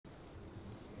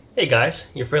Hey guys,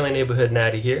 your friendly neighborhood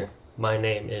Natty here. My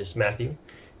name is Matthew,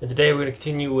 and today we're going to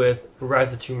continue with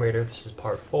Rise of the Tomb Raider. This is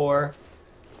part 4.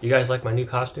 You guys like my new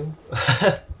costume?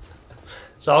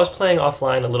 So I was playing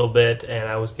offline a little bit, and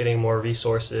I was getting more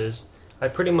resources. I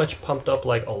pretty much pumped up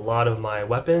like a lot of my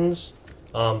weapons,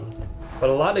 but a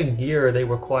lot of gear, they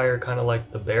require kind of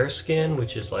like the bear skin,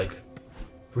 which is like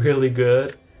really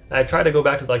good. And I tried to go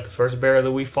back to like the first bear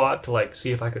that we fought to like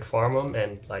see if I could farm them,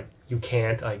 and like you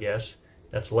can't, I guess.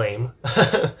 That's lame,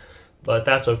 but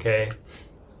that's okay.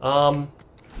 And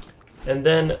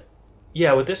then,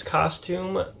 yeah, with this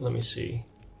costume, let me see.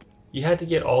 You had to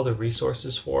get all the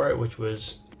resources for it, which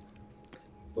was,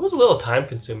 it was a little time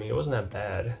consuming. It wasn't that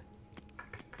bad.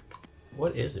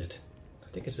 What is it? I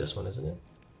think it's this one, isn't it?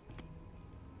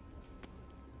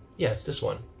 Yeah, it's this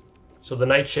one. So the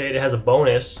Nightshade, it has a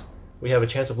bonus. We have a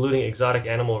chance of looting exotic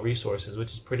animal resources,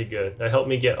 which is pretty good. That helped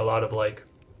me get a lot of like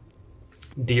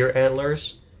deer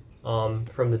antlers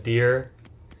from the deer,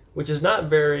 which is not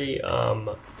very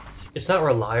it's not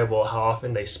reliable how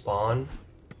often they spawn.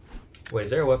 Wait, is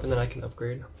there a weapon that I can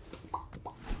upgrade?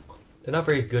 They're not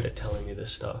very good at telling me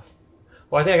this stuff.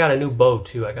 Well, I think I got a new bow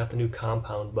too. I got the new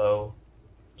compound bow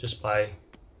just by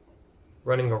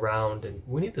running around, and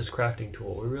we need this crafting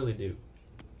tool, we really do.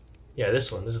 Yeah,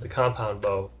 this one, this is the compound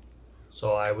bow.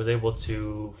 So I was able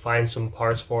to find some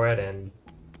parts for it, and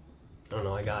I don't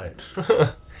know, I got it.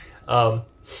 I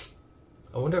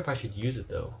wonder if I should use it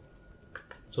though.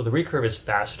 So the recurve is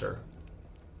faster.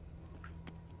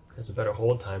 Has a better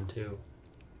hold time too.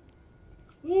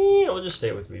 Yeah, we'll just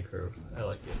stay with recurve. I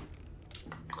like it.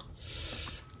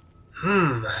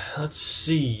 Let's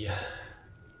see.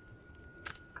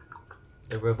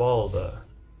 The revolver.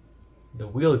 The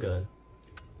wheel gun.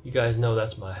 You guys know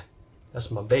that's my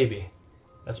baby.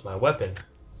 That's my weapon.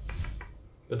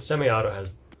 But the semi-auto has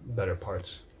better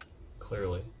parts,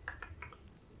 clearly.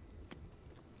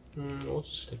 We'll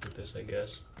just stick with this, I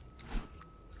guess.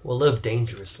 We'll live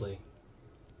dangerously.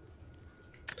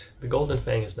 The Golden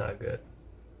Fang is not good.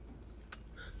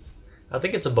 I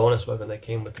think it's a bonus weapon that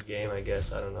came with the game, I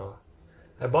guess. I don't know.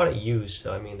 I bought it used,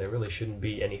 so I mean, there really shouldn't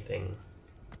be anything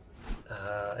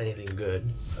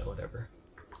good, but whatever.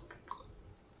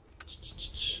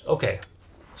 Okay,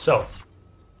 so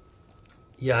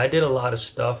yeah, I did a lot of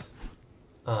stuff.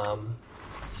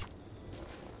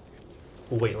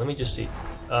 Wait, let me just see.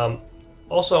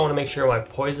 Also, I want to make sure my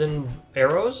poison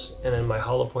arrows and then my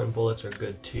hollow point bullets are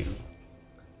good too,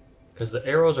 because the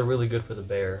arrows are really good for the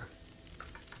bear.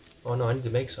 Oh no, I need to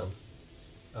make some.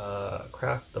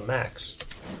 Craft the max.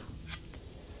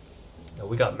 No,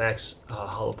 we got max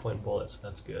hollow point bullets.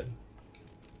 That's good.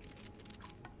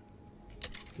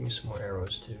 Give me some more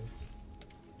arrows too.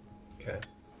 Okay.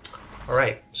 All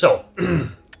right. So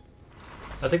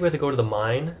I think we have to go to the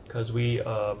mine because we.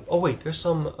 Oh wait, there's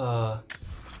some.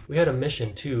 We had a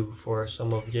mission too for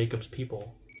some of Jacob's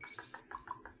people.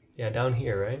 Yeah, down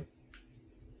here, right?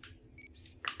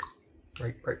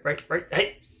 Right.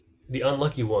 Hey, the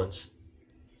unlucky ones.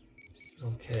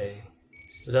 Okay.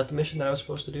 Was that the mission that I was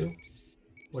supposed to do?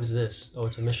 What is this? Oh,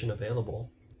 it's a mission available.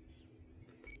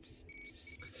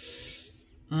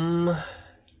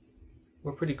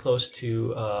 We're pretty close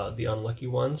to the unlucky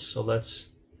ones, so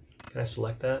let's. Can I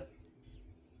select that?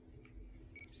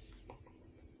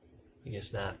 I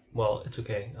guess not. Well, it's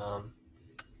okay.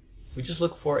 We just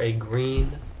look for a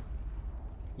green.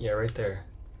 Yeah, right there.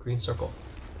 Green circle.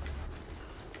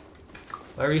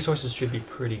 My resources should be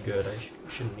pretty good. I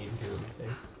shouldn't need to do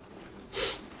anything.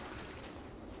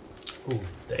 Ooh,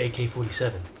 the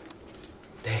AK-47.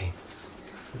 Dang.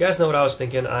 You guys know what I was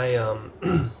thinking?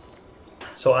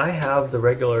 So I have the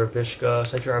regular Vishka,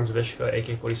 Century Arms Vishka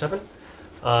AK-47.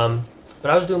 But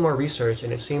I was doing more research,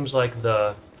 and it seems like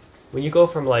when you go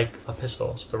from like a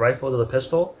pistol, so the rifle to the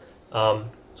pistol, so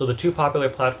the two popular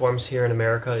platforms here in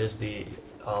America is the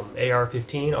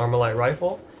AR-15 Armalite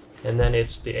rifle, and then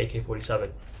it's the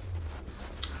AK-47.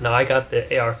 Now I got the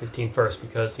AR-15 first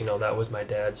because, you know, that was my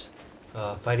dad's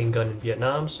fighting gun in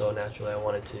Vietnam, so naturally I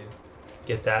wanted to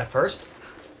get that first.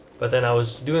 But then I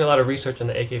was doing a lot of research on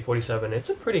the AK-47.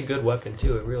 It's a pretty good weapon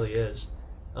too, it really is.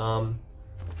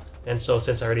 And so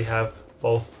since I already have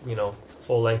both, you know,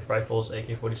 full-length rifles,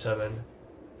 AK-47,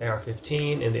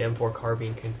 AR-15, in the M4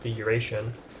 carbine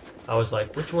configuration, I was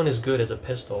like, which one is good as a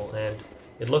pistol? And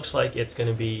it looks like it's going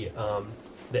to be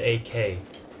the AK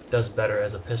does better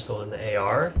as a pistol than the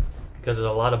AR, because there's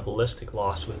a lot of ballistic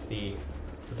loss with the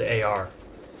AR.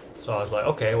 So I was like,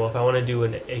 okay, well, if I want to do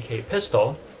an AK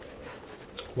pistol,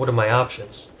 what are my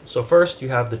options? So first you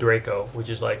have the Draco, which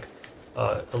is like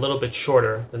a little bit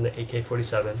shorter than the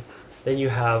AK-47. Then you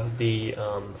have the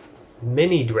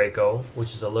Mini Draco,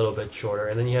 which is a little bit shorter,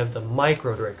 and then you have the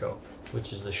Micro Draco,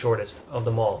 which is the shortest of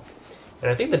them all. And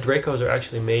I think the Dracos are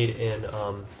actually made in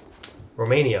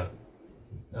Romania.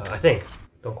 I think.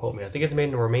 Don't quote me. I think it's made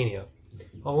in Romania.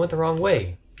 Oh, I went the wrong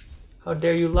way. How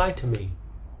dare you lie to me?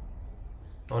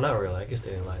 Oh, not really. I guess they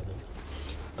didn't lie to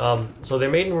me. So they're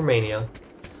made in Romania.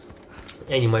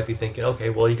 And you might be thinking, okay,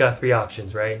 well, you got 3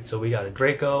 options, right? So we got a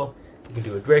Draco. You can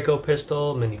do a Draco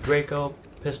pistol, Mini Draco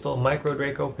pistol, Micro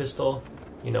Draco pistol.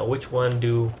 You know, which one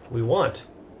do we want?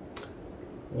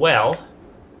 Well,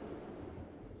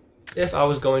 if I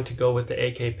was going to go with the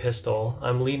AK pistol,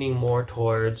 I'm leaning more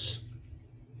towards...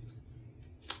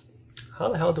 How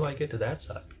the hell do I get to that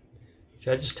side?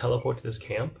 Should I just teleport to this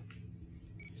camp?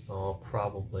 Oh,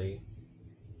 probably.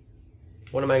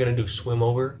 What am I gonna do? Swim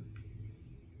over?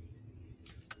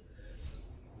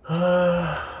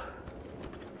 Well,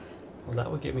 that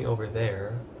would get me over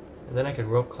there. And then I could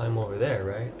rope climb over there,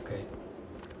 right? Okay.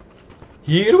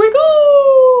 Here we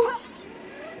go!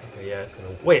 Okay, yeah, it's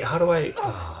gonna... Wait, how do I...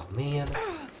 Oh, man.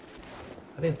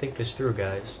 I didn't think this through,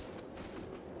 guys.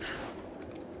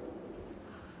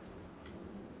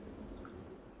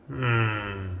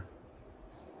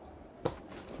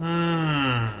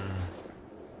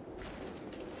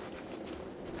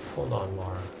 Hold on,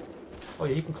 Laura. Oh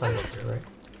yeah, you can climb up here, right?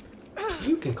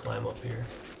 You can climb up here.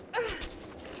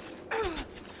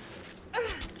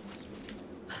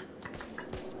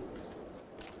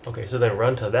 Okay, so then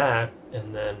run to that,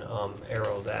 and then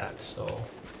arrow that. So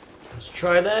let's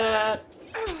try that.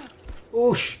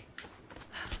 Oosh.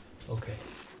 Okay.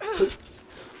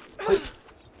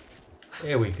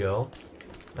 There we go.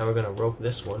 Now we're gonna rope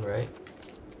this one, right?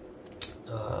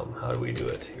 How do we do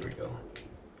it? Here we go.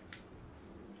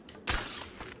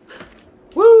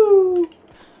 Woo!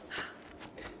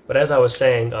 But as I was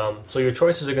saying, so your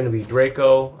choices are going to be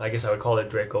Draco. I guess I would call it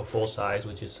Draco full size,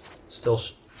 which is still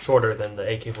shorter than the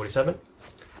AK-47.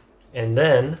 And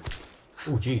then,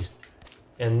 oh geez,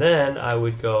 and then I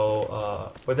would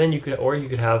go, or then you could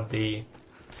have the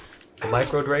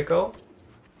Micro Draco,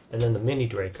 and then the Mini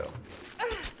Draco.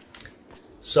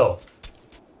 So,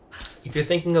 if you're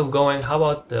thinking of going, how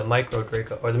about the Micro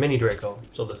Draco or the Mini Draco?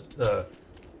 So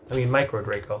Micro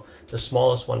Draco, the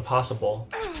smallest one possible.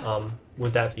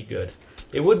 Would that be good?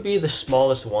 It would be the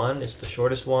smallest one. It's the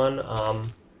shortest one.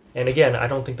 And again, I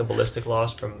don't think the ballistic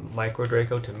loss from Micro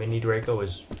Draco to Mini Draco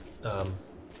is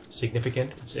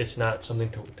significant. It's not something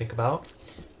to think about.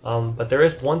 But there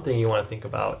is one thing you want to think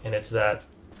about, and it's that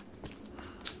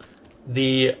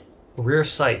the rear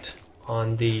sight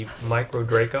on the Micro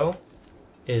Draco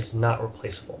is not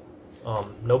replaceable.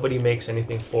 Nobody makes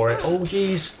anything for it. Oh,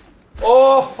 geez.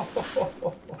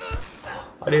 Oh!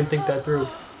 I didn't think that through.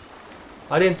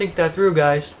 I didn't think that through,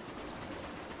 guys.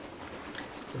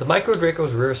 The Micro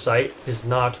Draco's rear sight is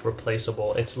not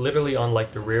replaceable. It's literally on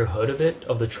like the rear hood of it,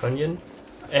 of the trunnion,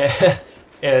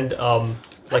 and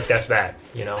like that's that,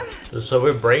 you know. So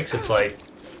if it breaks, it's like,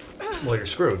 well, you're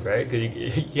screwed, right?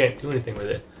 Because you can't do anything with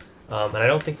it. And I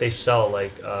don't think they sell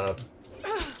like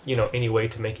you know, any way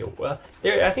to make it. Well,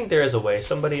 I think there is a way.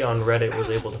 Somebody on Reddit was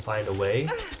able to find a way,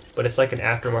 but it's like an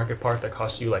aftermarket part that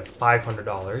costs you like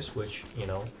 $500, which, you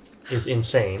know, is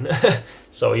insane.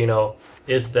 So, you know,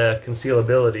 is the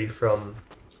concealability from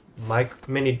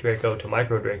Mini Draco to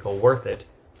Micro Draco worth it?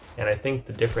 And I think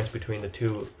the difference between the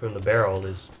two from the barrel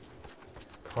is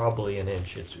probably an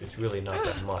inch. It's really not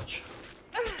that much.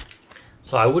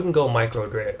 So I wouldn't go Micro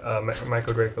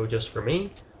Draco just for me.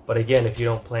 But again, if you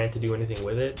don't plan to do anything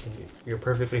with it, and you're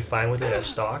perfectly fine with it as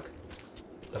stock,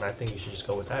 then I think you should just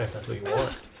go with that if that's what you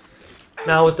want.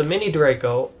 Now with the Mini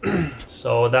Draco,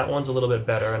 so that one's a little bit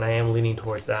better, and I am leaning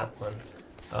towards that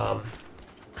one.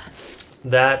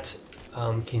 That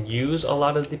can use a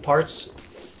lot of the parts.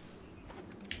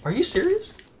 Are you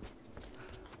serious?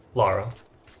 Lara.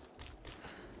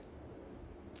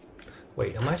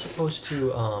 Wait, am I supposed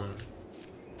to,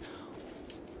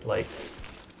 like...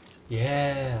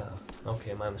 Yeah.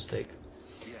 Okay, my mistake.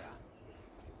 Yeah.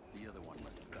 The other one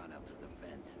must have gone out through the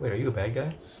vent. Wait, are you a bad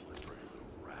guy? Slippery little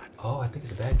rats. Oh, I think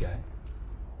he's a bad guy.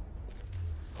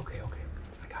 Okay, okay.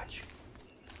 I got you.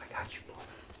 I got you, boy.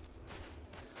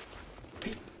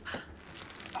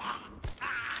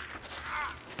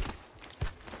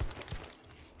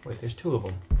 Wait, there's 2 of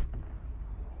them.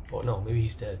 Oh no, maybe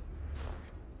he's dead.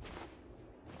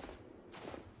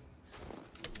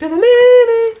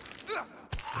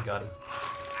 Got him.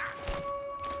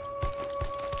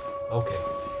 Okay.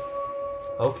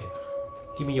 Okay.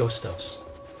 Give me your stuffs.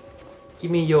 Give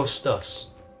me your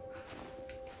stuffs.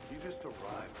 You just arrived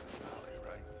in the valley,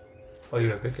 right? Oh,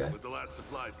 you're a good guy? With the last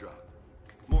supply drop.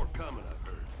 More coming, I've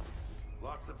heard.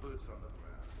 Lots of boots on the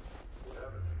ground.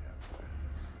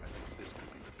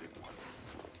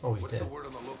 Oh, he's What's dead. the word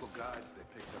on the local guides they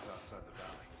picked up outside the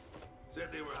valley?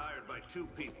 Said they were hired by 2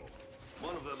 people.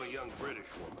 One of them a young British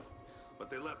woman. But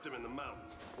they left him in the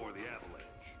mountains before the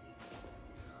avalanche.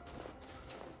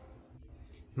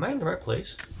 Am I in the right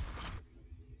place?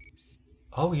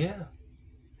 Oh yeah.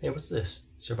 Hey, what's this?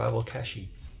 Survival cache sheet.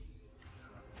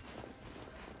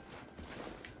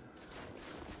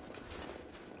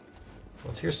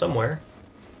 Well, it's here somewhere.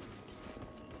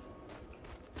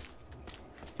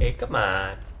 Hey, come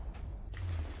on.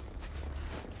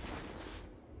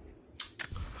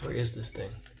 Where is this thing?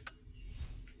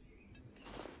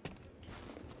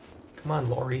 Come on,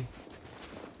 Laurie.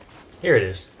 Here it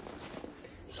is.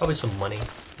 Probably some money,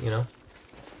 you know?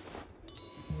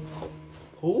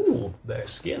 Ooh, their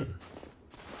skin.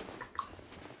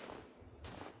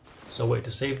 So wait,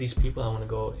 to save these people, I want to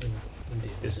go in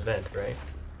this event, right?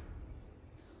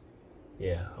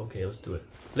 Yeah, okay, let's do it.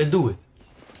 Let's do it.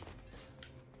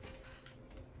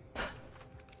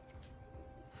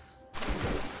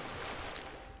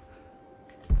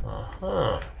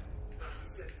 Uh-huh.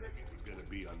 Who's gonna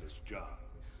be on this job?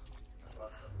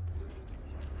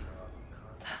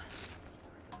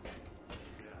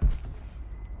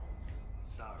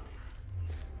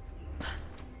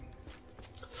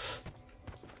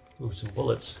 Ooh, some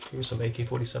bullets. Here's some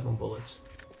AK-47 bullets.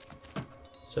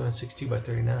 7.62 by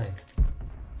 39.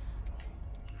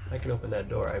 I can open that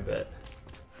door, I bet.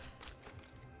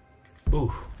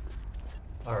 Ooh.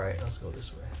 Alright, let's go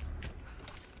this way.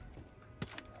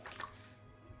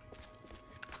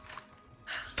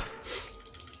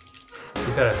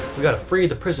 We gotta free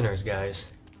the prisoners, guys.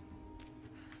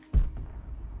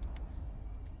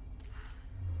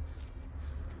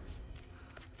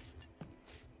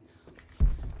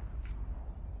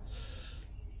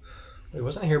 Wait,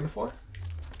 wasn't I here before?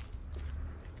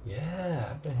 Yeah,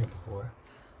 I've been here before.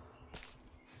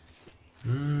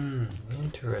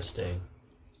 Interesting.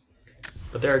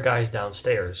 But there are guys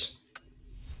downstairs.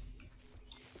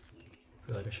 I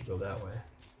feel like I should go that way.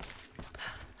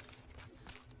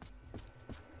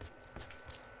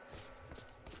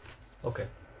 Okay.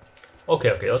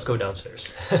 Okay, let's go downstairs.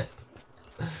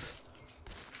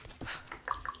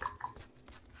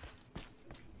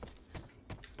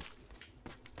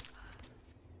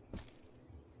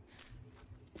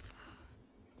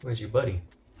 Where's your buddy?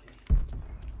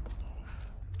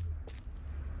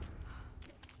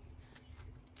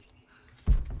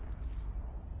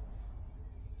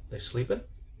 They sleeping?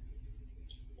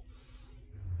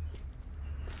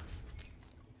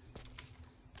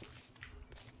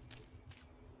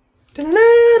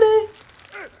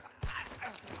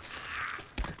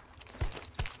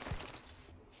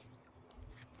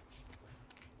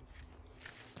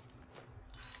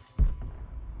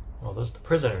 Oh, those are the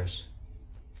prisoners.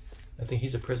 I think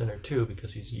he's a prisoner too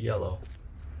because he's yellow.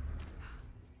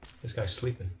 This guy's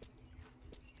sleeping.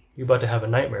 You about to have a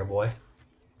nightmare, boy.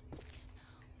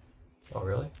 Oh,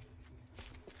 really?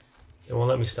 They won't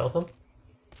let me stealth him?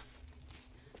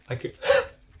 I could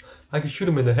I could shoot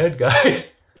him in the head,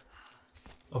 guys.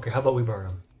 Okay, how about we burn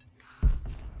him?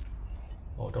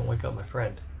 Oh, don't wake up my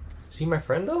friend. Is he my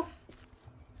friend though?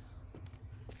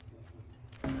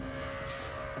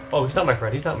 Oh, he's not my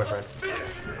friend. He's not my friend.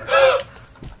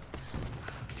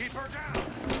 Keep her down.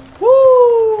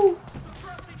 Woo!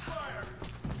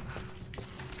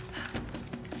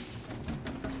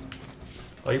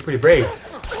 Oh, you're pretty brave.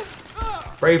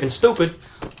 Brave and stupid.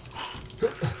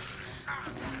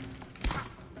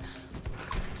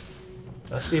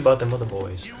 Let's see about them other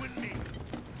boys.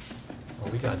 Oh,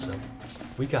 we got some.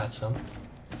 We got some.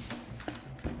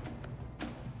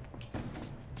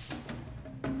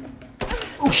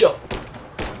 Oosha!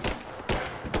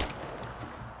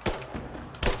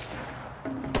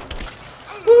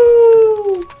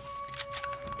 Woo!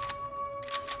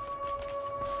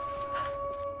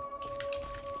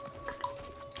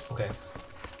 Okay.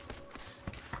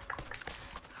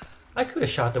 I could have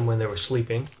shot them when they were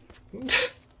sleeping.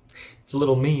 It's a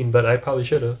little mean, but I probably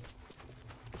should have.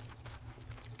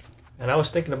 And I was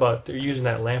thinking about using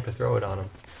that lamp to throw it on them.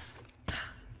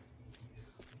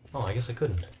 Oh, I guess I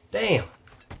couldn't. Damn!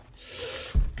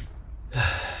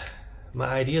 My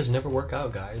ideas never work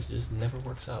out, guys. It just never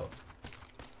works out.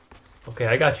 Okay,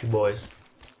 I got you, boys.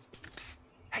 Psst.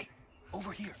 Hey,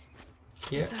 over here.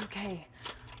 Yeah. It's okay.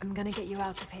 I'm gonna get you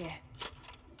out of here.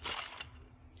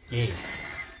 Yeah.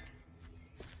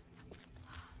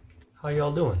 How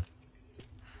y'all doing?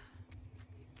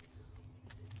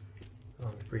 Oh,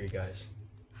 let me free you guys.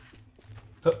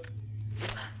 Oh.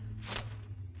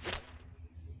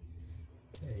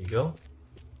 There you go.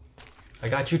 I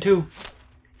got you too.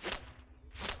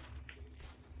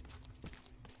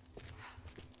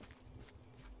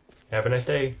 Have a nice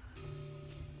day.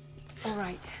 All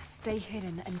right, stay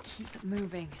hidden and keep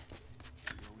moving.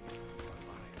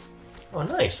 Oh,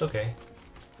 nice. Okay.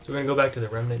 So we're gonna go back to the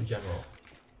Remnant General.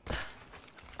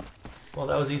 Well,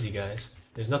 that was easy, guys.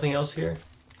 There's nothing else here?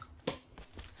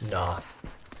 Nah.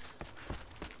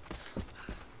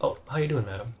 Oh, how you doing,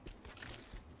 madam?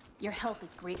 Your help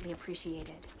is greatly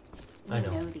appreciated. I We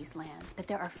know. know these lands, but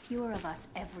there are fewer of us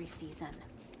every season.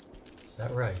 Is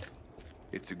that right?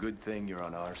 It's a good thing you're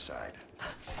on our side.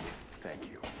 Thank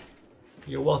you.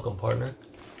 You're welcome, partner.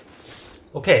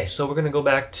 Okay, so we're gonna go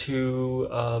back to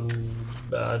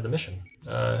the mission.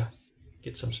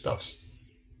 Get some stuffs.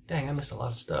 Dang, I missed a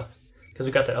lot of stuff. Because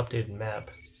we got the updated map.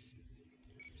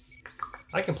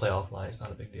 I can play offline, it's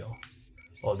not a big deal.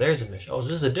 Oh, there's a mission. Oh,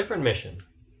 this is a different mission.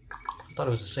 I thought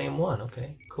it was the same one.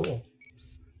 Okay, cool.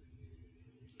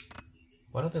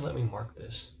 Why don't they let me mark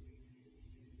this?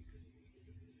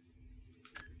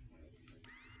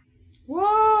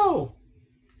 Whoa!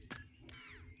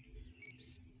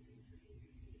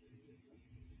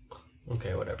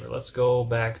 Okay, whatever. Let's go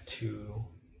back to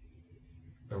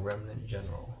the Remnant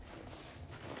General.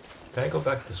 Can I go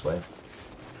back this way?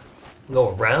 Go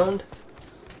around?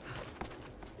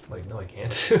 Wait, no I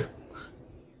can't.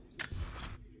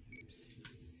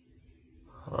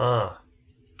 Huh.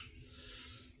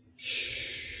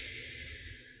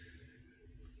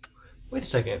 Wait a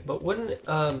second, but wouldn't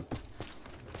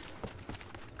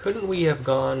couldn't we have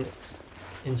gone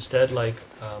instead like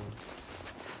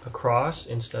across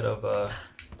instead of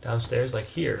downstairs, like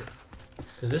here?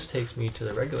 Because this takes me to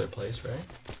the regular place, right?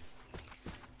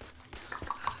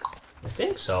 I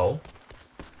think so.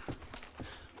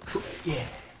 Yeah.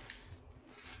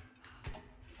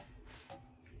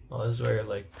 Oh, this is where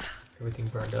like everything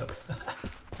burned up.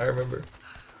 I remember.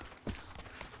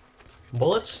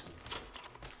 Bullets?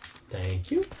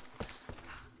 Thank you.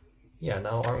 Yeah,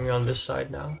 now aren't we on this side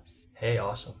now? Hey,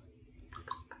 awesome.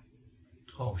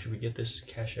 Oh, should we get this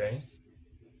cache?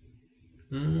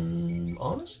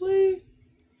 Honestly?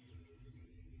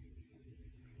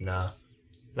 Nah.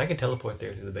 And I can teleport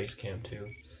there to the base camp too.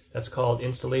 That's called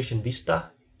Installation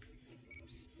Vista.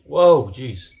 Whoa,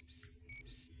 jeez.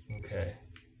 Okay.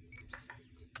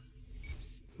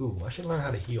 Ooh, I should learn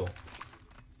how to heal.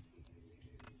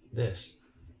 This.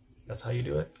 That's how you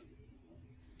do it?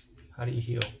 How do you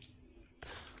heal?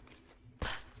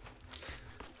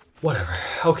 Whatever.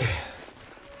 Okay.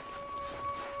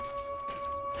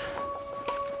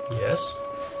 Yes?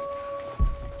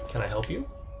 Can I help you?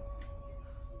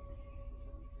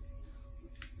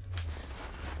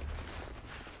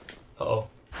 Uh-oh.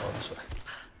 Oh, this way.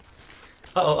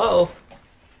 Uh-oh, uh-oh.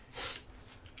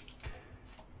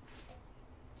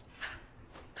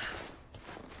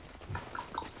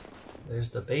 There's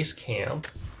the base camp.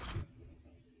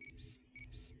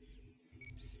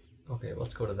 Okay,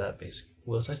 let's go to that base.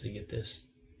 Well, let's actually get this.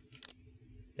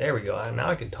 There we go. Now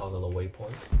I can toggle a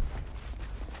waypoint.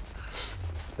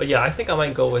 But yeah, I think I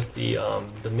might go with the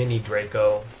mini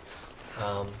Draco.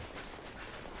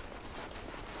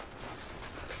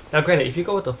 Now, granted, if you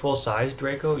go with the full-size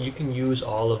Draco, you can use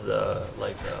all of the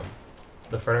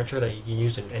the furniture that you can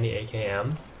use in any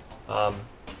AKM,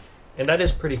 and that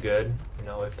is pretty good. You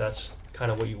know, if that's kind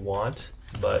of what you want.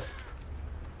 But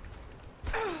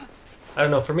I don't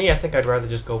know. For me, I think I'd rather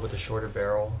just go with a shorter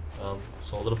barrel,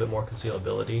 so a little bit more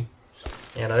concealability.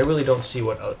 And I really don't see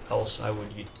what else I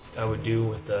would do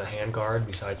with the handguard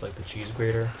besides like the cheese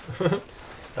grater.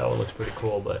 That one looks pretty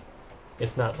cool, but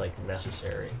it's not like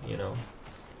necessary, you know.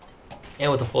 And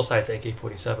with the full-size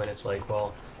AK-47, it's like,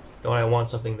 well, don't I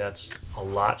want something that's a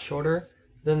lot shorter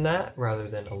than that rather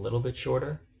than a little bit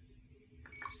shorter?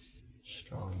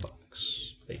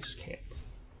 Strongbox base camp.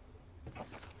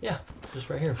 Yeah, just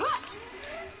right here.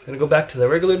 Gonna go back to the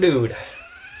regular dude.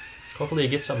 Hopefully you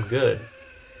get something good.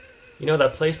 You know,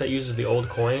 that place that uses the old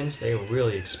coins, they're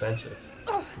really expensive.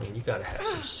 I mean, you gotta have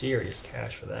some serious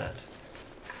cash for that.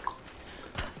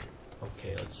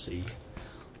 Okay, let's see.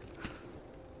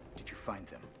 Did you find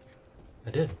them?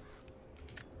 I did.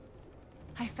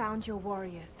 I found your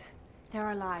warriors.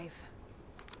 They're alive.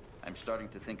 I'm starting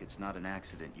to think it's not an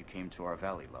accident you came to our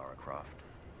valley, Lara Croft.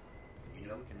 We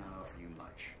know we cannot offer you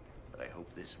much, but I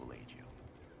hope this will aid you.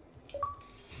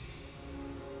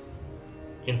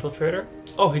 Infiltrator?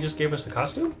 Oh, he just gave us the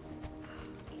costume?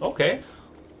 Okay.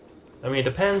 I mean, it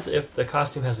depends if the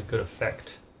costume has a good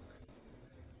effect.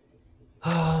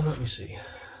 Let me see.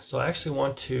 So I actually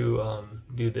want to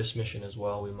do this mission as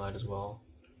well. We might as well.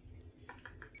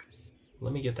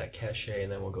 Let me get that cache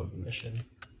and then we'll go to the mission.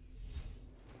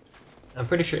 I'm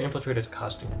pretty sure Infiltrator's a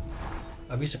costume.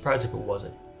 I'd be surprised if it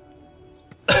wasn't.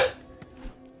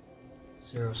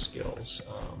 0 skills.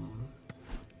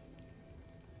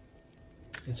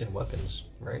 It's in weapons,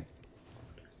 right?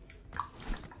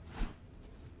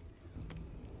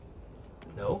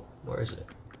 No? Where is it?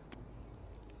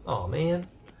 Oh man.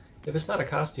 If it's not a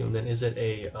costume, then is it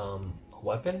a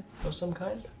weapon of some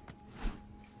kind?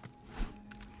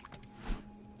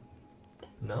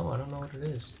 No, I don't know what it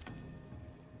is.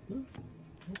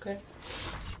 Okay.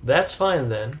 That's fine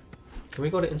then. Can we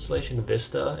go to Installation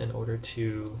Vista in order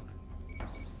to...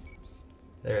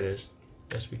 There it is.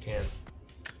 Yes, we can.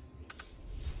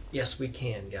 Yes, we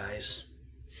can, guys.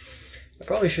 I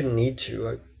probably shouldn't need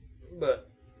to, but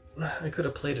I could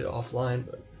have played it offline,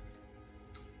 but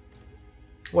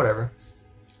whatever.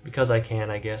 Because I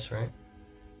can, I guess, right?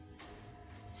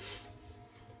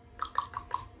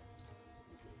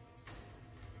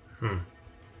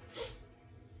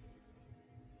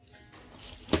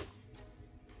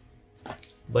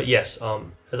 But yes,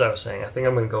 as I was saying, I think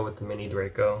I'm going to go with the Mini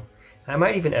Draco. I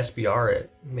might even SBR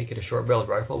it, make it a short-barreled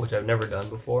rifle, which I've never done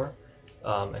before.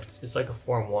 It's like a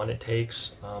Form 1 it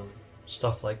takes,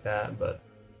 stuff like that, but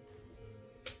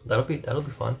that'll be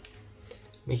fun.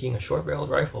 Making a short-barreled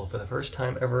rifle for the first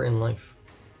time ever in life.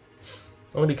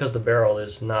 Only because the barrel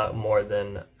is not more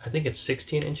than, I think it's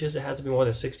 16 inches. It has to be more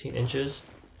than 16 inches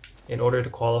in order to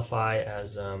qualify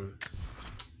as,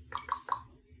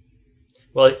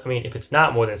 well, I mean, if it's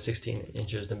not more than 16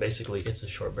 inches, then basically it's a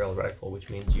short-barreled rifle, which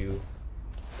means you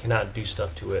cannot do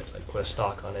stuff to it, like put a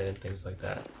stock on it and things like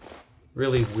that.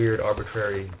 Really weird,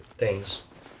 arbitrary things,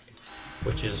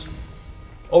 which is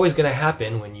always going to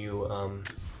happen when you,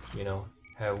 you know,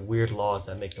 have weird laws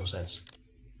that make no sense.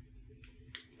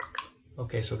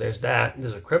 Okay, so there's that.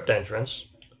 There's a crypt entrance.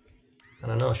 I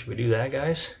don't know, should we do that,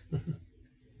 guys?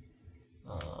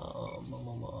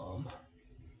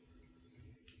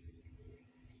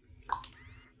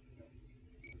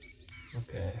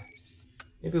 Okay,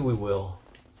 maybe we will.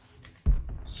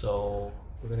 So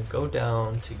we're gonna go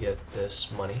down to get this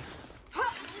money.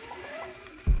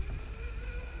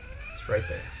 It's right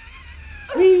there.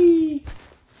 Whee!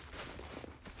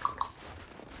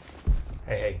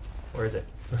 Hey, where is it?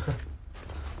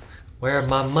 Where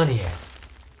my money at?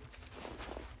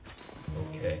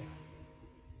 Okay.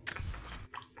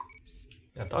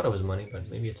 I thought it was money, but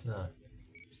maybe it's not.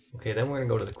 Okay, then we're gonna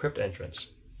go to the crypt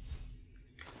entrance.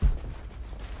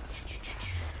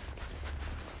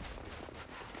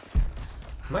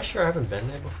 Am I sure I haven't been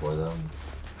there before though?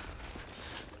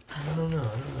 I don't know.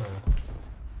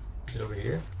 Is it over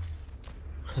here?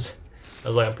 I was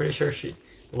like, I'm pretty sure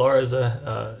Laura's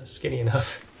skinny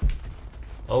enough.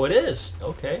 Oh, it is.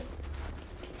 Okay.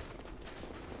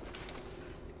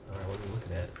 All right, what are we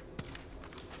looking at?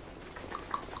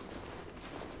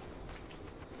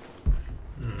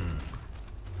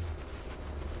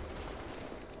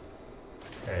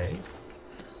 Okay.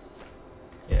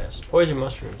 Yes, poison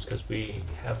mushrooms, because we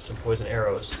have some poison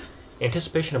arrows.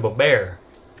 Anticipation of a bear.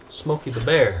 Smokey the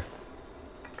Bear.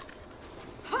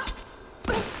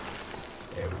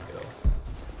 There we go.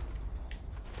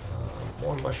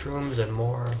 More mushrooms and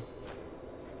more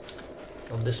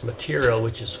of this material,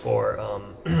 which is for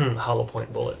hollow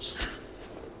point bullets,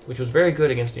 which was very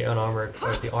good against the unarmored,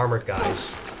 or the armored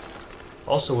guys.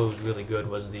 Also, what was really good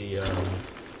was the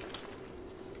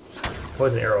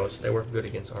poison arrows. They work good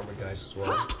against armored guys as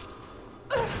well.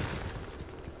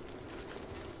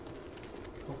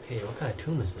 Okay, what kind of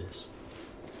tomb is this?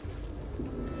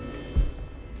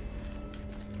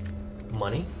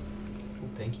 Money? Oh,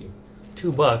 thank you.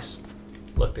 $2.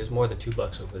 Look, there's more than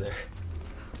 $2 over there.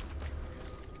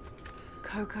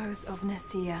 Cocos of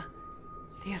Nicaea,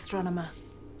 the astronomer.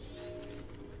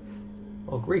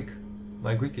 Oh, Greek.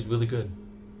 My Greek is really good.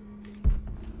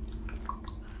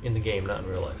 In the game, not in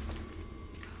real life.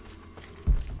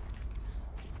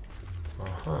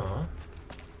 Uh-huh.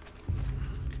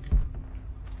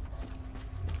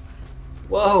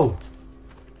 Whoa!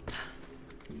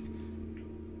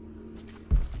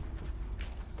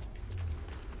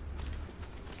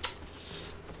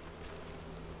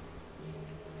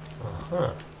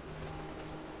 Uh-huh.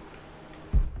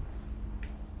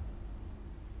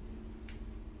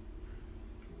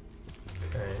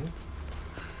 Okay.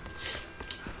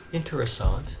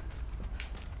 Interessant.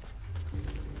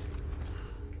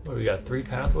 What do we got? 3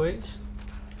 pathways?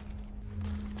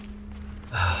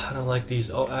 I don't like these.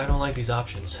 Oh, I don't like these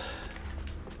options.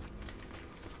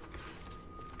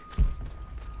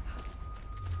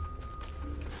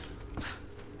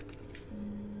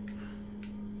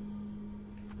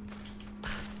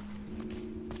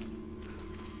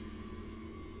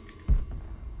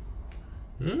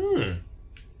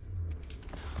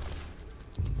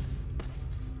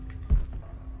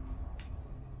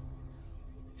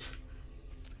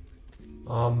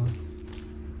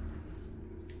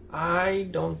 I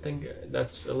don't think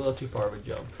that's a little too far of a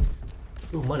jump.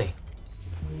 Ooh, money.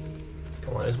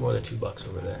 Come on, there's more than $2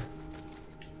 over there.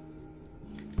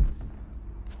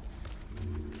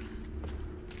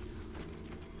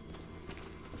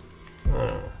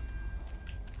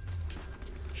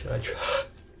 Should I try?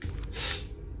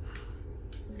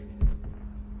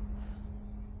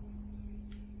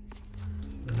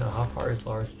 No, how far is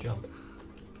Laura's jump?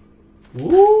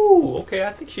 Ooh, okay,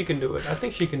 I think she can do it. I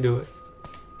think she can do it.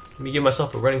 Let me give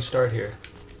myself a running start here.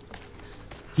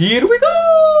 Here we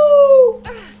go!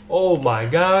 Oh my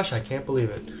gosh, I can't believe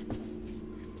it.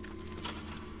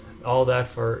 All that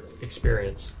for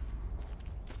experience.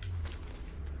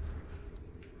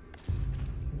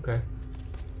 Okay.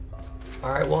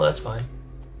 Alright, well that's fine.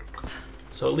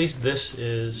 So at least this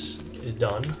is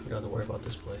done. We don't have to worry about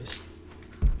this place.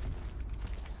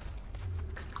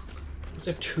 Is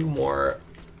there 2 more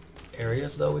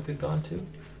areas though we could go on to?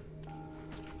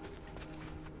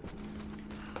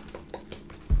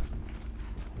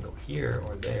 Go here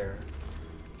or there,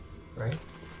 right?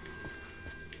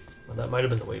 Well, that might have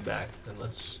been the way back. Then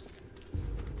let's.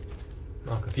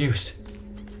 Oh, I'm confused.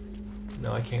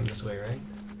 No, I came this way, right?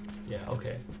 Yeah.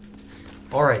 Okay.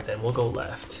 All right, then we'll go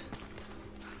left.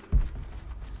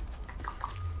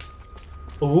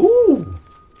 Ooh!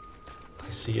 I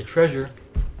see a treasure.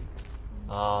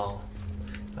 Oh,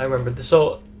 I remember this.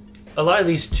 So, a lot of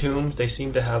these tombs, they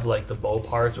seem to have like the bow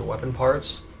parts or weapon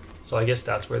parts. So I guess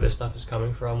that's where this stuff is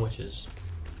coming from, which is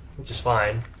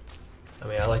fine. I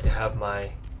mean, I like to have my,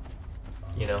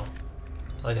 you know,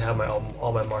 I like to have my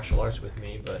all my martial arts with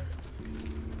me, but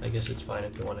I guess it's fine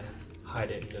if you want to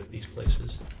hide it in these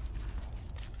places.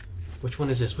 Which one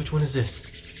is this? Which one is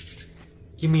this?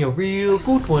 Give me a real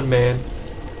good one, man.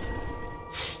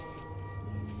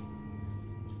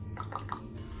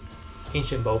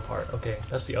 Ancient bow part. Okay,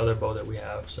 that's the other bow that we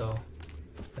have, so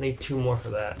I need 2 more for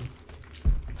that.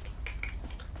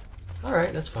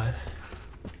 Alright, that's fine.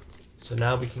 So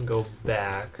now we can go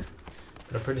back.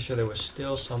 But I'm pretty sure there was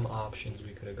still some options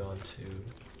we could have gone to.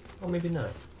 Oh, maybe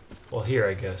not. Well, here,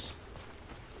 I guess.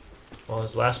 Well,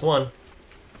 it's the last one.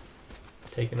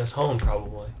 Taking us home,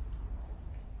 probably.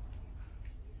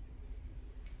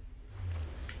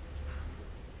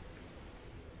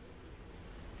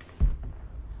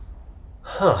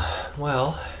 Huh,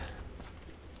 well.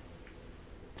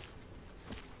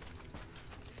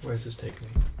 Where does this take me?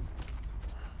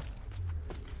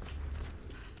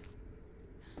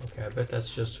 Okay, I bet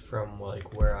that's just from,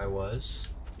 like, where I was.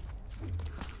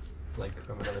 Like,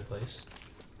 from another place.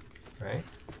 Right?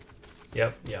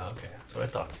 Yep, yeah, okay. That's what I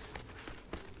thought.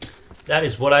 That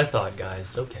is what I thought, guys.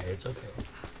 It's okay, it's okay.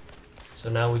 So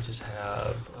now we just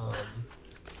have, oh,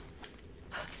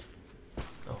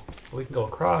 we can go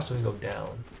across and we can go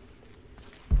down.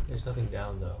 There's nothing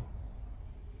down, though.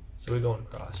 So we're going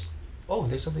across. Oh,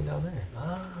 there's something down there.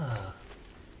 Ah.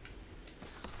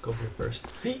 Let's go over here first.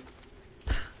 Hey.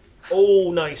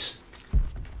 Oh, nice.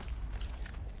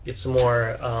 Get some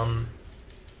more,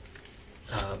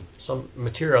 some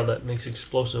material that makes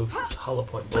explosive hollow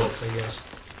point bullets, I guess.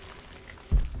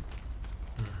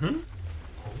 Mm-hmm.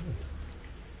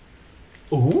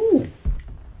 Oh. Ooh.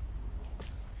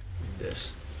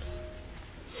 This.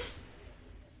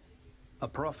 A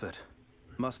prophet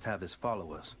must have his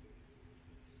followers.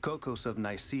 Kokos of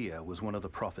Nicaea was one of the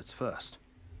prophets first.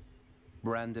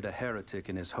 Branded a heretic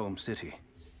in his home city,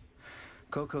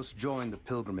 Kokos joined the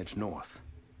pilgrimage north.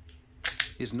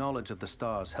 His knowledge of the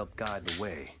stars helped guide the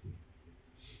way.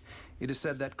 It is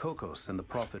said that Kokos and the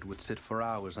prophet would sit for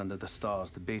hours under the stars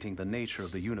debating the nature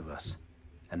of the universe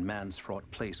and man's fraught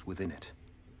place within it.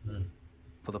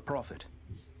 For the prophet,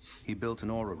 he built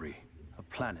an orrery of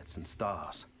planets and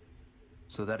stars,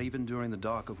 so that even during the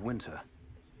dark of winter,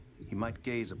 he might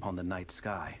gaze upon the night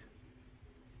sky.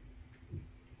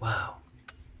 Wow.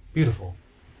 Beautiful.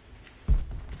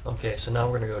 Okay, so now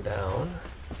we're gonna go down.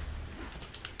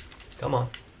 Come on.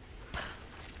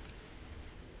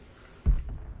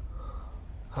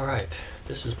 Alright,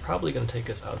 this is probably gonna take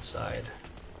us outside.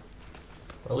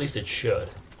 Or at least it should.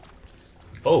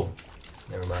 Oh,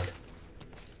 never mind.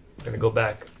 We're gonna go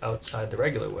back outside the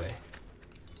regular way.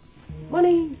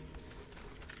 Money!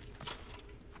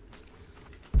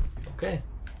 Okay.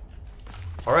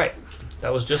 Alright,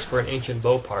 that was just for an ancient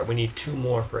bow part. We need 2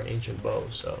 more for an ancient bow,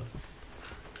 so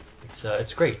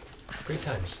it's great. Great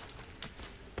times.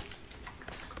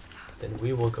 Then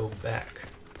we will go back.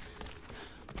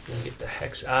 We'll get the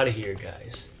hex out of here,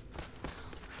 guys.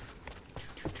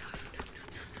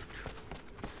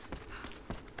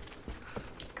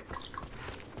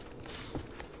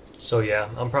 So yeah,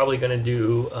 I'm probably gonna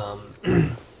do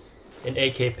an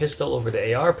AK pistol over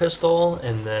the AR pistol,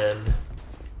 and then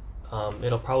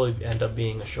it'll probably end up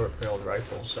being a short-barreled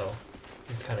rifle, so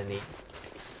it's kind of neat.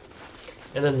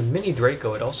 And then the Mini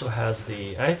Draco, it also has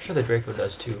the, I'm sure the Draco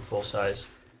does too, full size.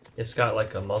 It's got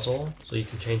like a muzzle, so you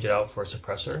can change it out for a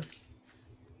suppressor.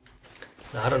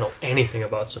 Now, I don't know anything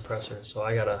about suppressors, so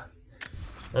I gotta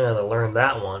learn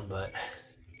that one, but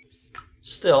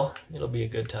still, it'll be a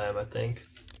good time, I think.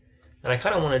 And I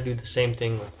kind of want to do the same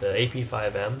thing with the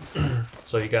AP5M,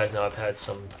 so you guys know I've had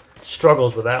some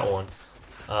struggles with that one.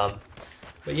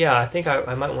 But yeah, I think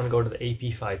I might want to go to the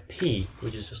AP5P,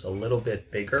 which is just a little bit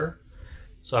bigger.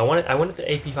 So I wanted the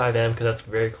AP5M because that's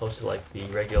very close to like the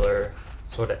regular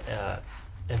sort of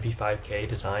MP5K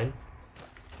design,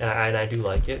 and I do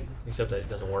like it, except that it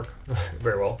doesn't work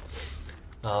very well.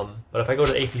 But if I go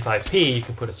to the AP5P, you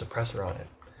can put a suppressor on it.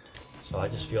 So I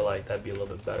just feel like that'd be a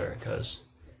little bit better, because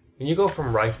when you go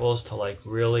from rifles to like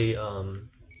really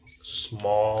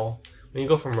small, when you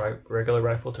go from regular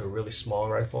rifle to a really small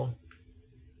rifle,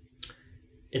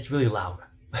 it's really loud.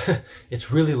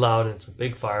 It's really loud, and it's a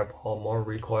big fireball, more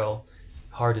recoil,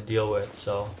 hard to deal with.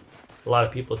 So a lot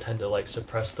of people tend to like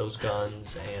suppress those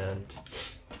guns and,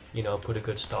 you know, put a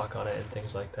good stock on it and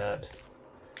things like that.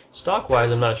 Stock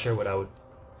wise, I'm not sure what I would,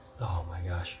 oh my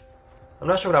gosh, I'm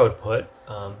not sure what I would put.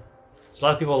 So a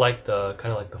lot of people like the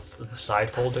kind of like the side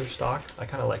folder stock. I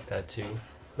kind of like that too.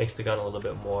 Makes the gun a little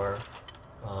bit more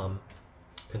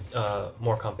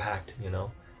more compact, you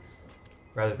know,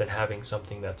 rather than having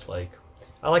something that's like,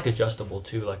 I like adjustable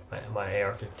too, like my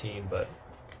AR-15, but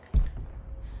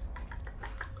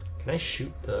can I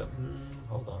shoot the,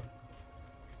 hold on.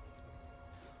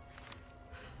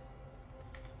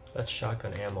 That's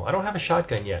shotgun ammo. I don't have a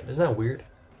shotgun yet. Isn't that weird?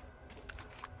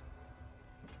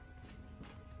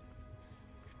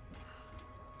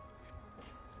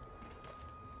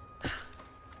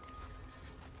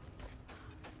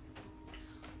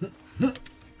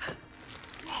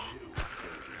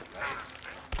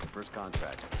 First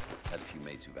contract. Had a few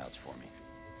mates who vouched for me.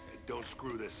 Hey, don't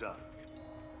screw this up.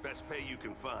 Best pay you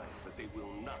can find, but they will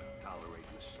not tolerate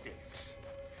mistakes.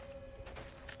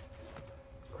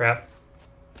 Crap.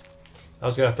 I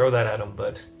was gonna throw that at him,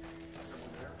 but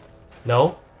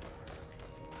no.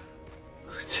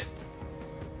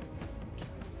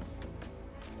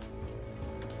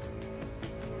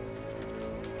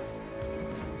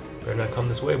 Better not come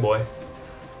this way, boy.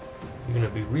 You're gonna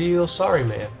be real sorry,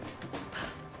 man.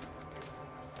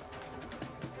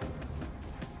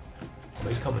 Oh,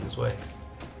 he's coming this way.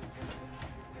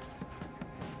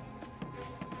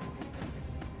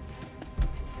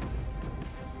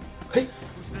 Hey!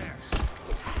 Who's there?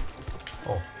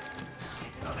 Oh.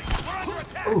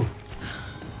 Ooh.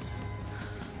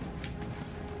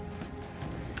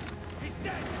 He's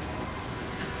dead.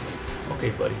 Okay,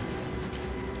 buddy.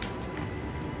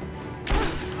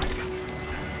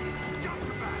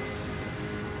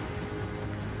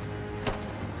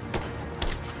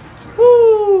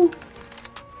 Woo!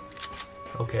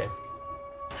 Okay.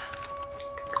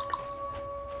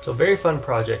 So very fun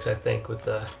projects, I think, with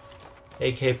the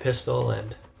AK pistol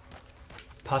and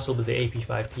possibly the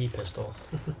AP5P pistol.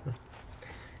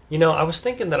 You know, I was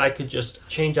thinking that I could just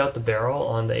change out the barrel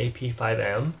on the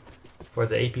AP5M for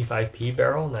the AP5P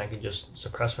barrel, and I could just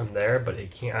suppress from there, but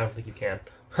it can't. I don't think you can.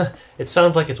 It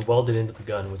sounds like it's welded into the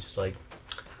gun, which is like,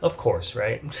 of course,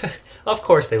 right? Of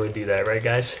course they would do that, right,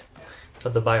 guys? So I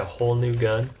have to buy a whole new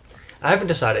gun. I haven't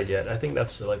decided yet. I think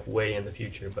that's like way in the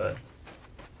future, but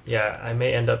yeah, I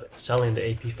may end up selling the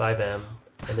AP5M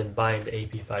and then buying the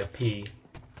AP5P.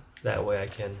 That way I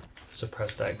can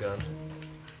suppress that gun.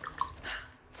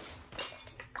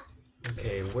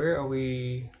 Okay, where are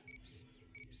we?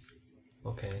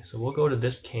 Okay, so we'll go to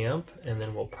this camp and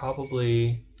then we'll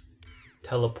probably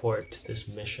teleport to this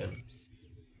mission.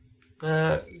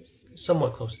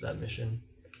 Somewhat close to that mission,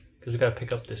 because we gotta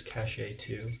pick up this cache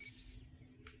too.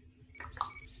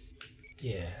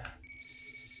 Yeah.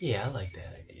 Yeah, I like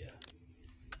that idea.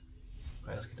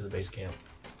 Alright, let's get to the base camp.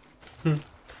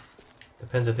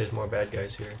 Depends if there's more bad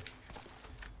guys here.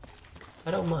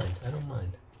 I don't mind, I don't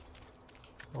mind.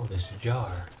 Oh, this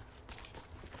jar.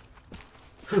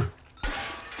 How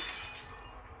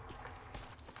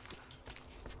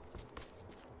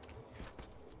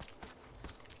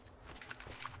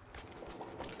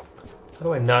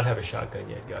do I not have a shotgun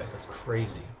yet, guys? That's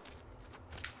crazy.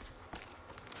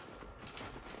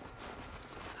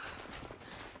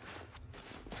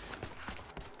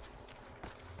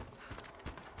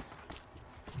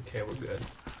 Okay, we're good.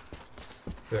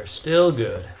 We're still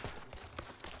good.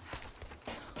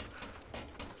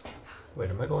 Wait,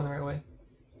 am I going the right way?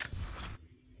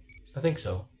 I think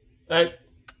so. I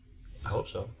hope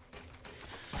so.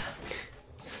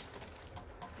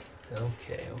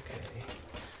 Okay, okay.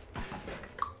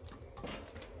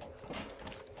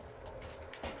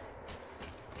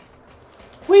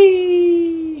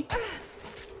 Whee!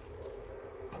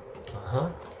 Uh-huh.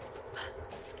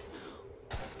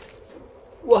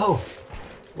 Whoa!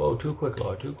 Whoa, too quick,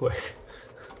 Laura, too quick.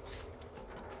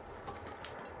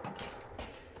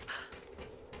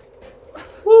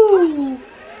 Woo!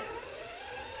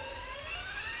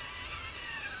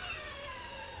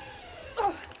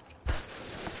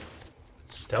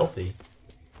 Stealthy?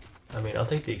 I mean, I'll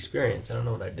take the experience. I don't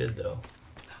know what I did, though.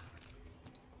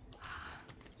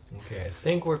 Okay, I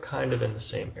think we're kind of in the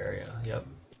same area. Yep.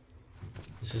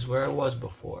 This is where I was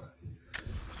before.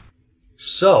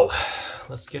 So,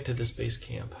 let's get to this base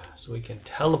camp so we can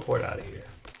teleport out of here.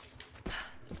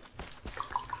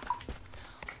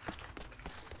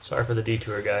 Sorry for the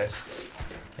detour, guys.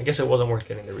 I guess it wasn't worth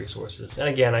getting the resources. And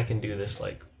again, I can do this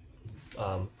like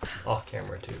off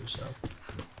camera too, so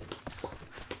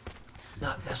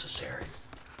not necessary.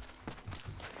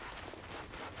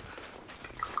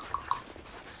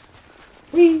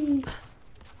 Whee!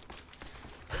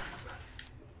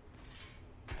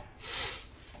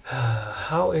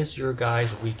 How is your guys'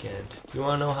 weekend? Do you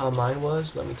want to know how mine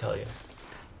was? Let me tell you.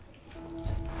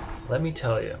 Let me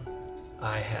tell you.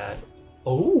 I had...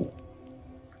 Oh!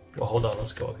 Well, hold on.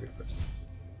 Let's go up here first.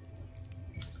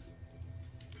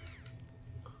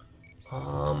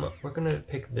 We're gonna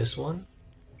pick this one.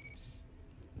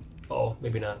 Oh,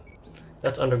 maybe not.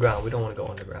 That's underground. We don't want to go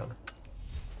underground.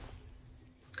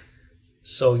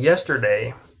 So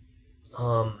yesterday,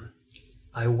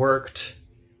 I worked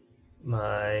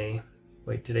my...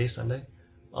 Wait, today's Sunday?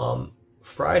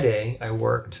 Friday, I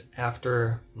worked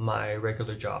after my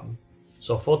regular job.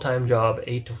 So full-time job,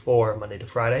 8 to 4, Monday to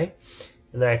Friday.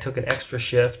 And then I took an extra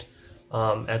shift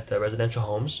at the residential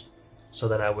homes. So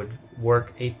then I would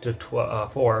work 8 to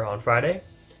 4 on Friday.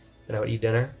 Then I would eat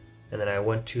dinner. And then I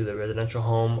went to the residential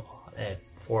home at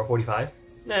 4:45.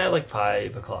 Nah, like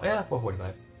 5 o'clock. Yeah,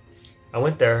 4:45. I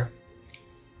went there.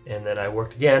 And then I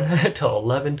worked again until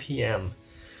 11 p.m.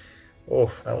 Oh,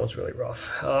 that one's really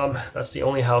rough. That's the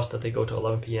only house that they go to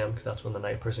 11 p.m. because that's when the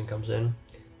night person comes in.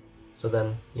 So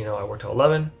then, you know, I worked till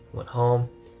 11, went home,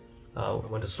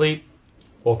 went to sleep,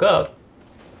 woke up,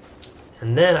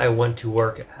 and then I went to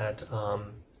work at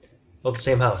the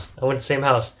same house. I went to the same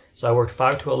house. So I worked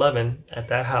 5 to 11 at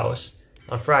that house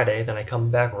on Friday. Then I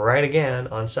come back right again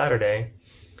on Saturday.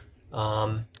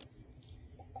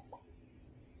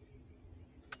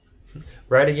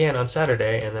 Right again on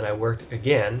Saturday, and then I worked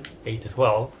again 8 to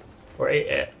 12, or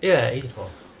 8, yeah, 8 to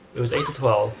 12. It was 8 to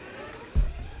 12,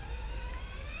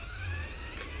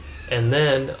 and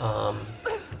then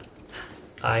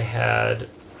I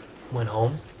went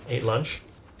home, ate lunch,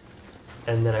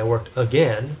 and then I worked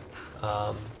again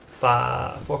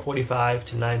 4:45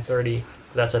 to 9:30.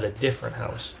 That's at a different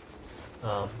house.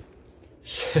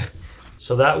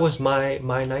 So that was my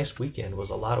nice weekend.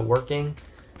 Was a lot of working.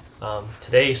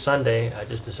 Today, Sunday, I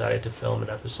just decided to film an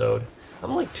episode.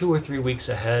 I'm like 2 or 3 weeks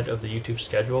ahead of the YouTube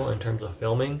schedule in terms of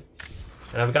filming.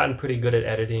 And I've gotten pretty good at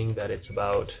editing that it's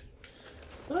about,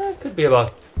 it could be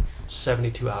about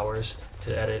 72 hours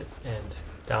to edit and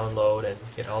download and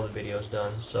get all the videos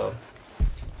done. So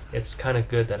it's kind of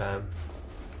good that I'm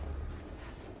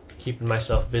keeping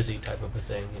myself busy type of a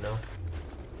thing, you know?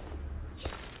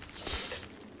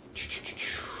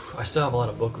 I still have a lot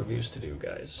of book reviews to do,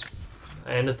 guys.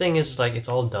 And the thing is, like, it's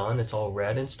all done, it's all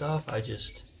read and stuff. I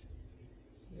just,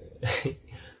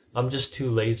 I'm just too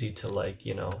lazy to, like,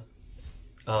 you know,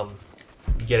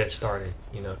 get it started,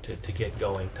 you know, to get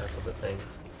going type of a thing.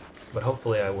 But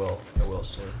hopefully I will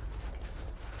soon.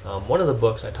 One of the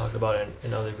books I talked about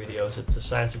in other videos, it's The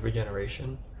Science of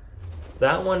Regeneration.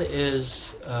 That one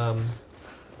is,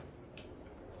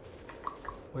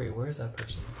 wait, where is that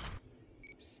person?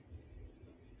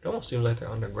 It almost seems like they're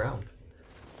underground.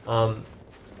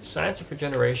 Science of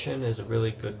Regeneration is a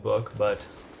really good book, but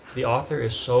the author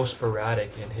is so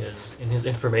sporadic in his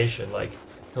information. Like,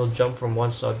 he'll jump from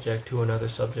one subject to another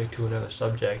subject to another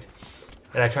subject.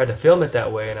 And I tried to film it that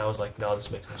way, and I was like, no,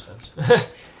 this makes no sense.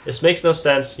 This makes no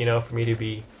sense, you know, for me to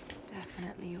be...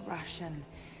 Definitely Russian.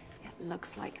 It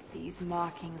looks like these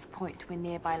markings point to a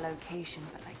nearby location,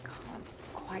 but I can't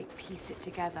quite piece it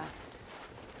together.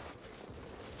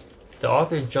 The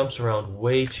author jumps around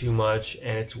way too much,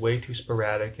 and it's way too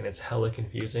sporadic, and it's hella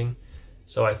confusing.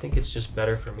 So I think it's just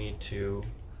better for me to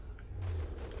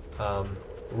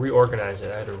reorganize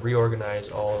it. I had to reorganize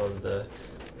all of the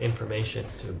information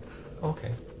to...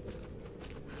 Okay.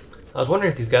 I was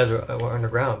wondering if these guys were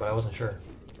underground, but I wasn't sure.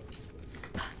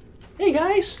 Hey,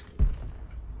 guys!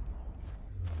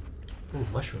 Ooh,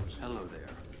 mushrooms. Hello there.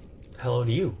 Hello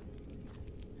to you.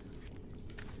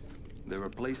 There are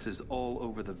places all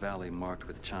over the valley marked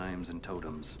with chimes and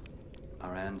totems.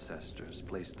 Our ancestors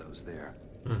placed those there.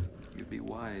 You'd be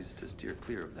wise to steer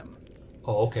clear of them.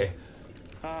 Oh, okay.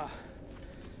 Ah,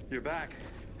 you're back.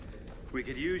 We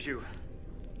could use you.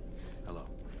 Hello.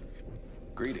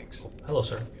 Greetings. Hello,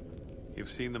 sir. You've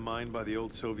seen the mine by the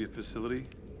old Soviet facility?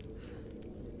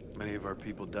 Many of our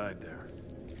people died there.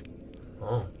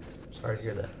 Oh, sorry to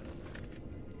hear that.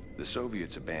 The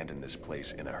Soviets abandoned this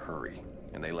place in a hurry,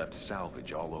 and they left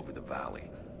salvage all over the valley.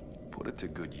 Put it to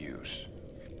good use.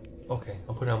 Okay,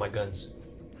 I'll put down my guns.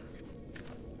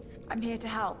 I'm here to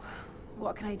help.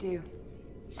 What can I do?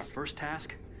 Our first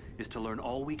task is to learn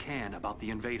all we can about the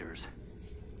invaders.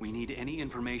 We need any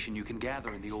information you can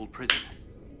gather in the old prison.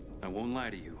 I won't lie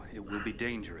to you, it will be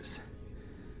dangerous.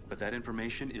 But that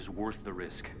information is worth the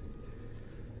risk.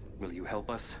 Will you help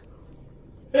us?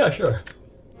 Yeah, sure.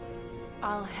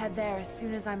 I'll head there as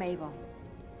soon as I'm able.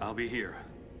 I'll be here.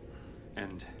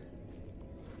 And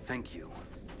thank you.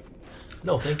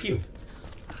 No, thank you.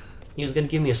 He was gonna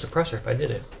give me a suppressor if I did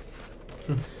it.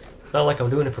 Not like I'm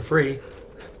doing it for free.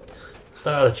 It's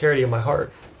not out of charity of my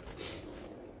heart.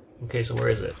 Okay, so where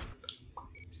is it?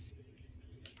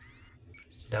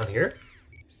 Is it down here?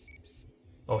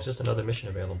 Oh, it's just another mission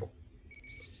available.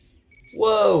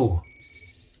 Whoa!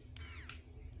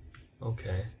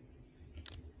 Okay.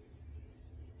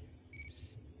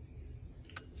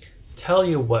 Tell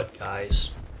you what, guys.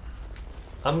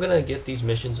 I'm gonna get these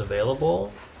missions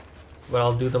available, but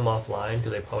I'll do them offline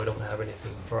because they probably don't have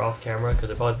anything, or off camera because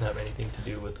they probably don't have anything to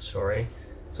do with the story.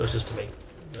 So it's just to make,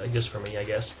 just for me, I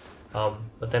guess.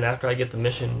 But then after I get the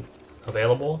mission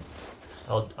available,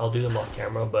 I'll do them off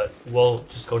camera, but we'll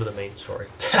just go to the main story.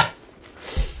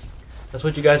 That's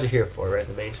what you guys are here for, right?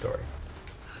 The main story.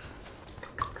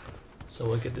 So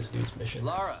we'll get this dude's mission.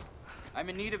 Lara, I'm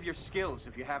in need of your skills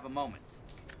if you have a moment.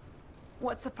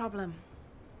 What's the problem?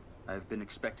 I've been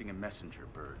expecting a messenger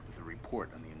bird with a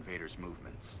report on the invaders'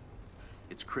 movements.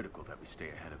 It's critical that we stay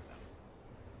ahead of them.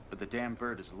 But the damn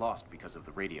bird is lost because of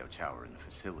the radio tower in the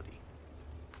facility.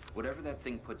 Whatever that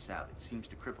thing puts out, it seems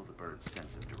to cripple the bird's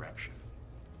sense of direction.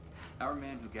 Our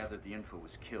man who gathered the info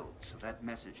was killed, so that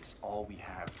message is all we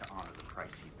have to honor the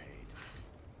price he paid.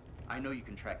 I know you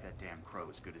can track that damn crow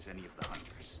as good as any of the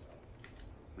hunters.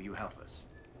 Will you help us?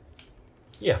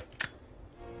 Yeah.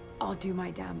 I'll do my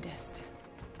damnedest.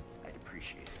 I'd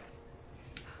appreciate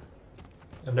it.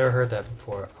 I've never heard that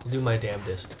before. I'll do my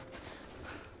damnedest.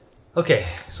 Okay,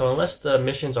 so unless the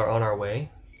missions are on our way,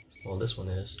 well, this one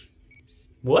is.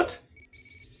 What?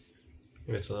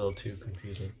 Maybe it's a little too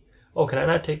confusing. Oh, can I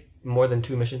not take more than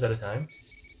 2 missions at a time?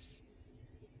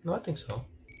 No, I think so.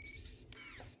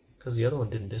 Because the other one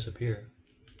didn't disappear.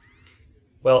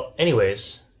 Well,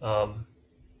 anyways,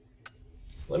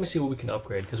 let me see what we can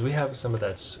upgrade, because we have some of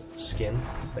that skin,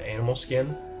 the animal skin,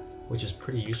 which is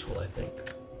pretty useful, I think.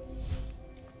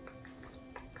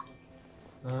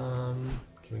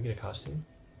 Can we get a costume?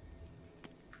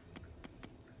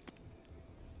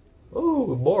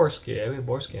 Oh, boar skin. We have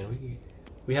boar skin.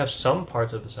 We have some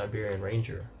parts of the Siberian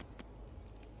Ranger.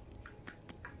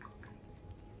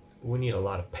 We need a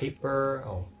lot of paper.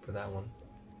 Oh, for that one.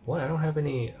 What? I don't have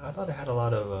any. I thought I had a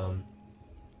lot of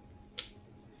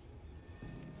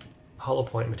hollow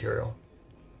point material.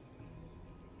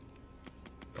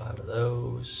 5 of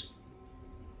those.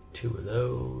 2 of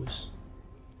those.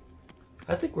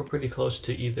 I think we're pretty close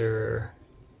to either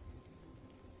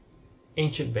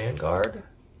Ancient Vanguard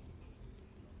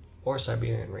or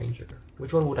Siberian Ranger.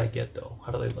 Which one would I get though?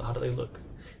 How do they look?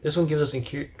 This one gives us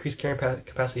increased carrying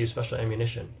capacity of special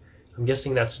ammunition. I'm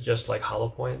guessing that's just like hollow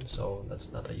point, so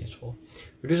that's not that useful.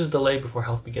 Reduces delay before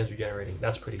health begins regenerating.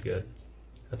 That's pretty good.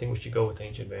 I think we should go with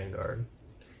Ancient Vanguard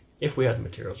if we have the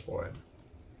materials for it.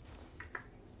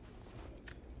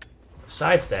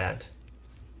 Besides that,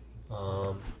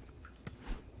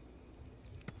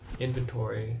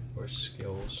 inventory or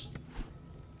skills.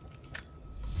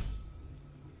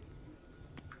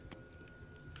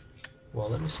 Well,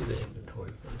 let me see the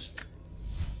inventory first.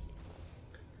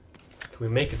 Can we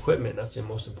make equipment? That's the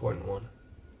most important one.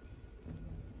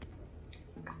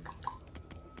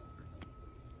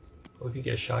 We could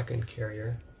get a shotgun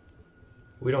carrier.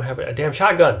 We don't have a damn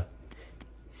shotgun!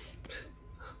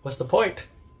 What's the point?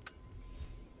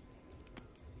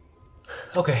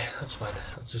 Okay, that's fine.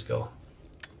 Let's just go.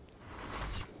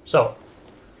 So,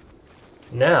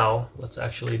 now, let's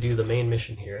actually do the main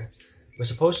mission here. We're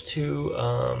supposed to,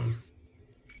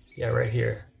 yeah, right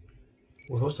here.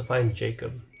 We're supposed to find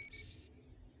Jacob.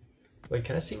 Wait,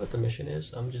 can I see what the mission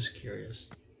is? I'm just curious.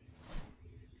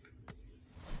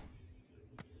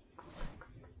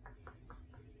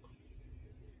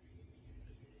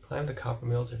 Climb the copper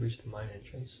mill to reach the mine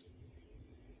entrance.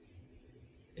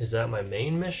 Is that my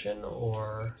main mission,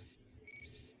 or...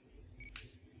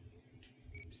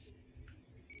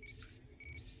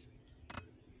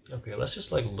 Okay, let's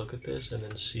just like look at this and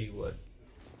then see what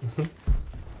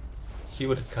see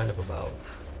what it's kind of about.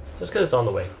 Just because it's on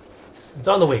the way. It's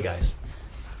on the way, guys.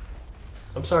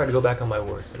 I'm sorry to go back on my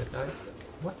word, but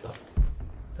what the?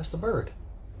 That's the bird.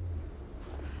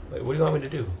 Wait, what do you want me to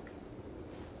do?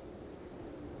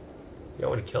 You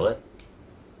want me to kill it?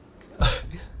 That's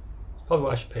probably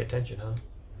why I should pay attention, huh?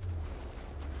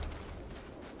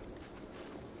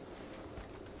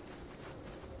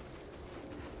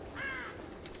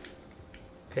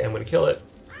 Okay, I'm gonna kill it.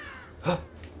 Oh,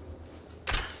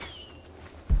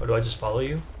 do I just follow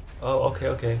you? Oh, okay,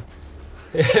 okay.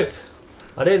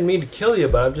 I didn't mean to kill you,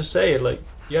 but I'm just saying, like,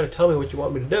 you gotta tell me what you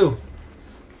want me to do.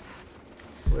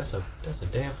 Ooh, that's a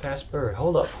damn fast bird.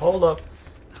 Hold up, hold up.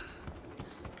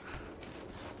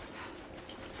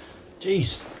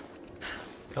 Jeez.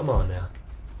 Come on now.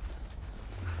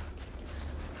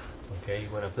 Okay, you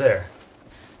went up there.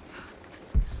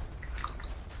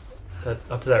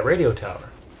 Up to that radio tower.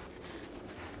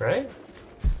 Right?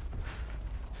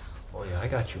 Oh yeah, I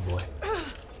got you, boy.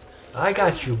 I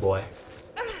got you, boy.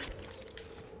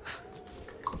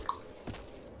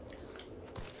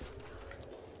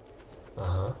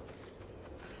 Uh-huh.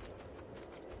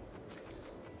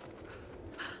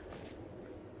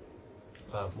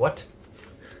 What?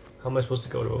 How am I supposed to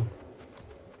go to him?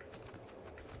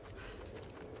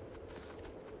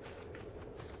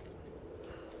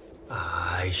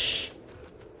 Aish.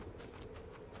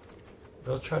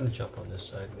 I'll try to jump on this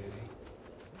side, maybe.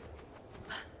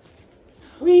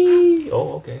 Whee!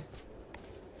 Oh, okay.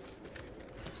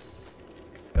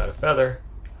 Got a feather.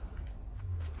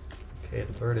 Okay,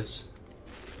 the bird is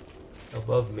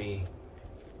above me.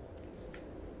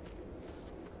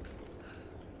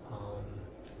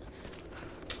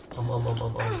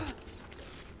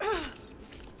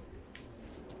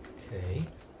 Okay.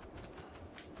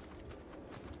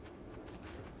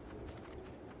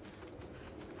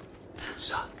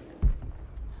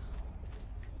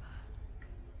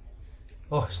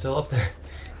 Oh, still up there.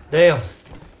 Damn.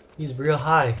 He's real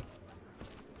high.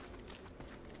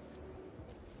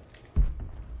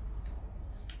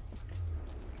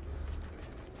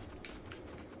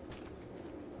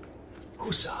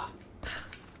 Husa.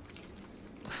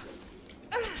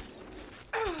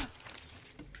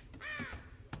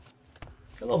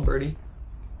 Hello, birdie.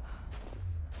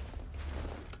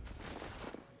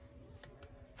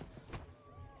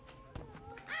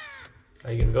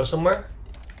 Are you gonna go somewhere?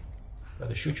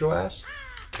 Rather shoot your ass?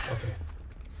 Okay.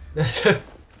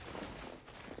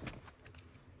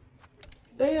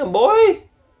 Damn, boy!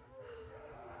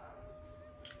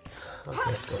 Okay,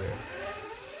 let's go here.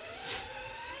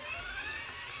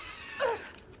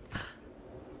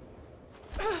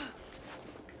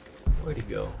 Where'd he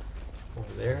go?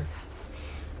 Over there?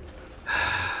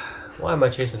 Why am I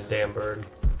chasing a damn bird?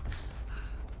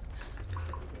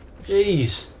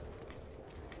 Jeez!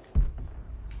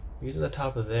 He's at the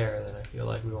top of there, then I feel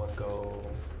like we want to go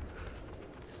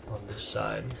on this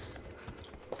side.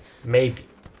 Maybe.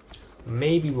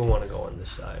 Maybe we want to go on this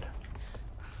side.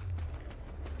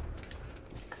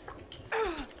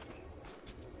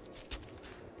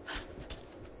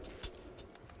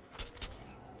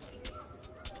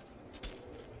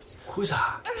 Huza!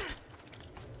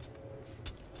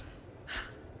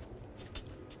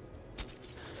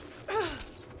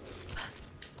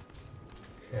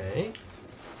 Okay.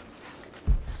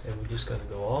 And we're just gonna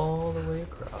go all the way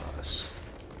across.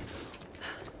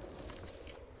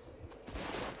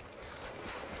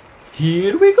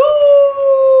 Here we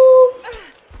go!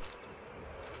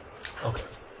 Okay.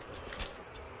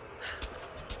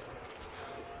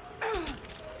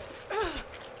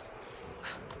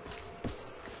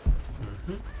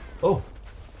 Oh,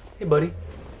 hey buddy.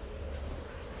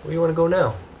 Where do you want to go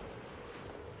now?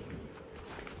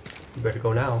 You better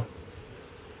go now.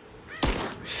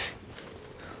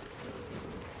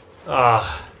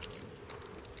 Ah.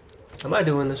 Am I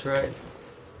doing this right?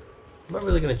 Am I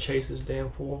really gonna chase this damn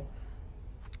fool?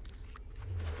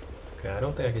 Okay, I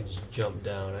don't think I can just jump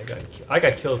down. I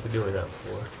got killed for doing that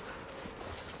before.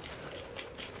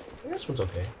 This one's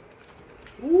okay.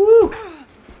 Woo! Okay.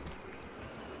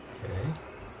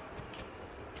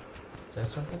 Is that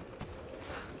something?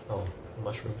 Oh,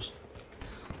 mushrooms.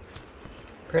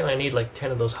 Apparently I need like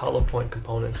 10 of those hollow point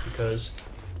components because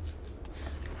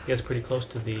it gets pretty close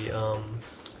to the,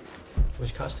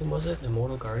 which costume was it?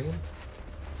 Immortal Guardian?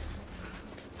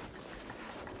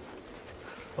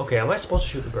 Okay, am I supposed to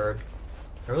shoot the bird?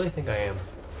 I really think I am.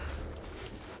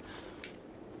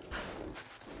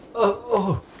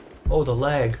 Oh, the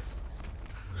lag.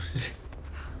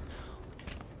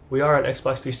 We are on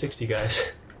Xbox 360,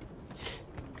 guys.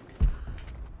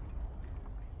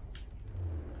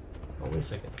 Oh, wait a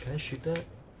second. Can I shoot that?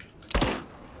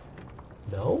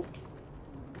 No?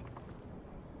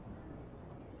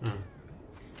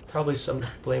 Probably some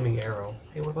flaming arrow.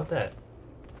 Hey, what about that?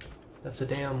 That's a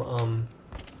damn,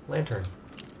 lantern.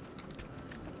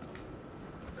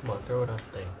 Come on, throw it on the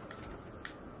thing.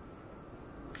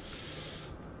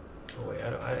 Oh wait, I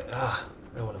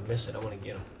don't want to miss it. I want to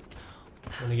get him. I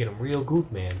want to get him real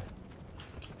good, man.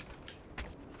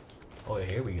 Oh yeah,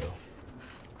 here we go.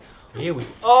 Here we.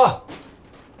 Oh,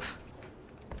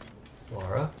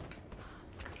 Laura,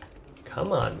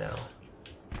 come on now.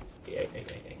 Yeah.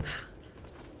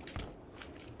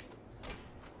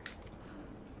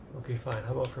 Okay, fine.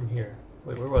 How about from here?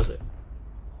 Wait, where was it?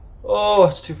 Oh,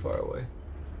 it's too far away.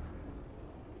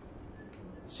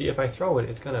 See, if I throw it,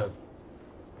 it's gonna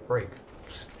break.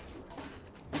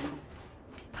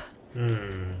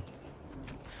 Maybe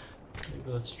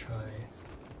let's try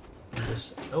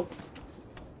this. Nope.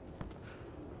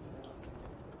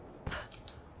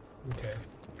 Okay.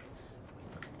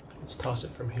 Let's toss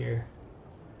it from here.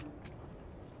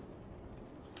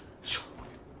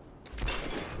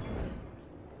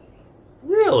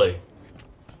 Really?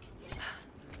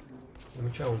 Let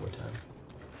me try one more time.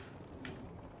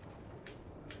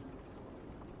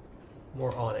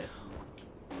 More on it.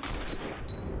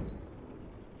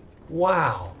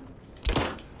 Wow.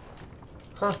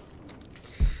 Huh.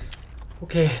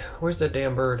 Okay, where's that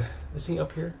damn bird? Is he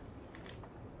up here?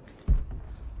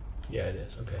 Yeah, it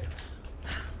is. Okay.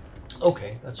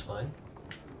 Okay, that's fine.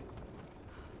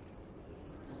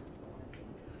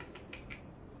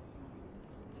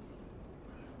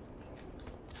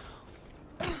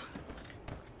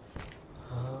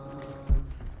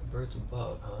 Birds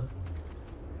above, huh?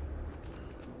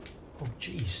 Oh,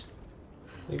 jeez.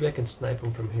 Maybe I can snipe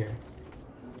him from here.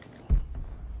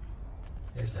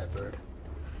 There's that bird.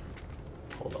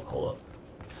 Hold up.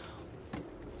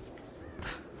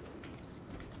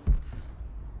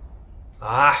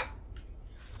 Ah!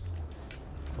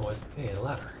 Oh, hey, a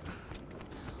ladder.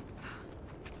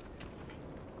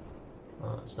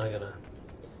 Oh, it's not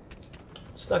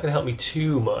gonna help me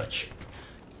too much.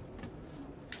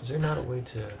 Is there not a way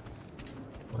to...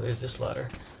 Oh, there's this ladder.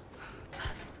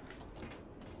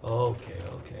 Okay.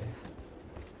 Okay.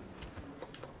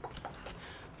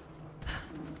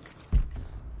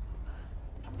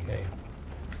 I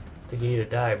think you need to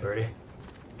die, birdie.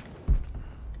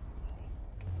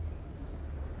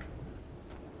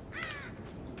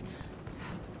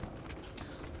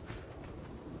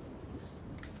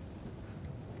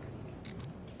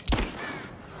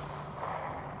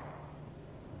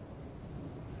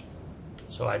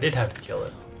 So I did have to kill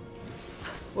it.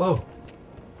 Whoa.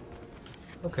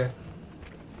 Okay.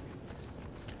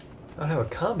 I don't have a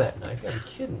combat knife. You gotta be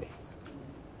kidding me.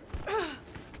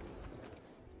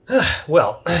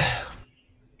 Well,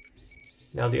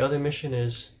 now the other mission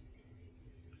is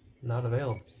not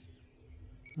available.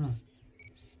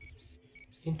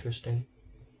 Interesting.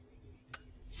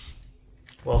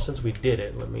 Well, since we did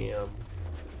it, let me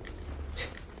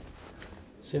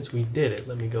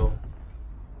go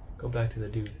back to the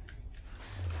dude.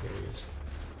 Here he is.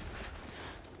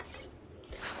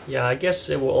 Yeah, I guess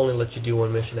it will only let you do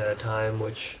one mission at a time,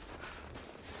 which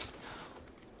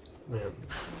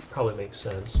probably makes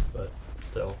sense, but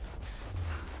still.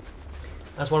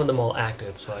 I just wanted them all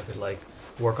active so I could like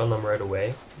work on them right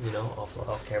away, you know,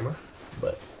 off camera.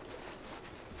 But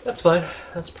that's fine.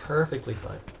 That's perfectly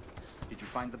fine. Did you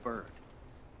find the bird?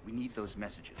 We need those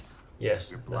messages. Yes.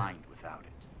 You're blind without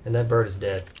it. And that bird is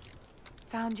dead.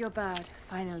 Found your bird,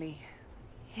 finally.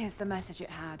 Here's the message it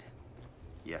had.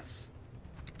 Yes.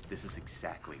 This is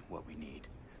exactly what we need.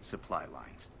 Supply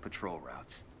lines, patrol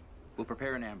routes. We'll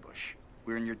prepare an ambush.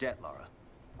 We're in your debt, Lara.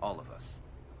 All of us.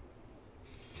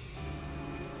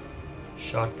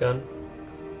 Shotgun.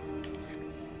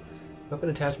 Weapon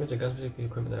attachments are gun specific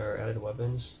equipment that are added to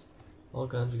weapons. All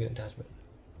guns will get an attachment.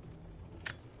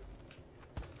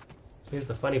 Here's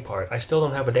the funny part. I still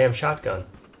don't have a damn shotgun.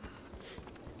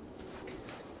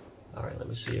 Alright, let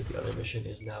me see if the other mission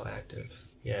is now active.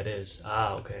 Yeah, it is.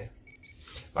 Ah, okay.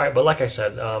 Alright, but like I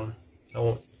said, I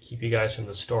won't keep you guys from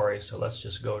the story, so let's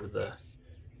just go to the...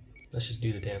 Let's just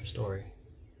do the damn story.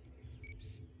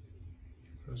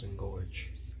 Frozen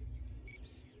Gorge.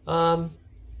 Let's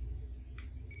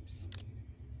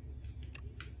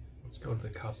go to the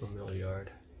copper mill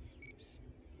yard.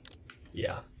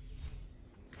 Yeah.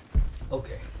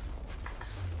 Okay.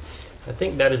 I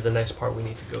think that is the next part we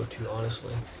need to go to,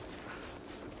 honestly.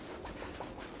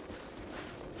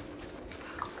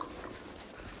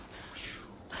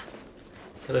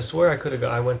 Because I swear I could have.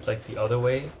 I went like the other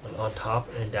way, on top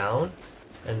and down,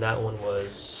 and that one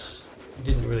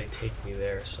didn't really take me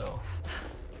there. So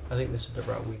I think this is the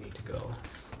route we need to go.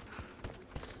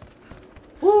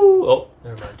 Woo! Oh,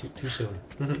 never mind. Too soon.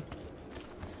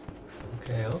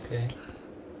 Okay, okay.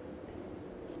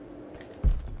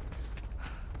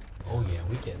 Oh yeah,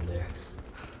 we getting there.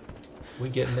 We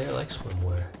getting there like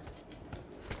swimwear.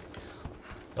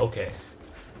 Okay.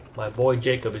 My boy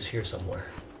Jacob is here somewhere.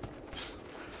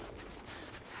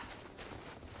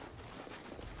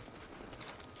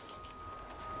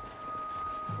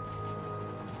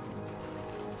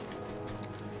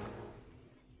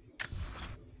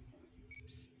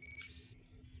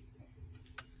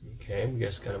 Okay, we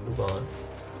just gotta move on.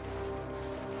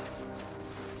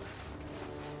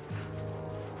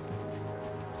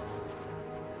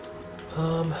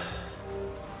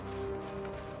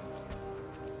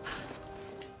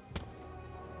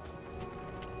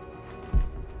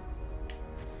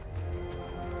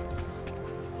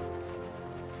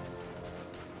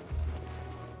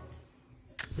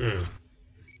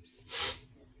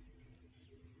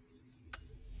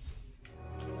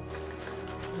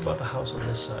 What about the house on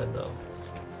this side, though?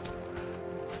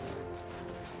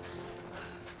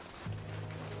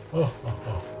 Oh.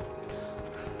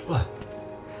 What?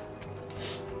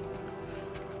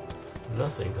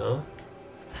 Nothing, huh?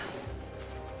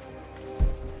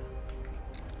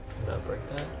 Can I break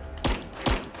that?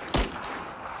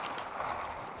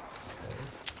 Okay.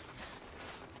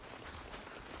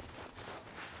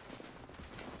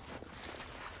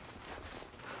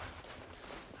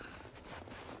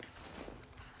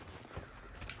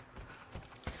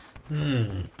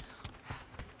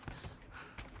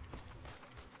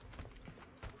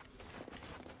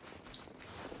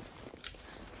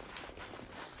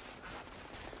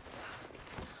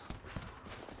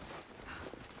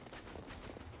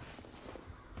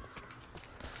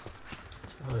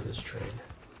 Oh, this train.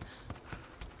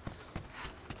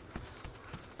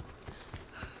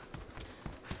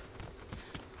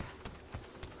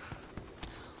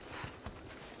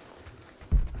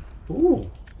 Ooh.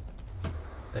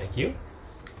 Thank you.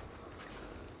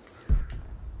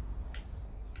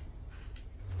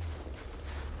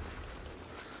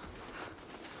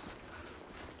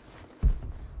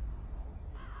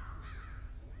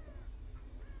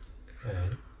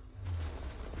 Okay.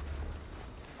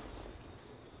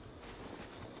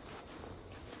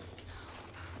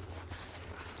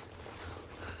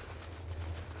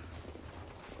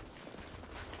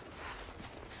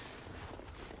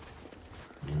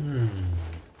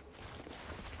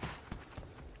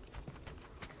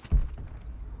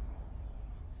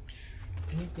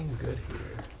 Anything good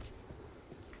here?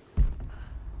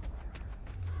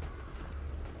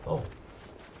 Oh,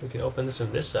 we can open this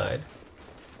from this side.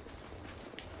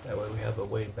 That way we have a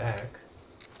way back.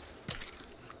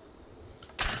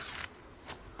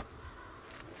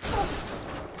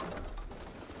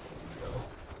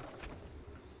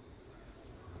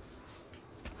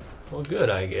 Well, good,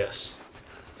 I guess.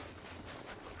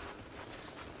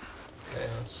 Okay,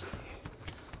 let's see.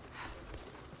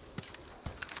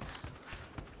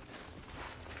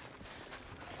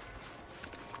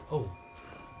 Oh.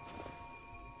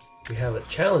 We have a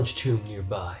challenge tomb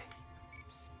nearby.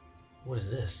 What is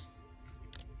this?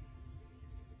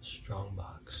 A strong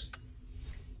box.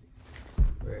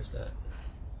 Where is that?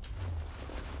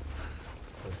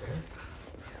 Over there?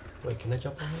 Wait, can I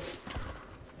jump on it?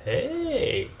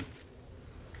 Hey!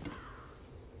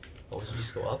 Oh, does it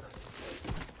just go up?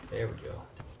 There we go.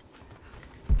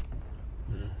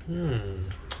 Okay.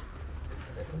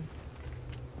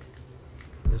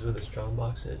 This is where the strong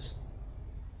box is.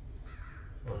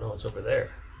 Oh no, it's over there.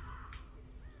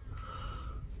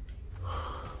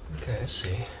 Okay, I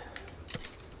see.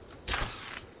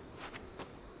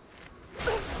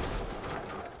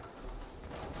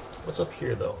 What's up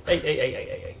here though? Hey, hey, hey, hey,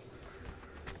 hey, hey.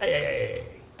 Hey, hey, hey, hey.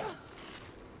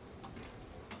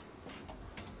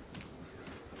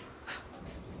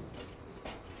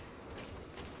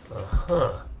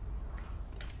 Uh-huh.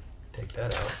 Take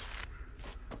that out.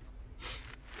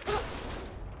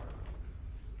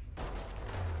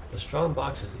 The strong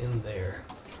box is in there.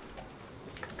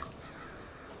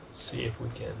 Let's see if we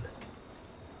can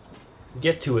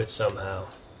get to it somehow.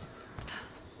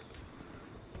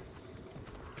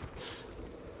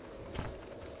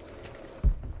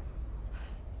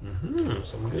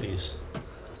 Some goodies.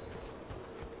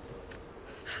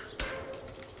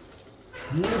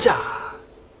 Ninja!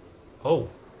 Oh.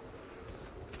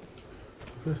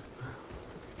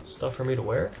 Stuff for me to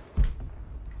wear?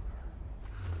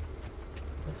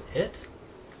 That's it?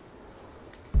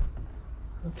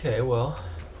 Okay, well.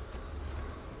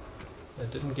 That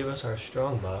didn't give us our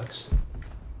strong box,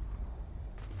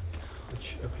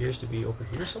 which appears to be over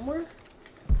here somewhere.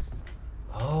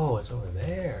 Oh, it's over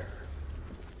there.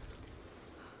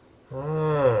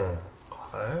 Oh,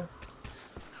 okay.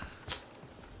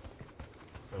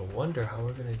 I wonder how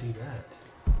we're gonna do that.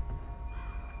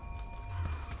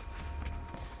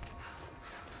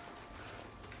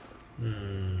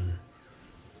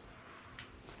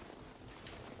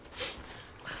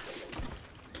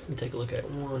 Let me take a look at it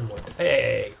one more time.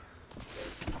 Hey!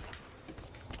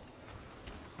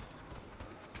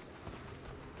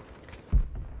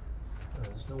 Oh,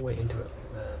 there's no way into it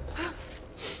like that.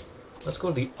 Let's go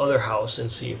to the other house and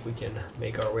see if we can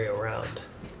make our way around.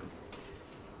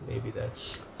 Maybe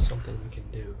that's something we can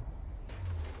do.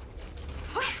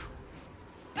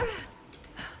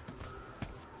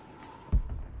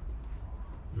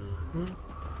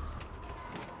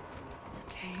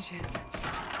 Cages.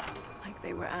 Like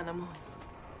they were animals.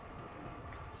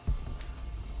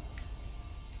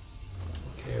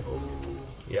 Okay, oh,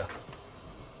 yeah.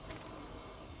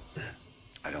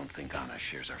 I don't think Anna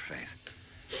shares our faith.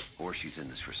 Or she's in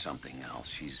this for something else.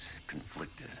 She's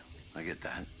conflicted. I get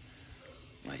that.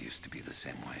 I used to be the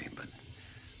same way, but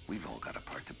we've all got a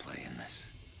part to play in this.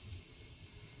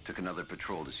 Took another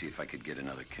patrol to see if I could get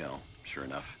another kill. Sure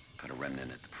enough, got a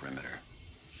remnant at the perimeter.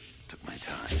 Took my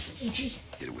time.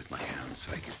 Did it with my hands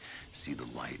so I could see the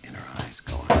light in her eyes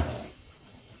go out.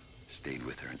 Stayed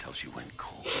with her until she went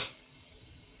cold.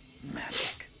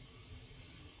 Magic.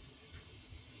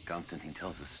 Constantine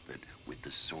tells us that with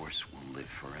the Source we'll live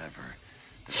forever,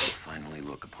 that we'll finally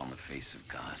look upon the face of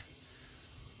God.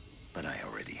 But I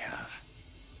already have.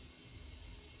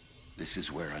 This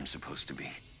is where I'm supposed to be.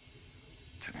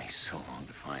 Took me so long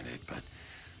to find it, but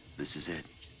this is it.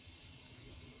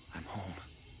 I'm home.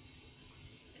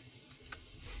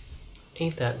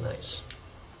 Ain't that nice?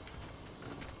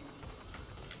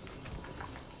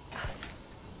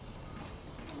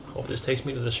 Hope this takes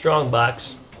me to the strong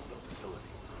box.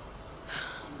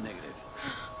 Negative.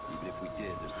 Even if we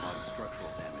did, there's a lot of structural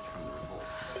damage from the revolt.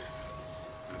 It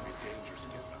would be dangerous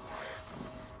getting up higher.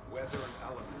 Weather and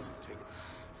elements have taken.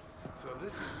 So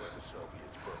this is where the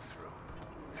Soviets broke through.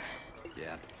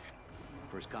 Yeah.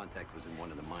 First contact was in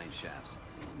one of the mine shafts,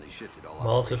 and they shifted all Molotov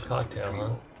operations to cocktail, huh?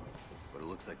 retrieval. But it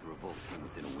looks like the revolt came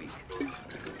within a week.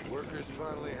 Workers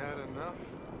finally had enough.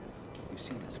 You've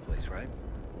seen this place, right?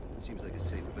 Seems like a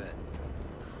safe bet.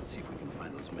 Let's see if we can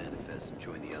find those manifests and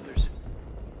join the others.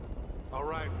 All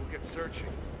right, we'll get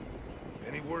searching.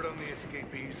 Any word on the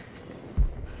escapees?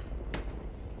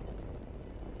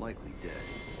 Likely dead.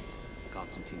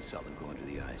 Constantine saw them go under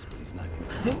the ice, but he's not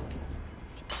convinced.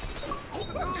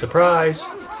 Surprise!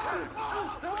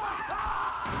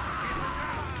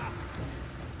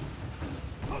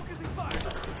 Focusing fire.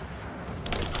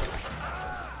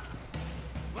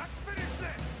 Let's finish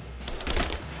this.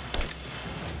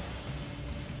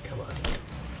 Come on.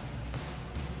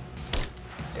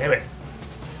 Damn it.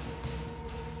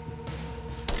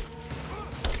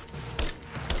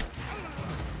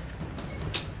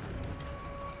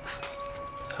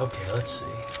 Okay, let's see.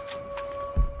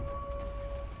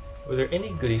 Were there any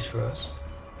goodies for us?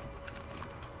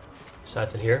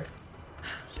 Besides in here?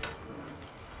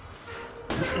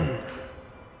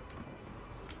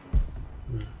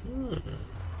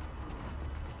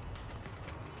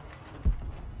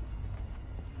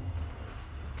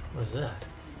 What is that?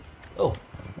 Oh,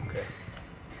 okay.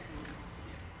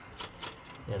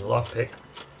 And lockpick.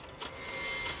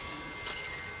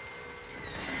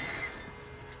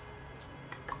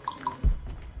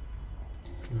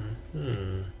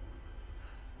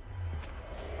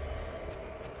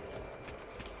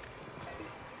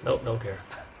 Nope, don't care.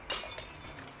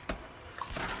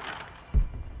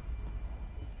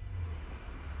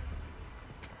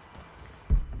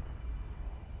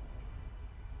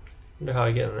 Wonder how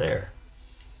I get in there.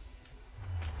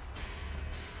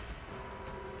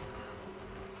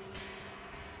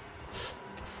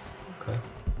 Okay.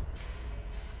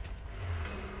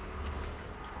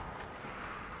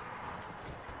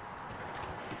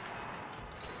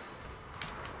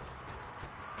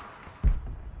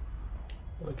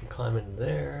 We can climb in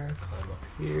there, climb up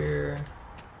here.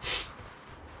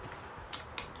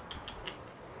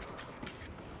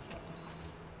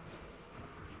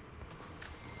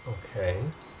 Okay.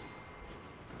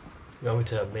 You want me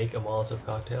to make a Molotov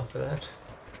cocktail for that?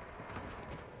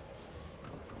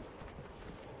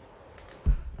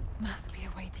 Must be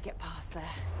a way to get past there.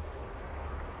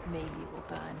 Maybe it will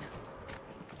burn.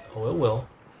 Oh, it will.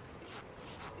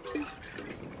 I feel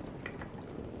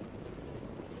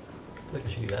like I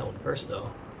should do that one first,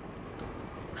 though.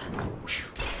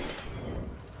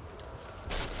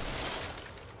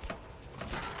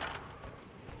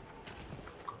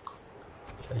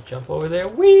 I jump over there.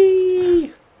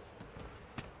 Whee!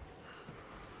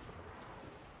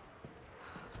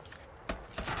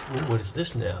 Ooh, what is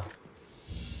this now?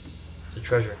 It's a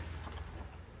treasure.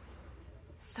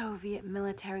 Soviet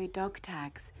military dog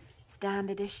tags,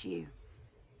 standard issue.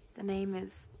 The name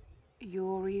is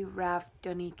Yuri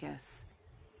Ravdonikas.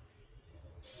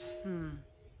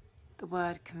 The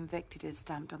word convicted is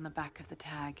stamped on the back of the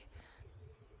tag.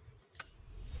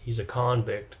 He's a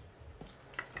convict.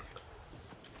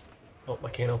 Oh, I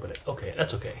can't open it. Okay,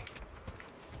 that's okay.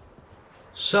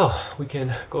 So, we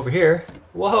can go over here.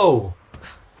 Whoa!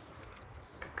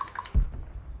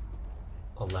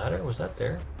 A ladder? Was that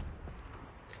there?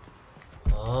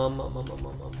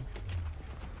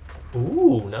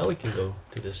 Ooh, now we can go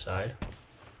to this side.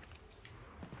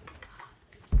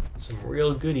 Some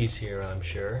real goodies here, I'm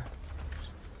sure.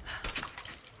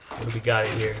 What do we got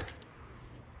in here?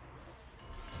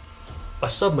 A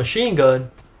submachine gun?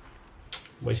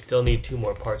 We still need 2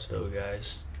 more parts though,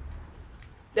 guys.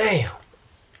 Damn!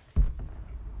 I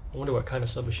wonder what kind of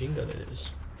submachine gun it is.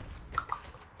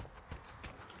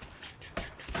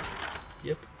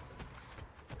 Yep.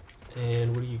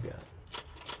 And what do you got?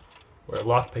 We're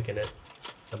lockpicking it.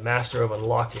 The master of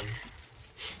unlocking.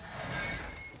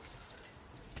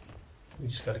 We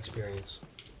just got experience.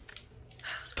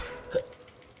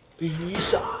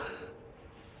 Yeesaw!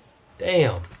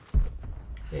 Damn.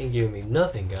 They ain't giving me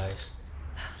nothing, guys.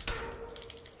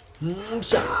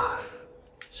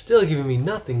 Still giving me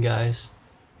nothing, guys.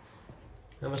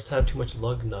 I must have too much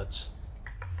lug nuts.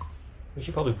 We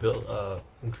should probably build,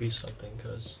 increase something,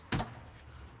 cause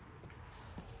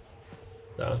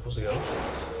that I'm supposed to go.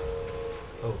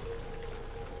 Oh.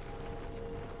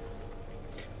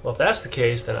 Well, if that's the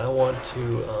case, then I want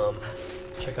to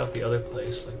check out the other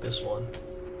place, like this one.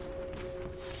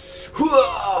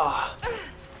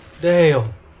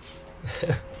 Damn!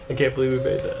 I can't believe we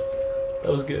made that.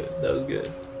 That was good. That was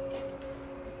good.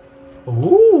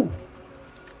 Ooh!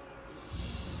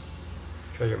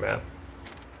 Treasure map.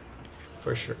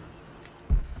 For sure.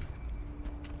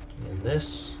 And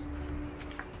this.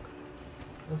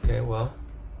 Okay, well.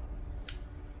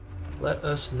 Let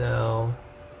us now.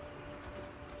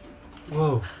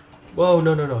 Whoa. Whoa,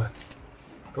 no, no, no.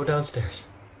 Go downstairs.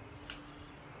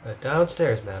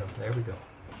 Downstairs, madam. There we go.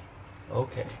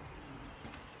 Okay.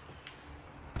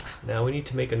 Now we need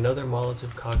to make another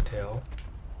Molotov cocktail.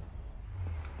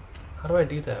 How do I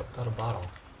do that without a bottle?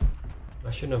 I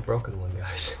shouldn't have broken one,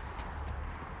 guys.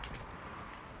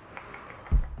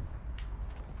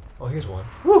 Oh, here's one.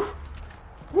 Woo!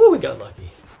 Woo, we got lucky.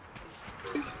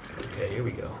 Okay, here we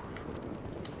go.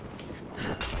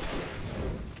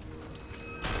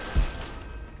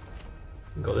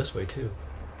 We can go this way too.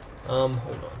 Hold on.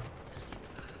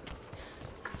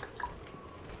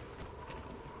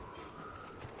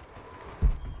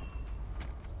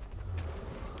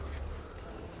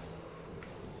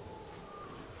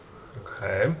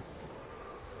 Okay.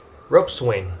 Rope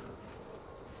swing.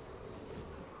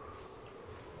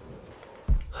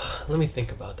 Let me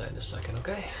think about that in a second,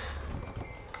 okay?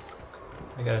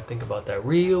 I gotta think about that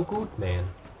real good, man.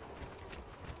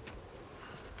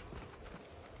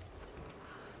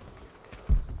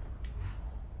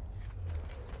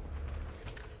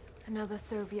 Another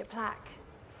Soviet plaque.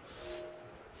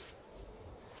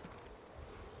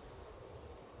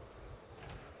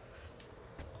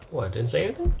 What, didn't say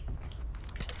anything?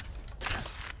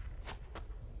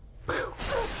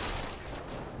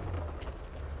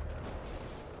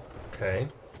 Okay.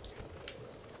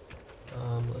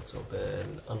 Let's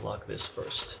unlock this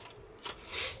first.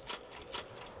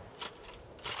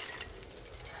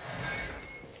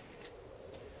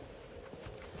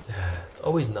 It's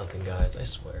always nothing, guys, I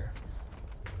swear.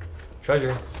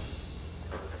 Treasure.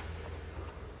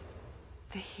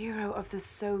 The Hero of the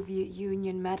Soviet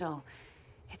Union Medal.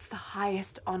 It's the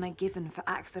highest honor given for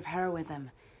acts of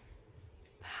heroism.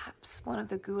 Perhaps one of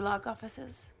the Gulag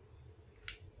officers?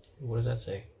 What does that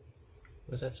say?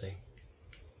 What does that say?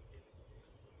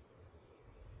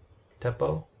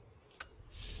 Tepo?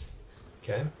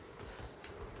 Okay.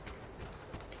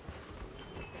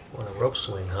 Want a rope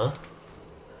swing, huh?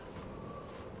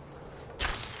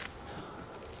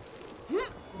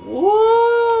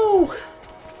 Whoa!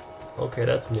 Okay,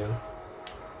 that's new.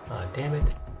 Ah, damn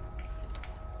it.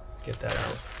 Let's get that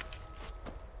out.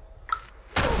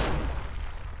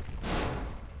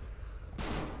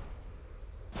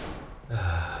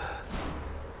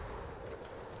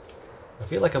 I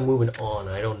feel like I'm moving on.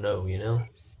 I don't know, you know?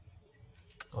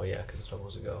 Oh yeah, because it's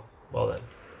supposed to go. Well then.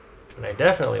 And I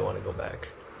definitely want to go back.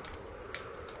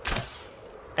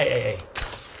 Hey, hey, hey.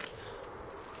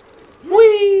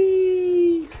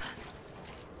 Whee!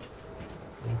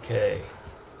 Okay.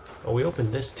 Oh, we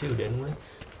opened this too, didn't we?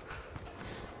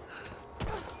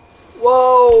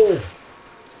 Whoa!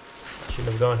 Shouldn't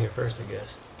have gone here first, I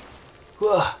guess.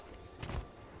 Whoa.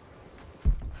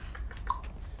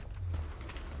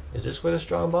 Is this where the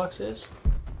strong box is?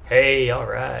 Hey,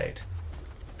 alright.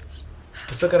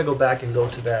 I still gotta go back and go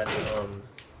to that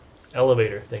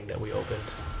elevator thing that we opened.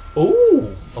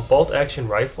 Ooh! A bolt action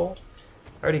rifle?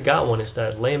 I already got one. It's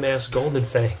that lame ass golden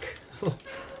fang.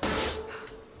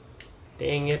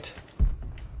 Dang it.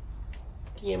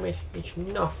 Damn it, it's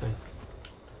nothing.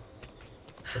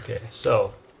 Okay,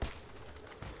 so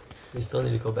we still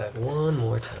need to go back one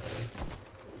more time.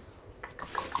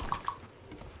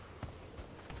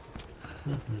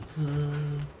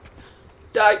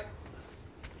 Die!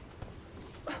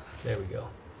 There we go.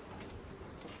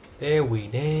 There we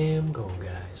damn go,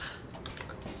 guys.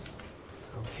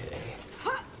 Okay.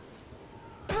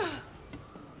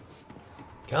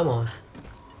 Come on.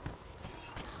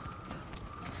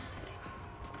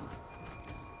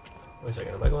 Wait a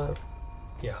second, am I going?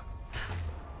 Yeah.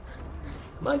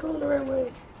 Am I going the right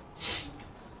way?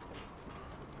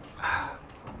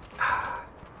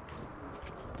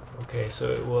 Okay,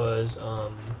 so it was,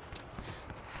 oh,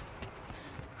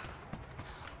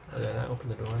 did I open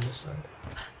the door on this side?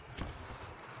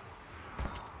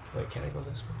 Wait, can I go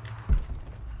this way?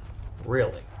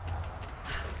 Really?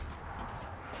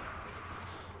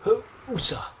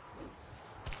 Hoosa!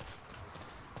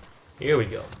 Here we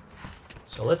go.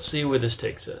 So let's see where this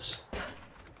takes us.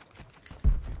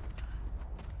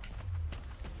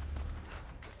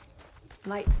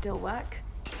 Lights still work?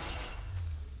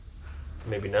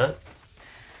 Maybe not.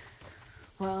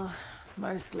 Well,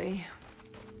 mostly.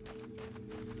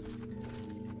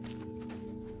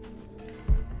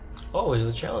 Oh, it's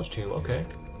the challenge tomb. Okay,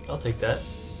 I'll take that.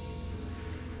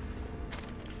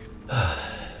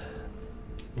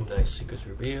 Nice secrets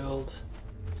revealed.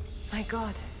 My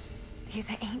god, these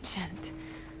are ancient.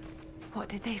 What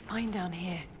did they find down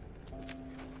here?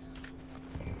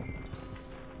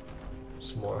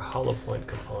 Some more hollow point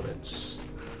components.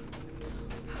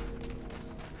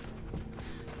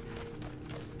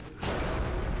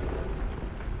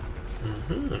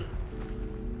 Mm-hmm.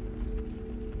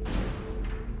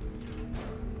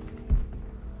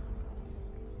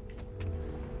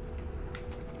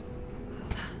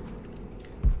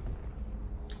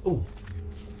 Ooh.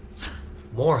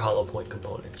 More hollow point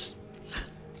components.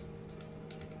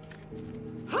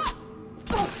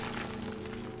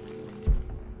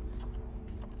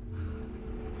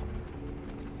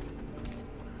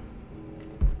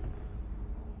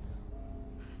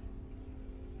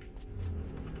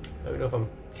 I don't know if I'm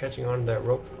catching on to that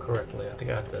rope correctly. I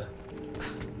think I have to.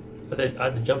 I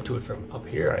have to jump to it from up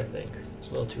here, I think. It's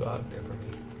a little too out there for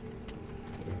me.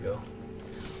 Here we go.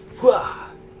 Hwah!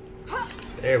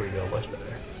 There we go, much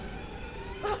better.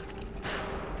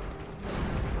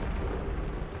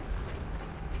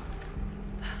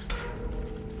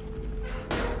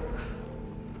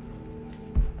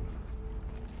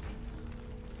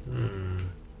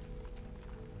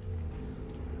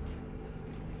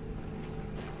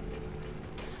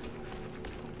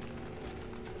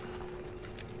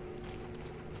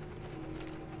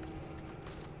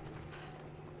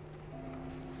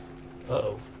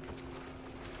 Uh-oh.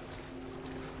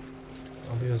 I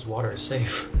don't think this water is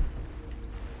safe.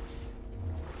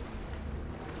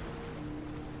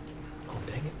 Oh,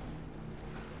 dang it.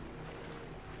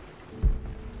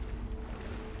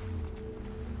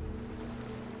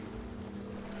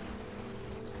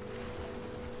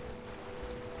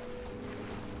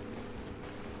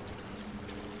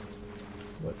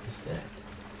 What is that?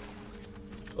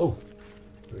 Oh,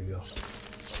 here we go.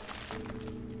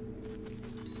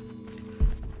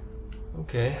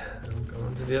 Okay, I'm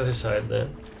going to the other side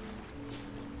then.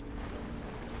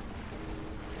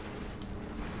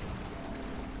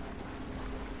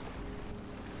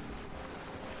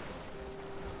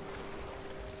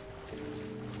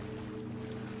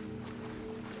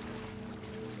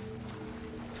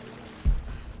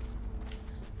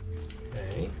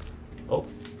 Okay. Oh,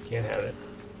 can't have it.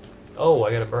 Oh,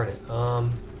 I gotta burn it.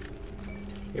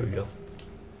 Here we go.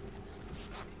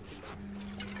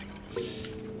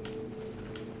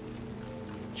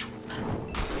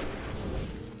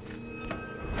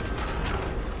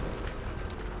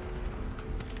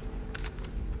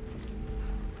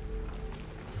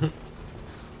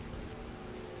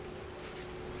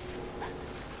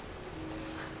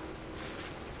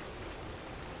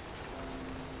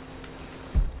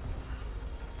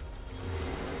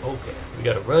 Okay, we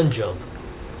got a run jump.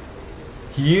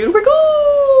 Here we go!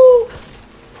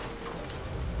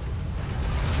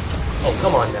 Oh,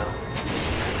 come on now.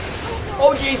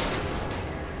 Oh jeez.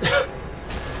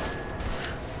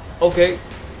 Okay.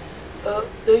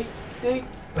 They.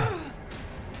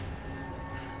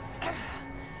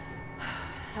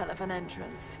 Hell of an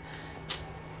entrance.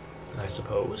 I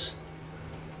suppose.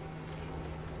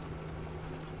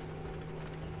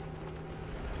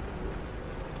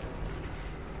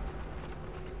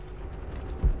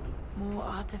 More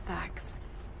artifacts.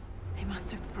 They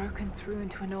must have broken through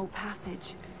into an old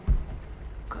passage.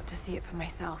 Got to see it for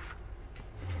myself.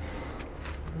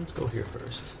 Let's go here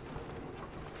first.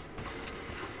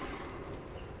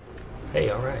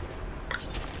 Hey, alright.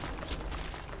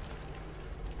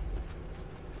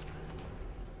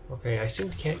 Okay, I seem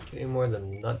to can't get any more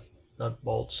than nut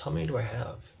bolts. How many do I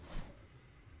have?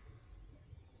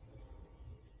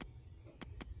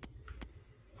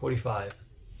 45.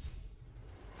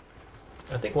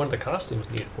 I think one of the costumes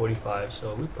needed 45,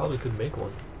 so we probably could make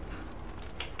one.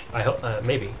 I hope,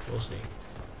 maybe. We'll see.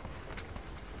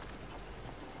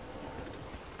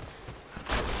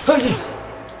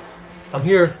 I'm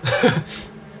here.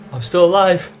 I'm still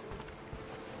alive.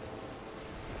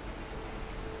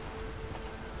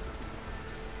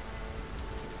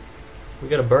 We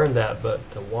gotta burn that, but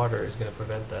the water is gonna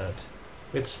prevent that.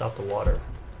 We have to stop the water.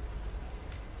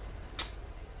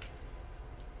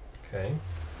 Okay.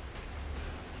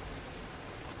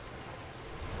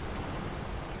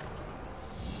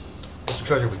 What's the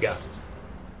treasure we got?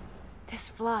 This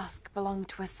flask belonged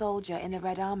to a soldier in the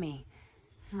Red Army.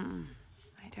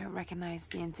 I don't recognize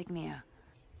the insignia.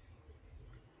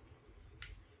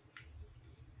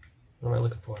 What am I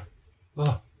looking for?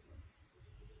 Oh.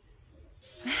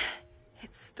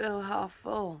 It's still half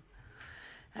full.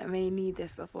 I may need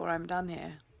this before I'm done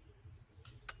here.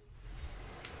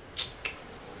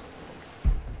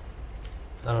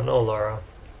 I don't know, Laura.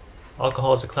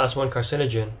 Alcohol is a class 1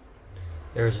 carcinogen.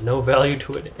 There is no value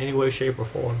to it in any way, shape, or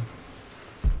form.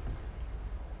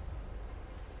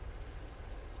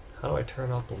 How do I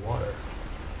turn off the water?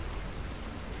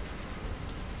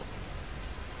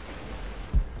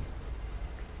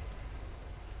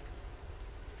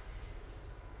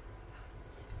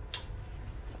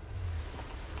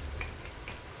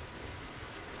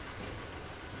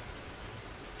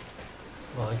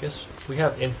 Well, I guess we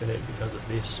have infinite because of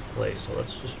this place, so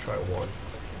let's just try one.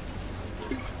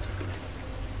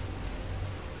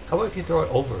 How about if you throw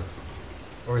it over?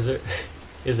 Or is it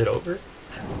is it over?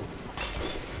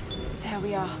 There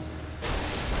we are.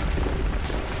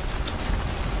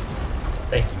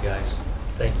 Thank you guys.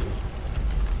 Thank you.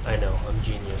 I know, I'm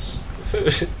genius.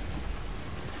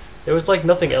 There was like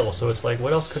nothing else, so it's like,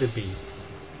 what else could it be?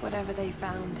 Whatever they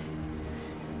found,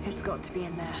 it's got to be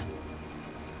in there.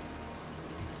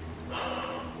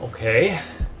 Okay.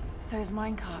 Those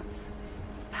minecarts.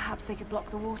 Perhaps they could block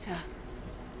the water.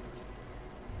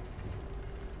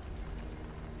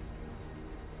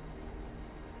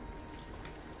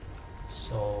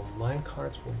 So,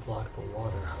 minecarts will block the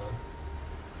water, huh?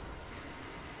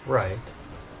 Right.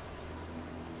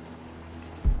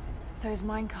 Those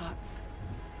minecarts.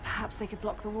 Perhaps they could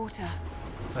block the water.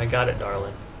 I got it,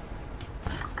 darling.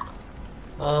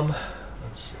 Let's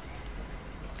see.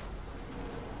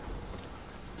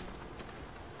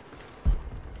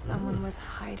 Someone was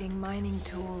hiding mining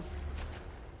tools.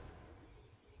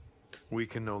 We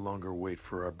can no longer wait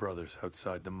for our brothers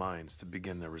outside the mines to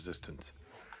begin their resistance.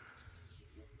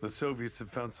 The Soviets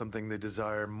have found something they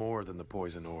desire more than the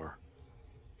poison ore.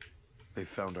 They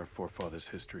found our forefathers'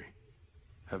 history,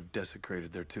 have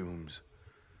desecrated their tombs.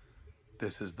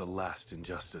 This is the last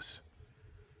injustice.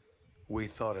 We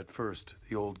thought at first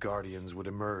the old guardians would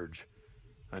emerge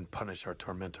and punish our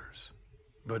tormentors.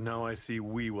 But now I see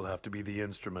we will have to be the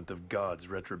instrument of God's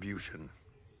retribution.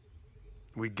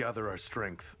 We gather our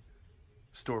strength,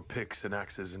 store picks and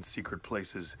axes in secret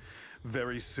places.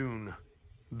 Very soon,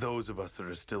 those of us that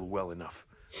are still well enough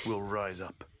will rise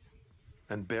up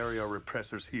and bury our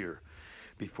repressors here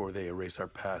before they erase our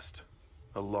past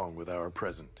along with our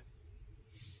present.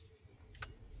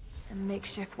 And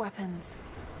makeshift weapons.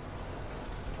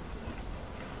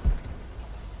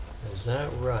 Is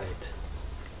that right?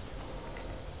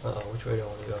 Uh-oh, which way do I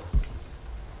want to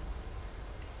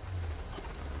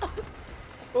go?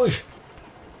 Oy! Is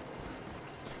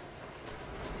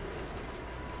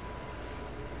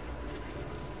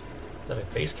that a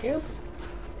base camp?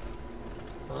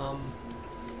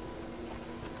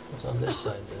 What's on this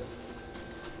side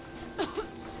then? Oh.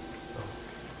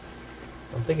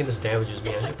 I'm thinking this damages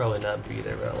me. I should probably not be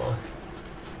there that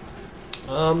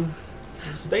long.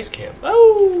 This is base camp.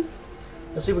 Oh!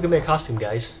 Let's see if we can make a costume,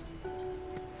 guys.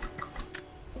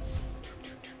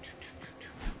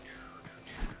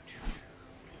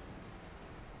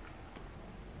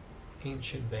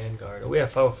 Ancient Vanguard. Oh, we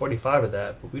have 45 of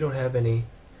that, but we don't have any.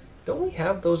 Don't we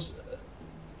have those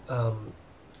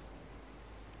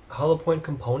hollow point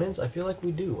components? I feel like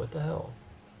we do. What the hell?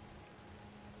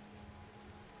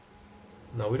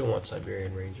 No, we don't want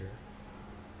Siberian Ranger.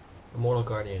 Immortal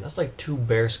Guardian. That's like 2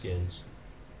 bear skins.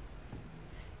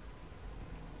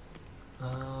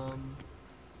 I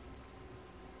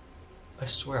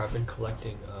swear I've been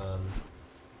collecting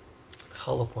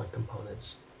hollow point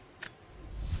components.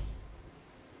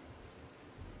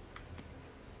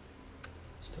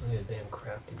 Still need a damn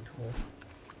crafting tool.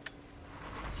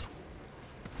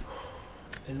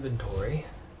 Inventory.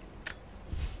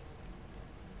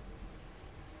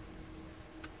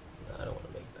 No, I don't want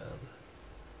to make that.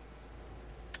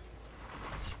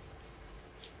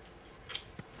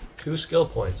 2 skill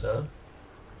points, huh?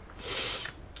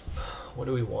 What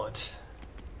do we want?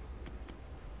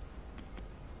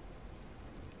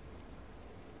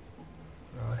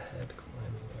 Broadhead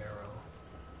climbing arrow.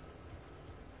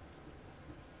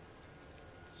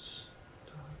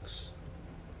 Stocks.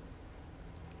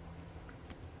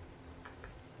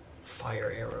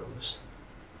 Fire arrows.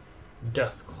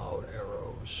 Death cloud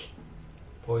arrows.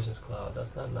 Poisonous cloud.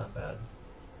 That's not bad.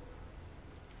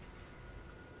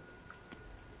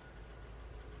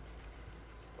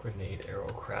 Grenade arrow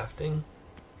crafting.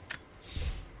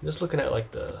 I'm just looking at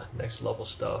like the next level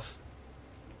stuff.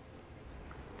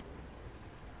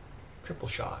 Triple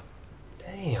shot.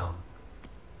 Damn.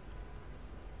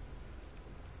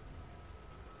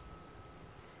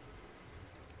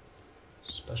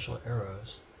 Special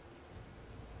arrows.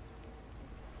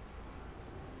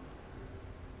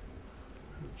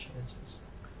 Chances.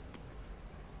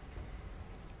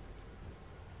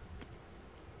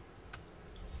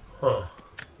 Huh.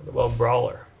 What about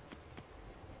Brawler?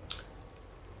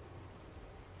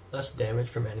 Less damage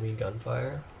from enemy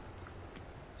gunfire.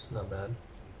 It's not bad.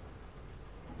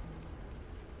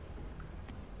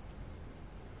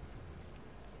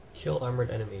 Kill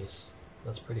armored enemies.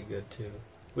 That's pretty good too.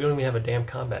 We don't even have a damn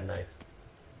combat knife.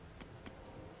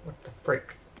 What the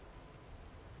frick?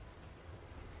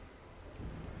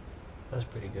 That's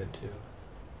pretty good too.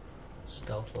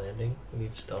 Stealth landing. We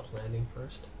need stealth landing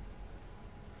first.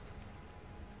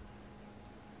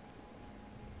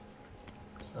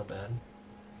 It's not bad.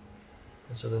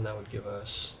 And so then that would give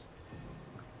us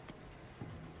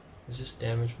resist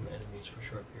damage from enemies for a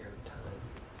short period of time.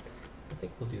 I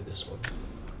think we'll do this one.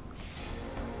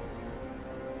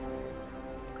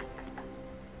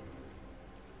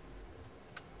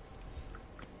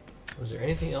 Was there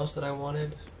anything else that I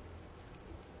wanted?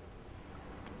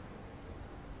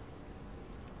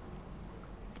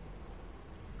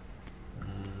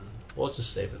 We'll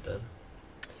just save it then.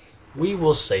 We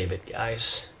will save it,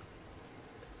 guys.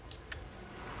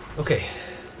 Okay.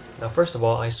 Now, first of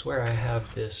all, I swear I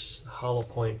have this hollow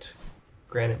point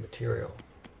granite material.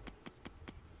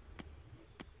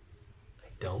 I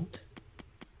don't?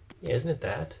 Yeah, isn't it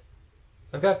that?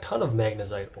 I've got a ton of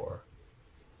magnesite ore.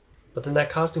 But then that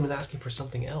costume is asking for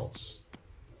something else.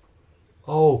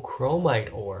 Oh,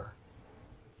 chromite ore.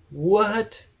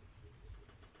 What?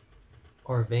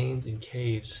 Or veins in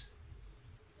caves.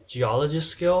 Geologist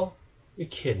skill? You're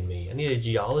kidding me. I need a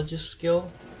geologist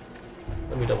skill?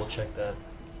 Let me double check that.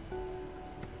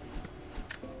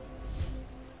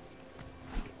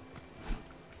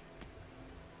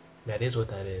 That is what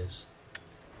that is.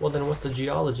 Well then what's the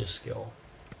geologist skill?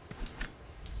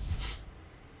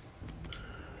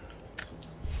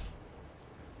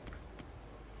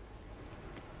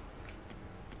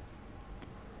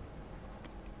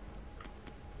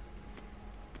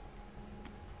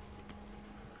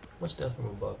 What's death from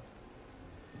above?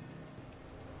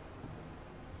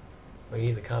 I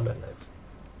need the combat knife.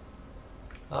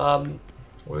 What are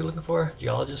we looking for?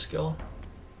 Geologist skill?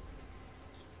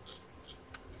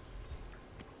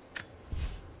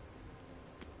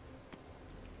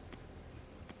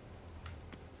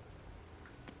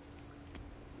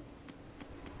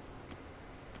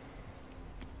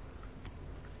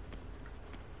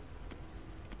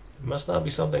 It must not be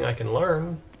something I can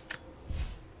learn.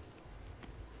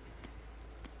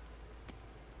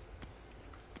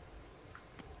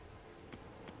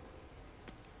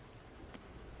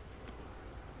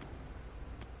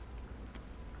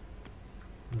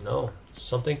 No,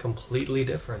 something completely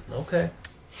different. Okay.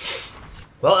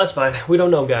 Well, that's fine. We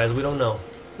don't know, guys. We don't know.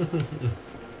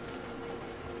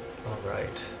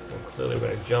 Alright. Well, clearly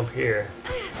we're gonna jump here.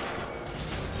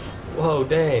 Whoa,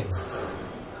 dang.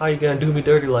 How you gonna do me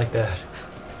dirty like that?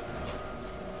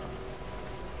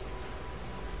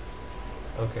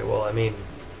 Okay, well, I mean...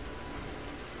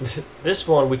 this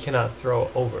one we cannot throw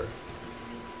over.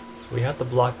 So we have to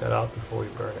block that out before we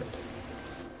burn it.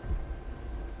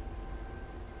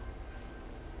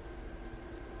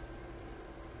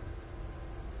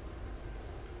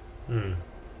 Hmm.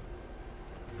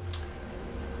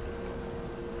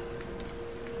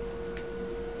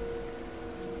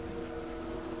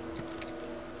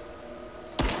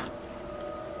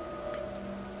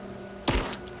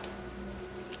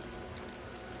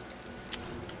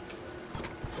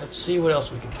 Let's see what else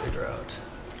we can figure out.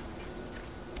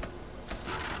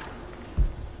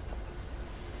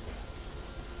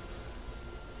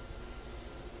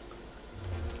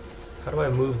 How do I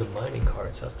move the mining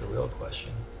carts? That's the real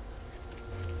question.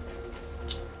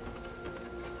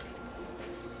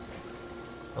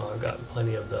 Oh, I've got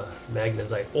plenty of the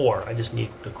magnesite ore. I just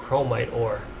need the chromite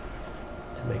ore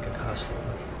to make a costume.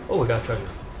 Oh, we got treasure.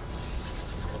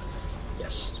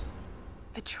 Yes.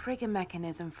 A trigger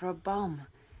mechanism for a bomb.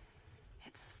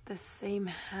 It's the same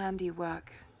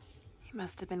handiwork. He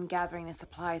must have been gathering the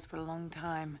supplies for a long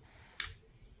time.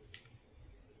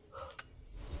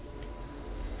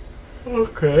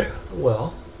 Okay,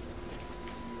 well.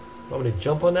 Want me to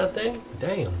jump on that thing?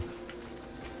 Damn.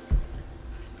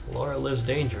 Laura lives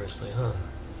dangerously, huh?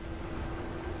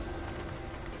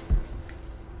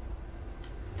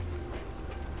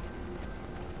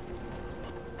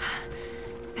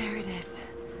 There it is.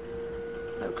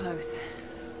 So close.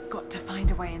 Got to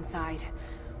find a way inside.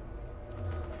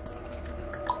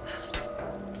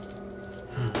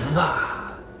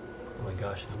 Oh my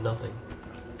gosh, nothing.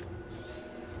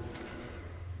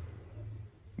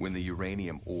 When the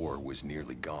uranium ore was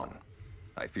nearly gone,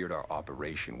 I feared our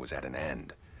operation was at an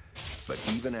end. But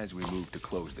even as we moved to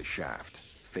close the shaft,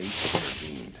 fate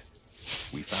intervened.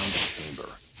 We found a chamber,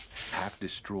 half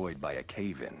destroyed by a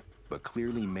cave-in, but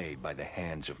clearly made by the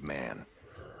hands of man.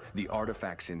 The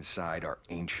artifacts inside are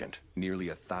ancient, nearly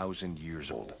 1,000 years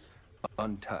old,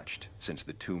 untouched since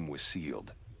the tomb was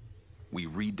sealed. We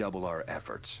redouble our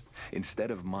efforts.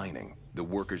 Instead of mining, the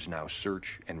workers now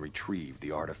search and retrieve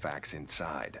the artifacts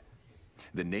inside.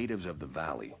 The natives of the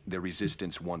valley, their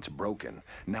resistance once broken,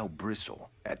 now bristle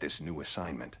at this new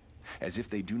assignment, as if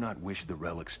they do not wish the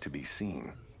relics to be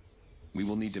seen. We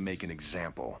will need to make an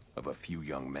example of a few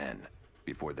young men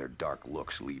before their dark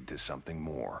looks lead to something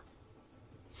more.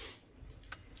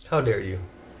 How dare you?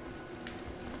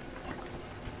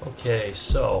 Okay,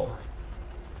 so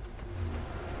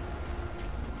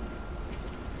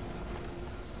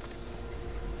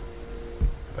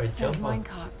if I There's jump on,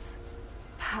 minecarts.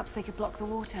 Perhaps they could block the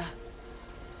water.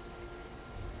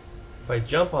 if I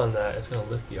jump on that, it's gonna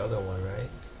lift the other one, right?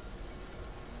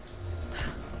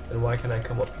 Then why can't I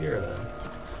come up here then?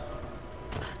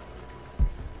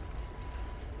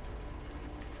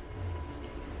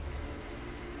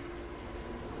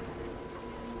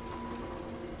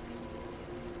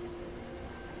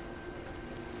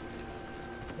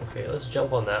 Okay, let's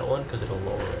jump on that one because it'll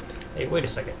lower it. Hey, wait a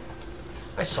second.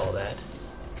 I saw that.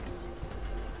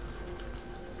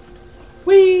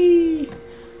 Whee!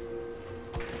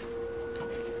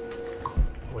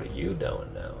 What are you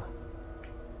doing now?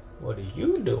 What are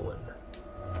you doing?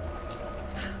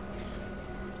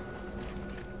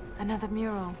 Another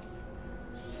mural.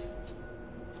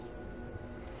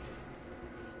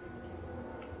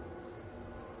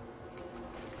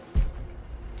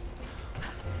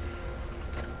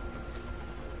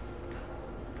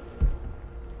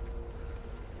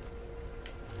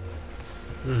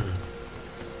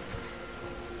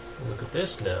 Look at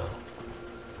this now.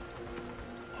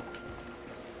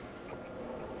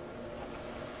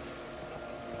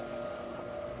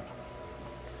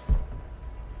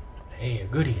 Hey,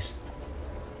 goodies.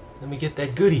 Let me get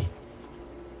that goodie.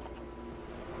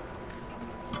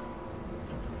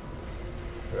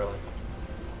 Really?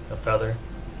 A feather?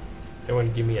 They want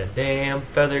to give me a damn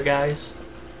feather, guys?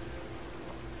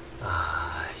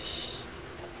 Ah,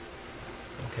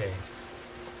 okay.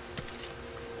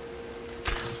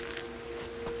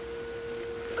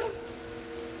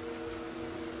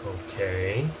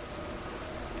 Okay.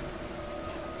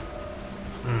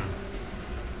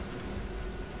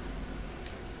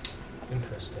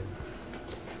 Interesting.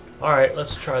 Alright,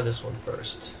 let's try this one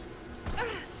first.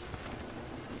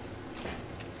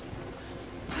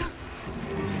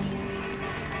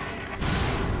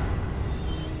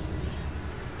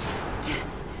 Yes,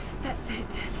 that's it.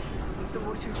 The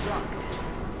water's blocked.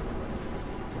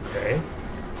 Okay.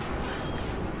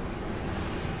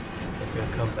 It's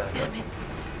gonna come back up. Damn it.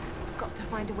 Got to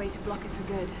find a way to block it for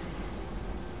good.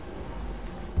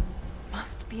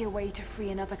 Must be a way to free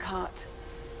another cart.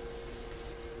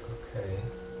 Okay.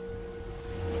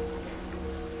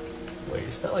 Wait,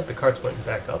 it's not like the carts went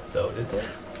back up though, did they?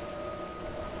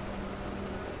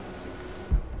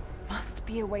 Must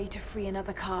be a way to free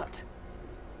another cart.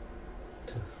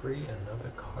 To free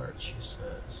another cart, she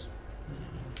says.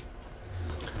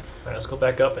 Alright, let's go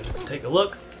back up and take a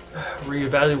look,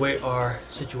 reevaluate our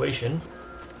situation.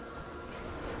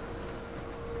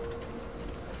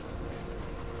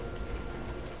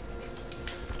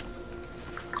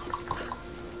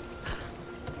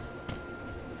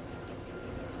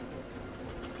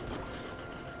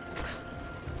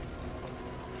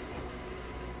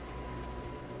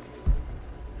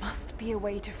 Must be a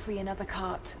way to free another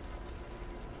cart.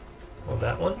 Oh,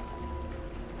 that one?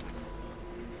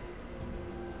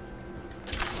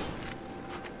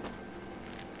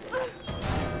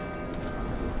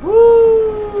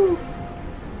 Woo!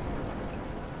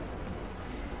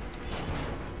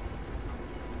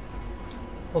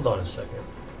 Hold on a second.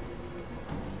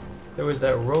 There was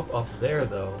that rope up there,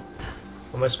 though.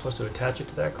 Am I supposed to attach it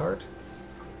to that cart?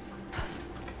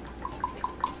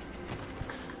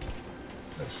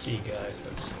 Let's see, guys.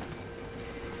 Let's see.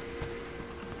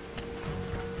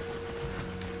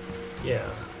 Yeah,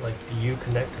 like, do you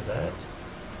connect to that?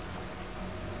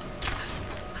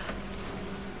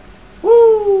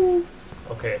 Woo!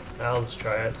 Okay, now let's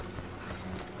try it.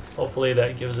 Hopefully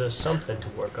that gives us something to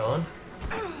work on.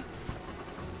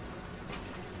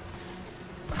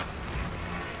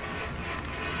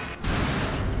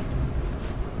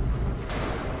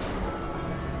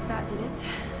 That did it.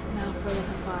 Now throw us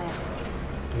on fire.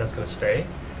 And that's gonna stay.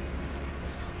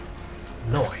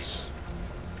 Nice.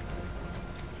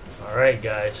 Alright,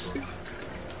 guys.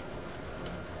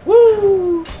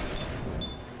 Woo!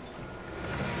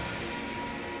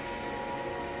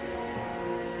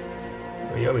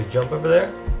 Oh, you want me to jump over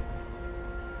there?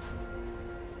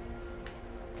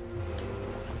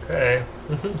 Okay.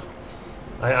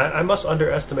 I must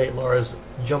underestimate Laura's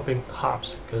jumping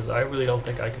hops, because I really don't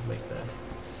think I could make that.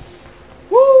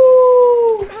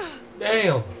 Woo!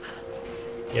 Damn!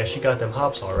 Yeah, she got them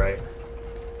hops alright.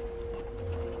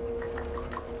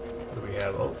 What do we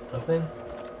have? Oh, nothing?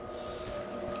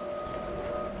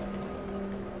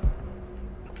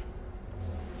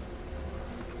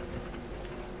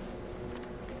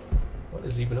 What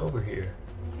is even over here?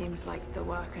 Seems like the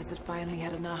workers had finally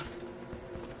had enough.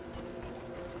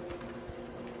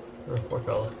 Oh, poor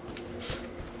fella.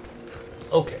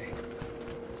 Okay.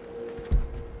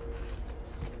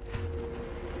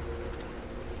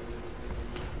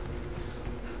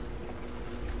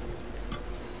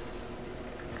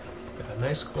 Got a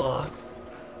nice cloth.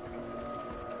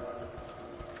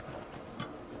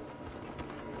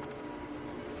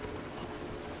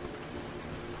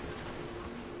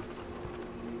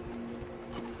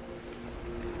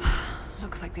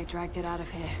 Looks like they dragged it out of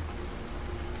here.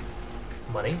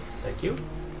 Money, thank you.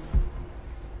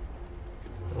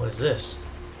 What is this?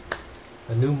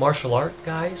 A new martial art,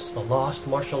 guys? A lost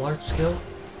martial arts skill?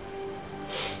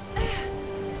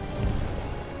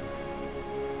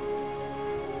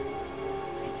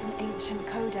 It's an ancient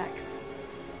codex.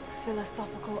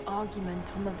 Philosophical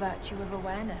argument on the virtue of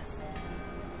awareness.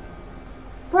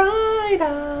 Bright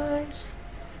eyes,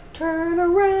 turn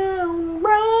around,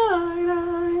 bright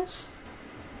eyes.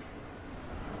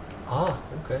 Ah,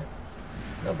 okay.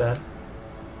 Not bad.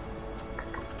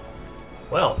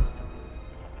 Well,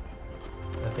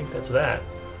 I think that's that.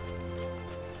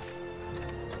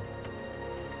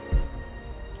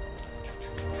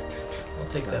 I'll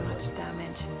take So that much one.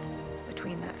 damage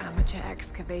between the amateur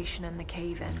excavation and the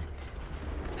cave-in.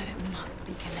 But it must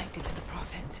be connected to the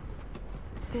Prophet.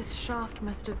 This shaft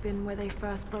must have been where they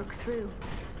first broke through.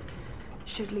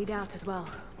 Should lead out as well.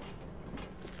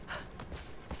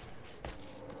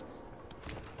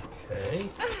 Okay.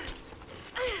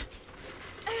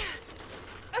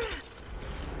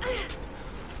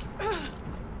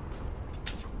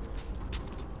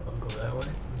 I'll go that way.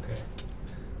 Okay.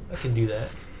 I can do that.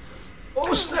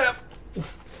 Oh snap!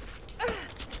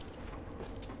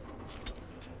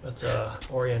 Let's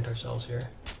orient ourselves here.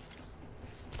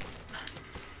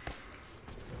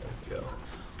 There we go.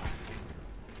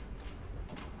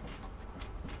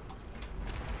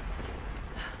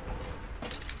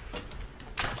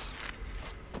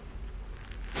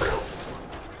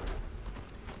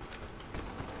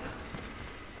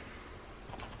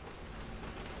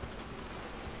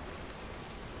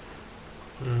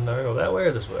 Do I go that way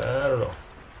or this way? I don't know.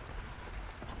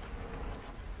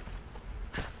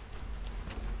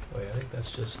 Wait, I think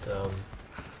that's just where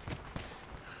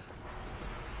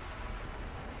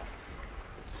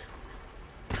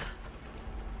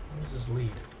does this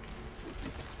lead?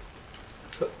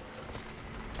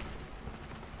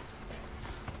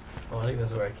 Oh, I think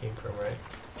that's where I came from, right?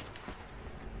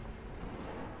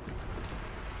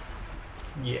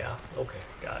 Yeah, okay,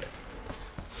 got it.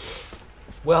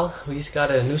 Well, we just got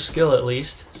a new skill at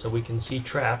least, so we can see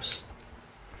traps.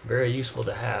 Very useful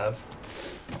to have.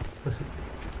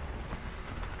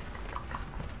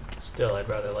 Still, I'd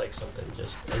rather like something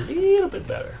just a little bit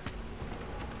better.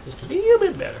 Just a little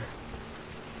bit better.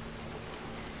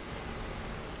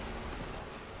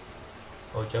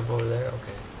 Oh, jump over there?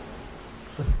 Okay.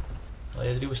 All you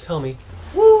had to do was tell me.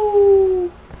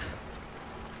 Woo!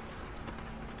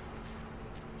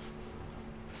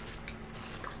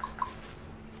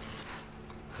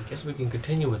 I guess we can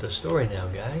continue with the story now,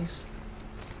 guys.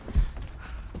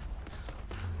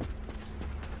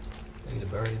 I need to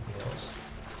burn anything else?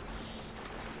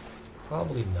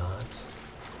 Probably not.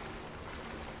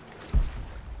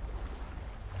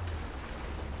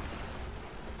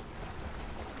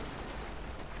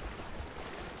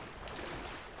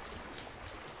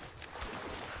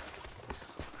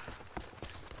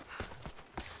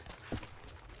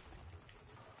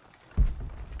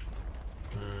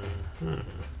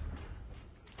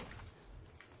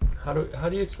 How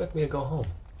do you expect me to go home?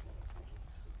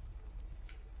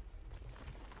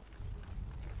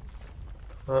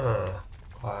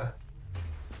 Why?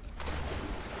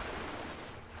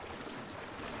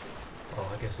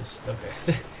 Oh, I guess it's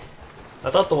okay. I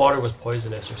thought the water was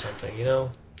poisonous or something, you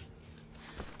know?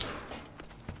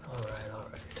 Alright,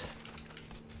 alright.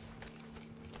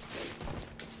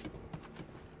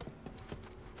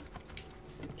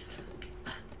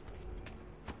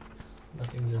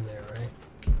 Nothing's in there, right?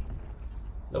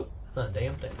 Nope, not a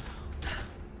damn thing.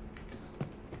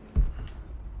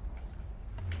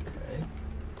 Okay.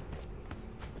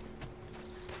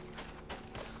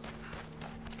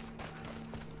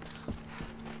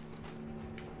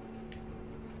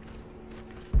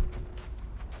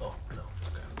 Oh, no, it's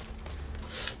okay.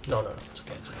 No, it's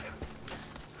okay, it's okay.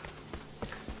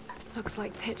 Looks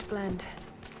like pitch blende.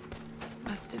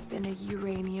 Must have been a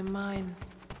uranium mine.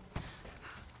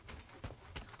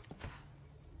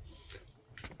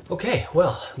 Okay,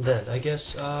 well, then, I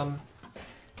guess,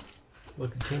 we'll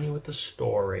continue with the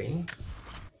story.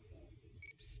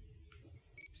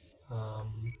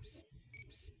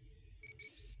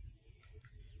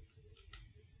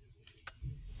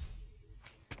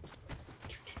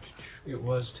 It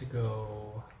was to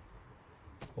go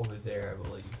over there, I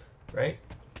believe, right?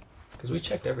 Because we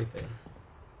checked everything.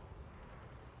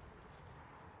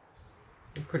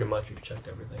 Pretty much we've checked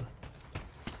everything.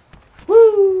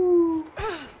 Woo!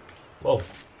 Whoa.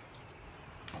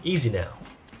 Easy now.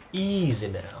 Easy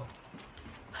now.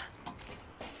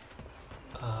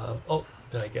 Oh,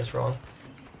 did I guess wrong?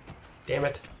 Damn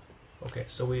it. Okay,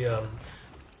 so we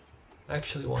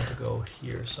actually want to go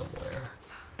here somewhere.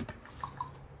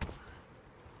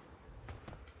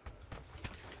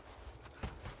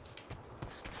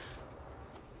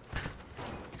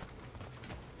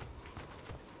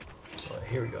 Alright,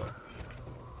 here we go.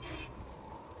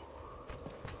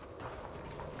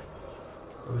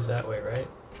 It was that way, right?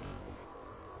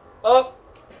 Oh!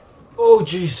 Oh,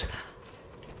 jeez.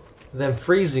 Them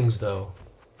freezings, though.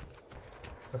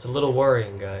 That's a little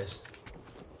worrying, guys.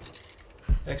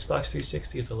 Xbox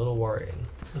 360 is a little worrying.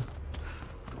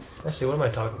 Actually, what am I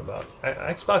talking about?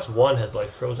 Xbox One has,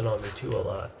 like, frozen on me, too, a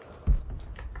lot.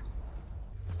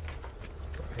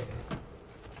 Okay.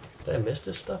 Did I miss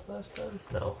this stuff last time?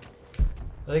 No.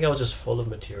 I think I was just full of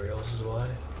materials, is why.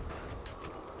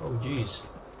 Oh, jeez.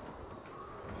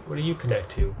 What do you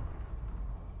connect to?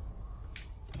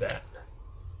 That.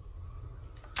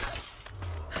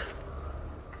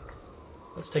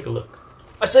 Let's take a look.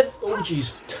 I said, oh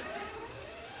jeez.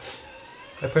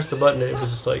 I pressed the button and it was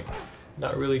just like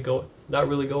not really going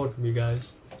for me,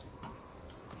 guys.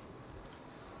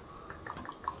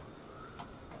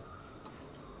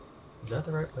 Is that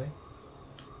the right way?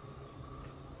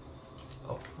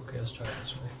 Oh, okay, let's try it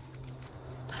this way.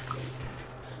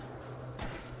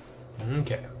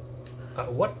 Okay.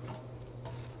 What?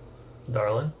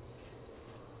 Darling?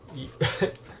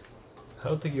 I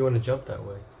don't think you want to jump that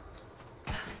way.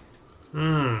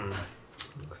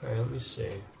 Okay, let me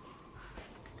see.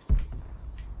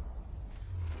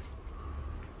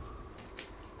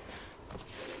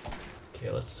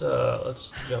 Okay, let's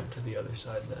jump to the other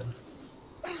side then.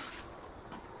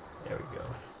 There we go.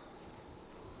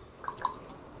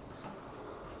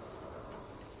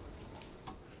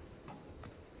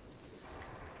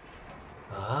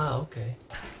 Ah, okay.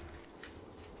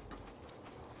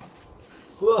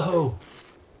 Whoa!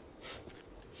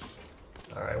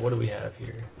 Alright, what do we have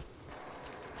here?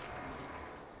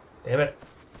 Damn it.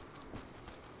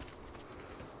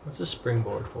 What's this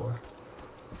springboard for?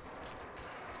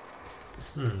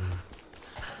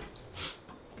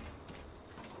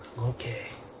 Okay.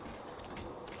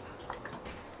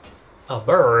 A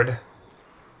bird?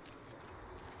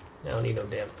 I don't need no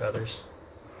damn feathers.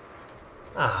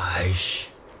 Aish.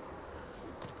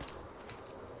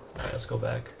 Alright, let's go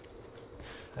back.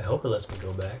 I hope it lets me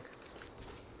go back.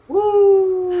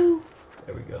 Woo!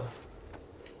 There we go.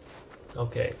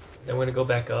 Okay, then we're gonna go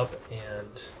back up and...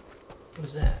 What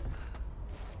is that?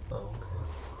 Oh,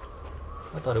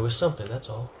 okay. I thought it was something, that's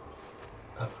all.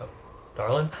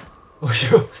 Darling? Oh,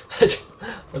 sure. I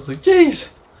was like, jeez!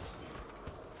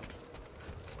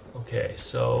 Okay,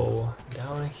 so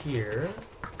down here,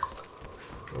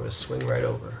 we're gonna swing right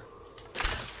over.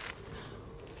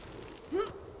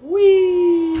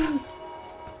 Whee!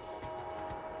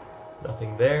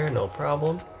 Nothing there, no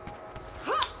problem.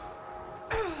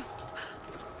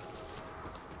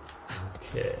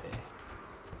 Okay.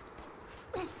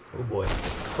 Oh boy.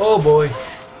 Oh boy!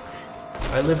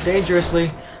 I live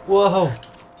dangerously. Whoa!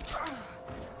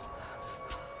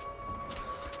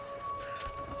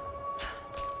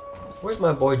 Where's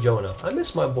my boy Jonah? I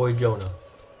miss my boy Jonah.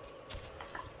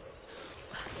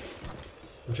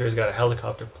 I'm sure he's got a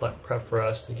helicopter prep for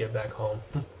us to get back home.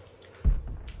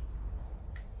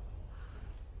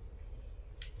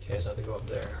 Okay, so I have to go up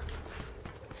there.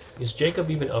 Is Jacob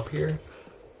even up here?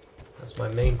 That's my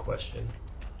main question.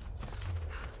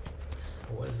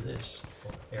 What is this?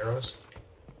 Oh, arrows?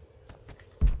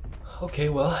 Okay,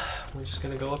 well, we're just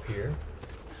gonna go up here.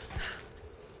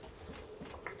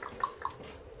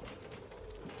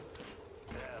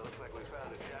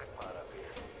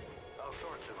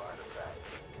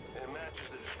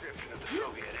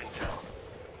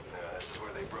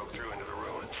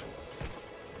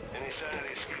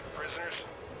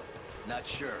 Not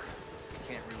sure.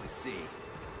 Can't really see.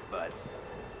 But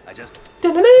I just...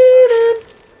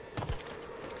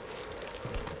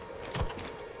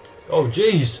 Oh,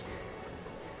 jeez.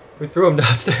 We threw him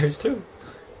downstairs, too.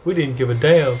 We didn't give a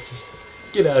damn. Just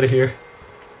get out of here.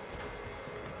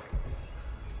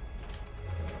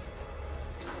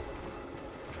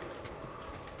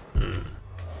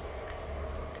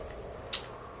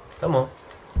 Come on.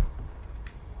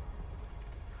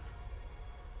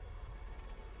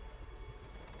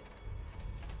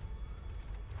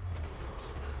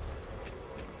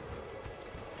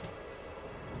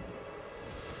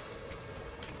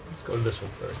 Let's go to this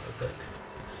one first, I think.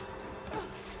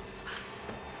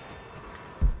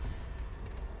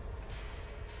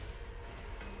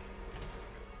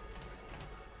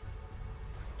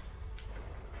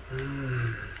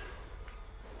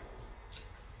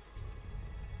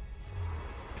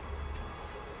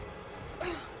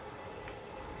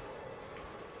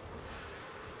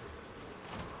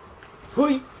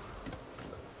 Hoi!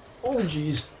 Oh,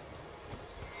 jeez.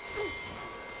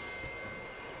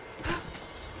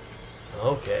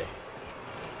 Okay.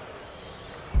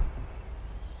 I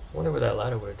wonder where that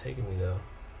ladder would have taken me, though.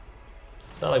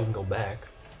 It's not like we can go back.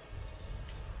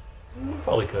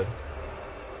 Probably could.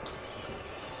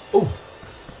 Oh!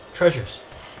 Treasures.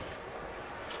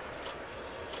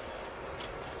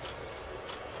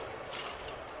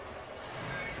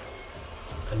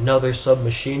 Another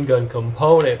submachine gun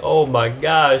component. Oh my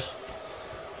gosh.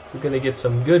 We're gonna get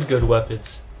some good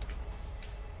weapons.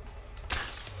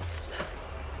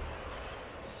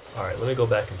 Alright, let me go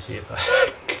back and see if I...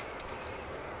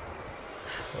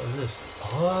 What is this?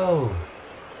 Oh!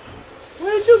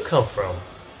 Where did you come from?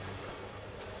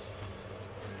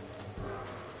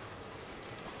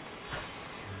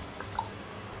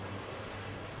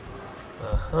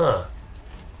 Uh-huh.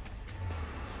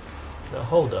 Now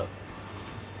hold up.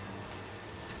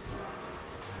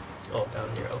 Oh,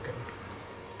 down here, okay.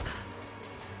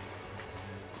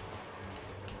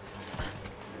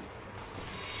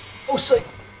 Oh, sight!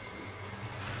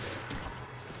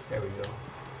 There we go.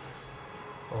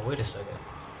 Oh, wait a second.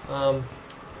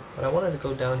 But I wanted to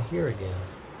go down here again.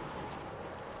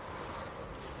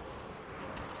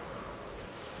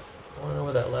 I want to know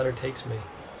where that ladder takes me.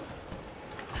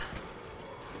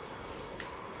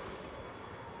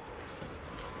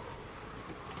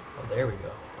 Oh, there we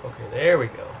go. Okay, there we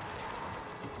go.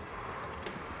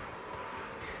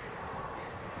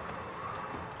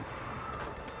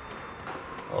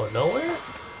 Oh, nowhere?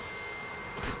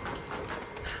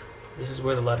 This is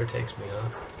where the ladder takes me, huh?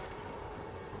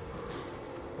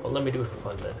 Well, let me do it for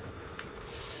fun then.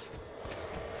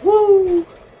 Woo!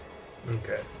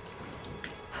 Okay.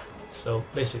 So,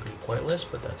 basically pointless,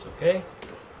 but that's okay.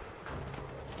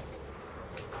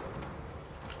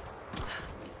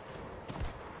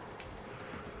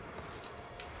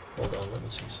 Hold on, let me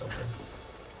see something.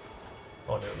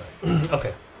 Oh, never mind.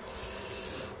 Okay.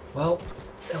 Well,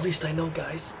 at least I know,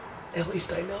 guys. At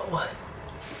least I know.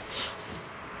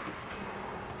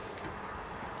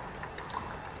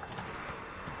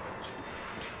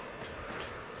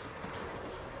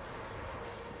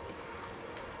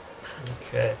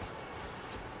 Okay.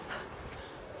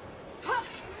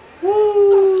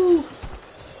 Woo!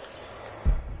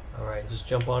 Alright, just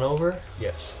jump on over.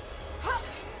 Yes.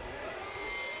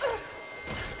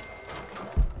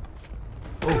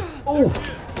 Oh! Oh!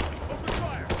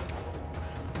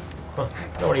 Huh.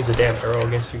 I don't want to use a damn arrow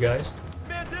against you guys.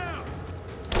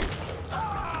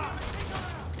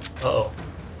 Uh-oh.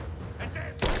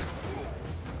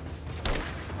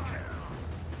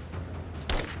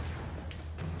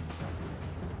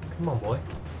 Come on, boy.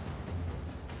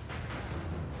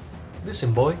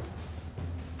 Listen, boy.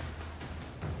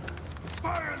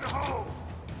 Fire in the hole!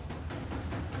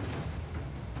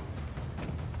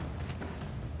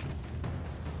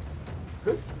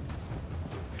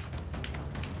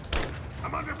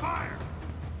 I'm under fire!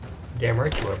 Damn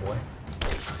right you are, boy.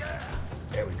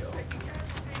 There we go.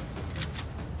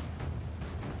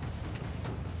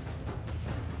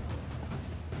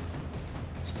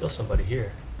 Still somebody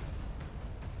here.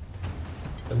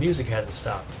 The music hasn't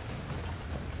stopped.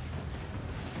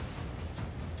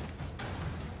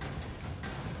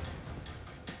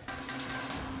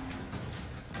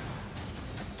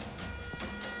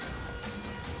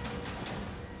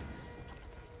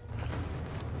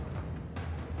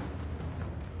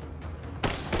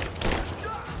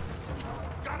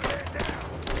 Got a man down!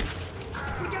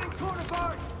 We're getting torn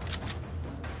apart!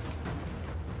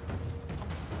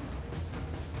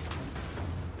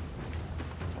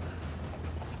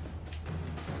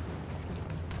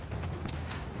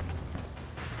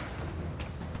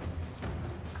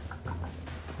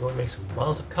 You want to make some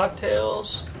Molotov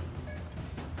cocktails?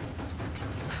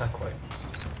 Not quite.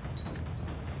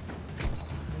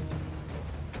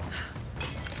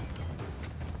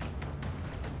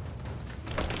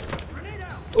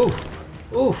 Oof!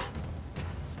 Oof!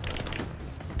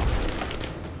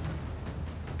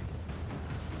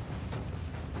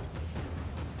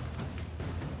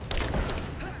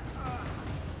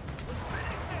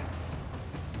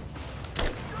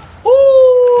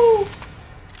 Woo!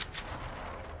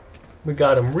 We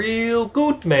got him real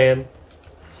good, man.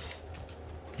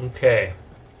 Okay.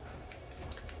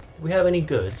 Do we have any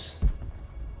goods?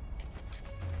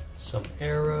 Some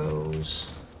arrows.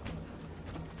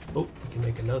 Oh, we can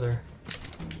make another.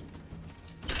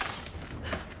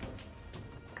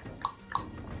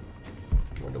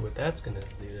 Wonder what that's gonna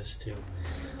lead us to.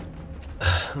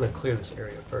 I'm gonna clear this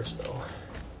area first, though.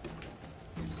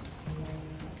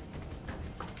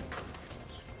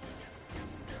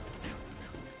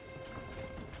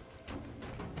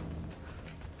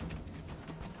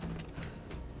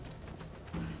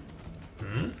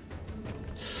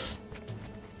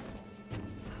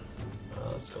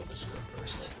 Let's go this way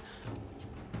first.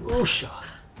 Oosha!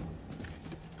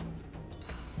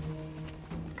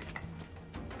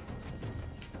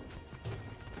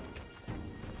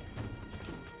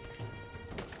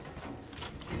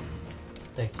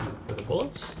 Thank you for the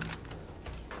bullets.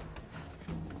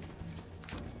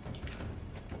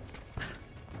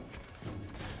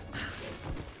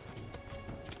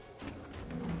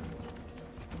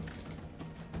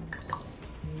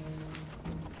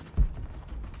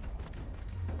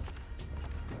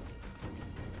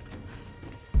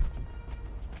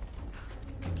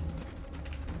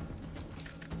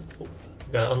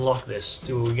 Gotta unlock this,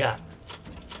 see what we got.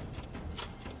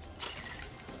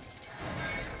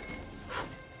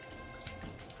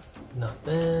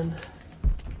 Nothing.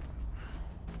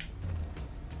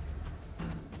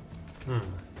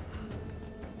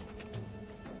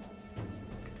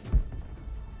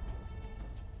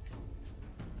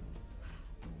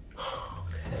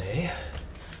 Okay.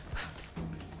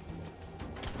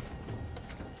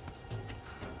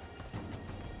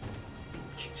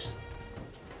 Jeez.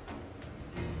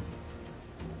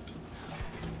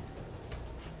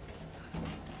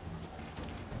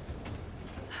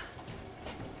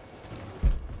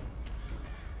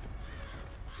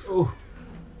 Oh.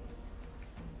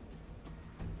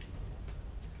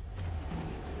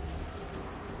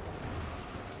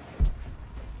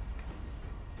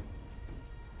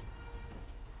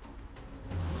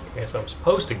 Okay, that's where I'm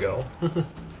supposed to go.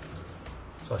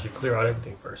 So I should clear out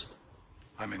everything first.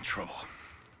 I'm in trouble.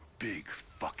 Big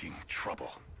fucking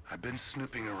trouble. I've been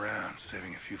snooping around,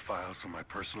 saving a few files for my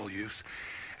personal use,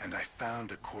 and I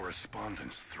found a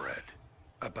correspondence thread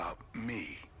about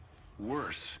me.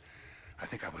 Worse, I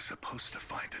think I was supposed to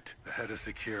find it. The head of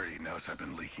security knows I've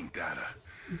been leaking data.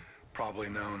 Probably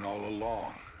known all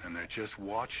along, and they're just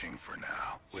watching for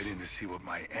now, waiting to see what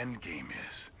my end game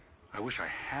is. I wish I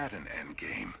had an end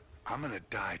game. I'm gonna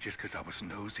die just because I was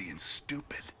nosy and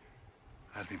stupid.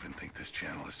 I don't even think this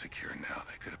channel is secure now.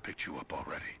 They could have picked you up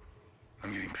already.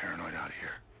 I'm getting paranoid out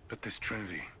here. But this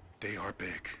Trinity, They are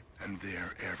big, and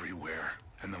they're everywhere.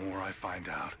 And the more I find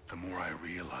out, the more I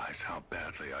realize how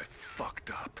badly I fucked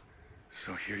up.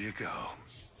 So here you go.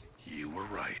 You were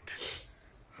right.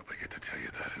 Hope I get to tell you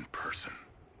that in person.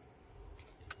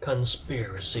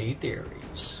 Conspiracy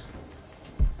theories.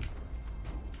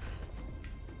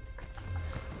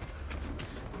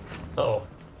 Uh-oh.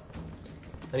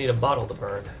 I need a bottle to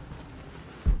burn.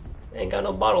 Ain't got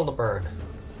no bottle to burn.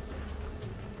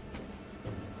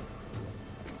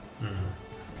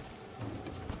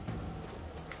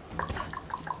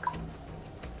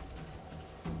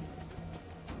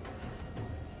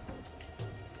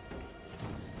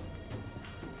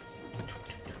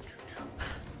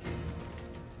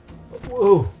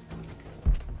 Whoa!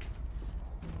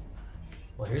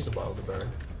 Well, here's a bottle to burn.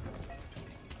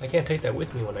 I can't take that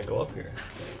with me when I go up here.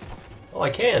 Oh, I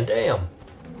can, damn!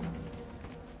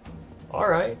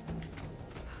 Alright.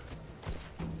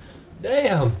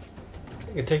 Damn!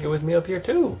 I can take it with me up here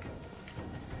too.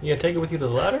 You gonna take it with you to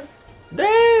the ladder?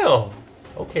 Damn!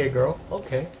 Okay, girl,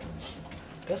 okay.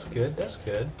 That's good, that's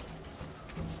good.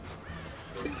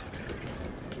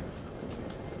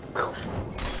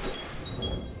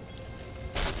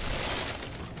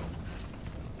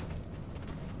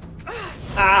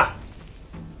 Ah!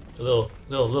 A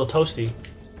little toasty.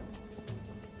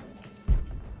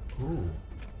 Ooh.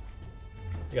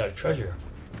 You got a treasure.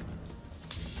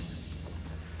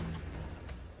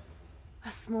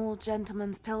 A small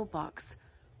gentleman's pillbox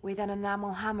with an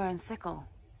enamel hammer and sickle.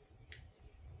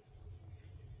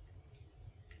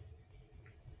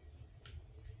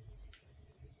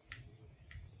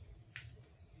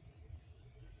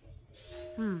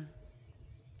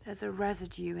 There's a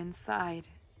residue inside.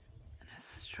 And a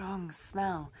strong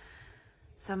smell.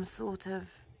 Some sort of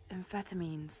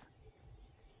amphetamines.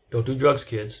 Don't do drugs,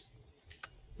 kids.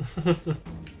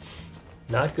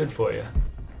 Not good for you.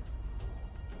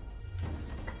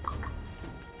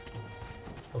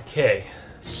 Okay,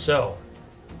 so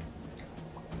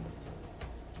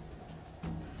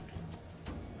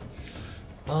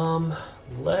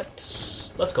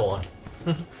let's go on.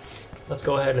 Let's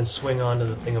go ahead and swing on to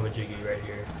the thingamajiggy right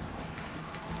here.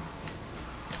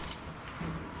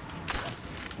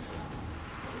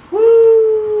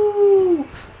 Woo!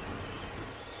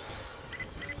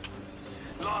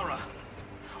 Lara,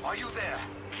 are you there?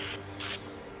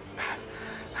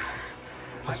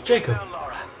 It's Jacob. Down,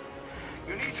 Lara.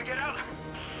 You need to get out.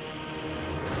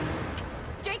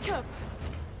 Jacob!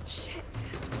 Shit.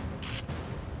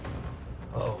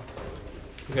 Uh-oh.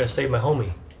 We gotta save my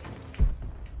homie.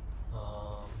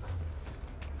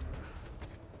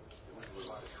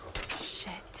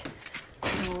 Shit.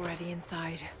 They're already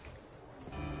inside.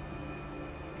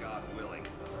 God willing,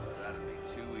 that'd be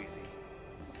too easy.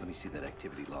 Let me see that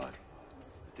activity log.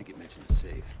 I think it mentioned the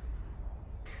safe.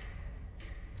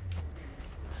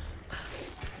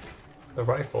 The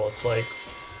rifle, it's like,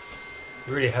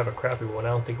 we already have a crappy one. I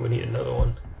don't think we need another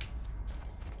one.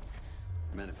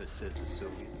 Manifest says the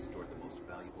Soviets stored the most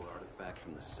valuable artifacts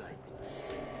from the site.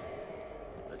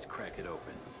 Let's crack it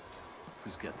open.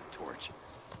 Who's got the torch?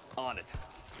 On it.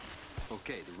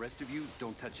 Okay, the rest of you,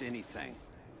 don't touch anything.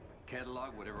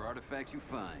 Catalog whatever artifacts you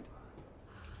find.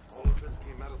 All of this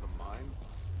came out of the mine?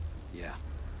 Yeah.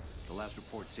 The last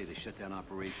reports say they shut down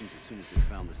operations as soon as they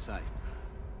found the site.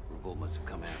 Revolt must have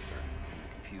come after in the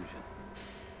confusion.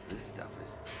 This stuff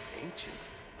is ancient.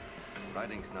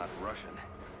 Writing's not Russian.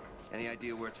 Any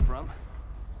idea where it's from?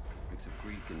 Mix of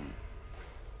Greek and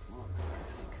Mongol, I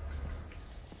think.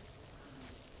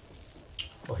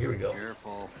 Oh, here we go.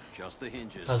 Careful, just the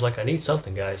hinges. I was like, I need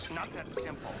something, guys. Not that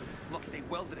simple. Look, they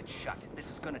welded it shut. This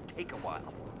is gonna take a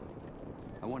while.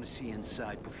 I want to see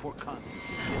inside before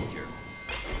Constantine gets here.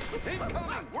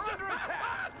 Incoming! We're under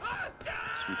attack!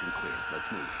 Sweep and clear.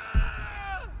 Let's move.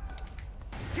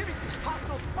 Give me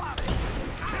hostile spotted!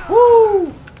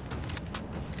 Woo!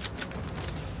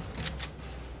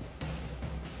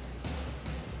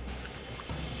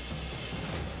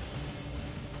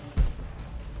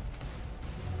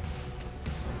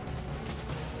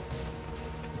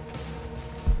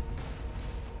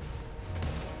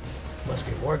 Must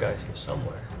be more guys here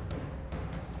somewhere.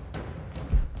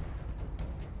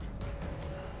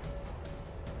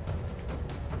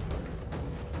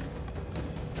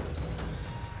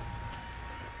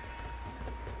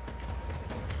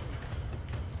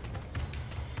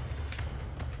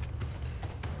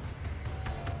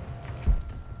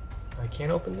 I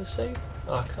can't open this safe?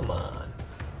 Oh, come on.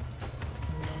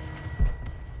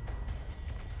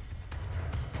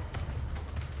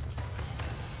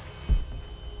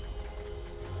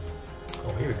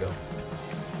 Oh, here we go.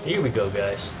 Here we go,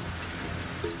 guys.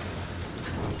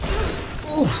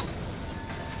 Oof.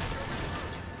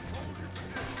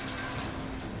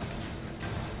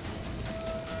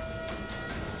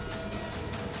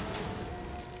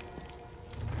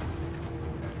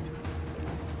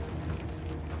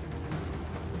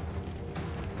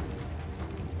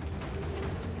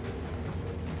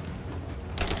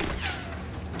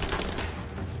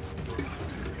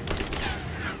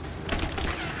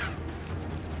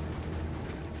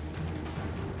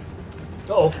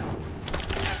 Uh-oh.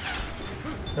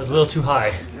 That was a little too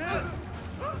high.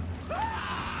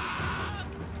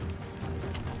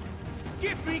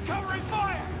 Give me covering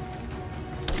fire!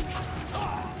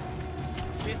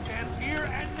 This ends here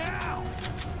and now!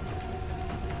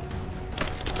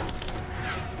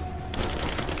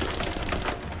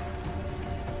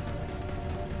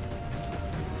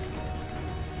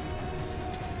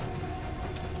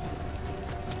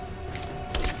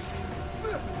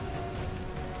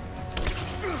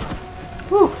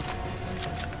 Whew.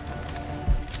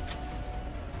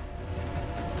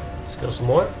 Still some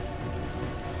more.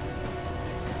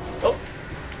 Oh.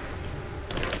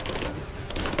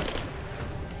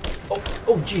 Oh,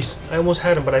 jeez. I almost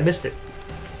had him, but I missed it.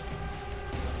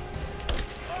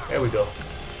 There we go.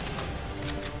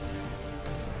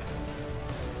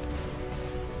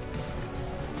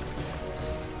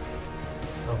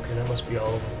 Okay, that must be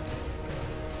all of them.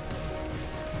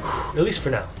 At least for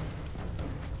now.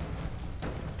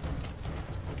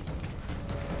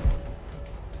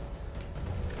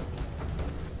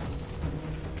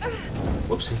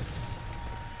 Whoopsie.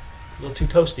 A little too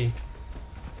toasty.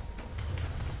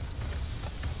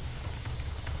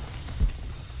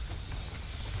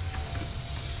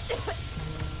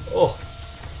 Oh.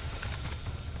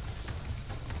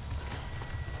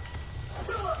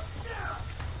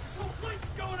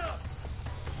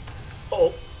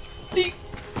 Oh. Deep.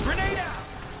 Grenade out!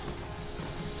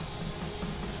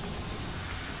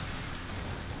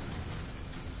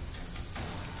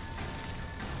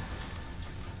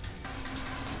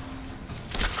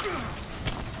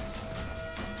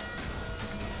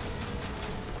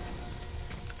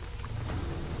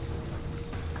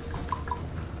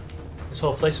 This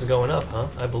whole place is going up, huh?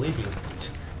 I believe you.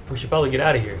 We should probably get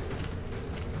out of here.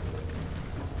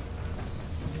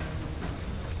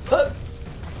 Huh.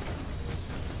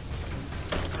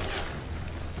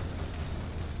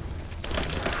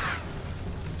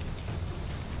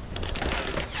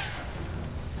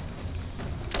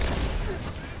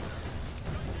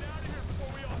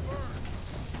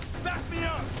 Back me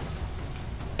up!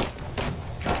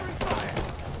 Covering fire!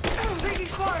 Taking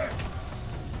fire!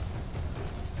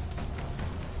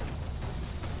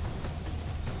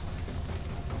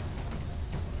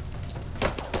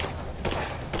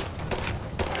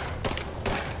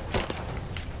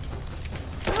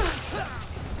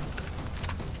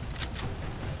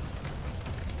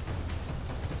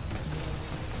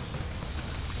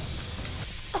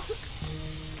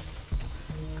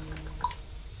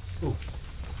 Ooh.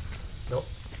 Nope.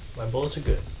 My bullets are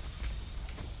good.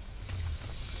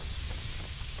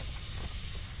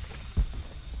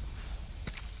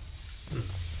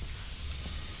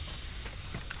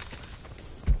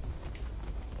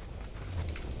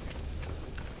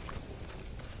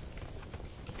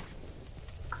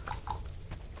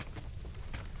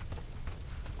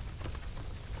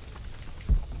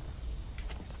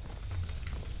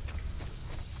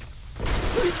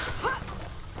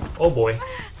 Oh boy.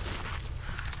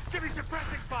 Give me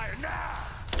suppressing fire now!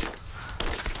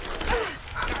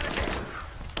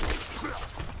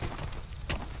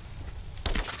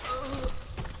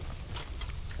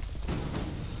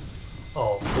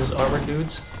 Oh, those armored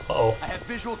dudes? Uh-oh. I have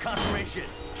visual confirmation.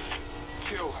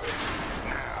 Kill her.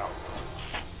 Now.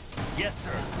 Yes,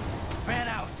 sir. Fan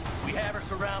out. We have her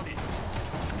surrounded.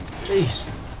 Jeez.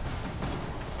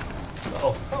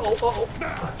 Uh-oh. Uh-oh. Uh-oh.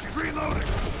 Now, she's reloading.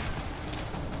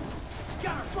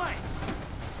 Got her flanked.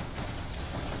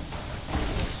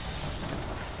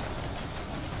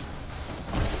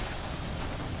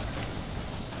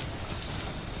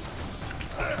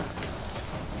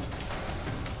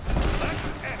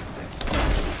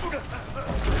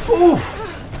 Ooh!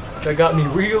 That got me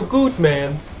real good,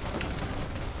 man.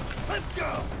 Let's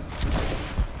go.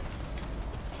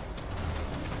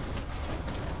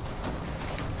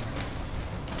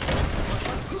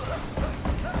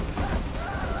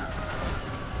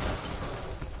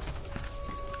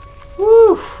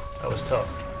 Woo! That was tough.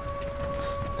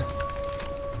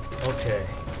 Okay.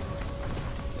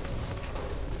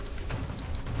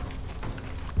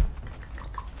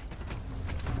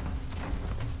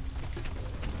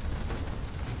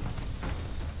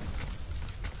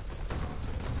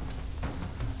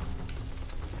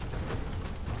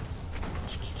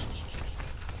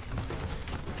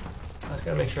 I just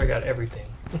gotta make sure I got everything.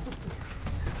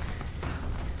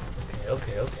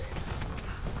 Okay.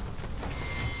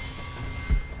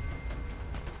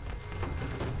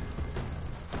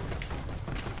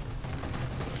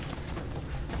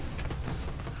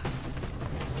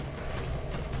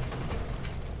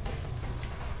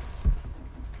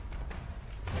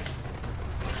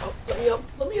 Oh,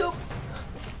 let me up.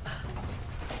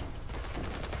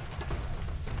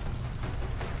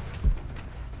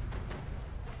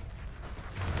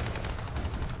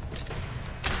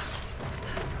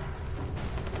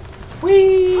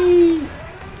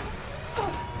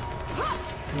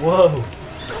 Whoa.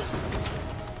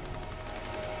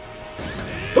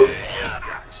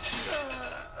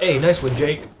 Hey, nice one,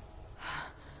 Jake.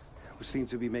 We seem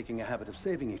to be making a habit of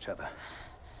saving each other.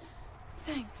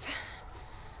 Thanks.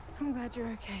 I'm glad you're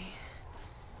okay.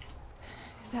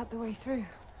 Is that the way through?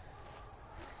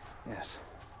 Yes.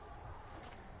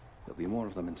 There'll be more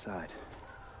of them inside.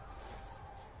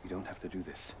 You don't have to do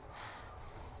this.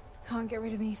 Can't get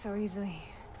rid of me so easily.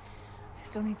 I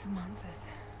still need some answers.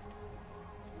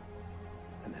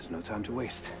 And there's no time to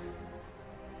waste.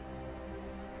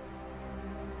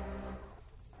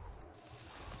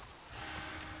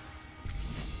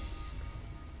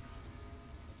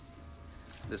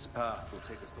 This path will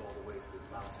take us all the way through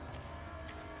the mountain.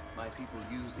 My people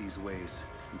used these ways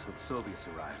until the Soviets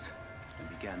arrived and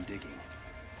began digging.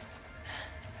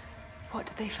 What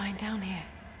did they find down here?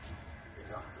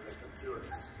 Enough to make them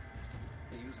curious.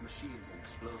 They use machines and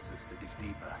explosives to dig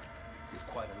deeper, with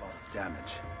quite a lot of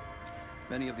damage.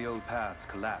 Many of the old paths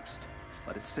collapsed,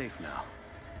 but it's safe now.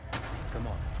 Come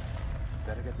on,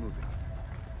 better get moving.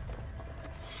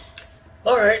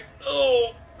 Alright,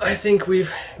 I think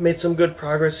we've made some good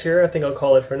progress here. I think I'll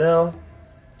call it for now.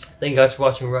 Thank you guys for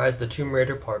watching Rise of the Tomb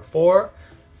Raider Part 4.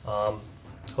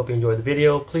 Hope you enjoyed the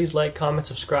video. Please like, comment,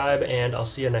 subscribe, and I'll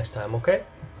see you next time, okay?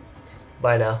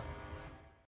 Bye now.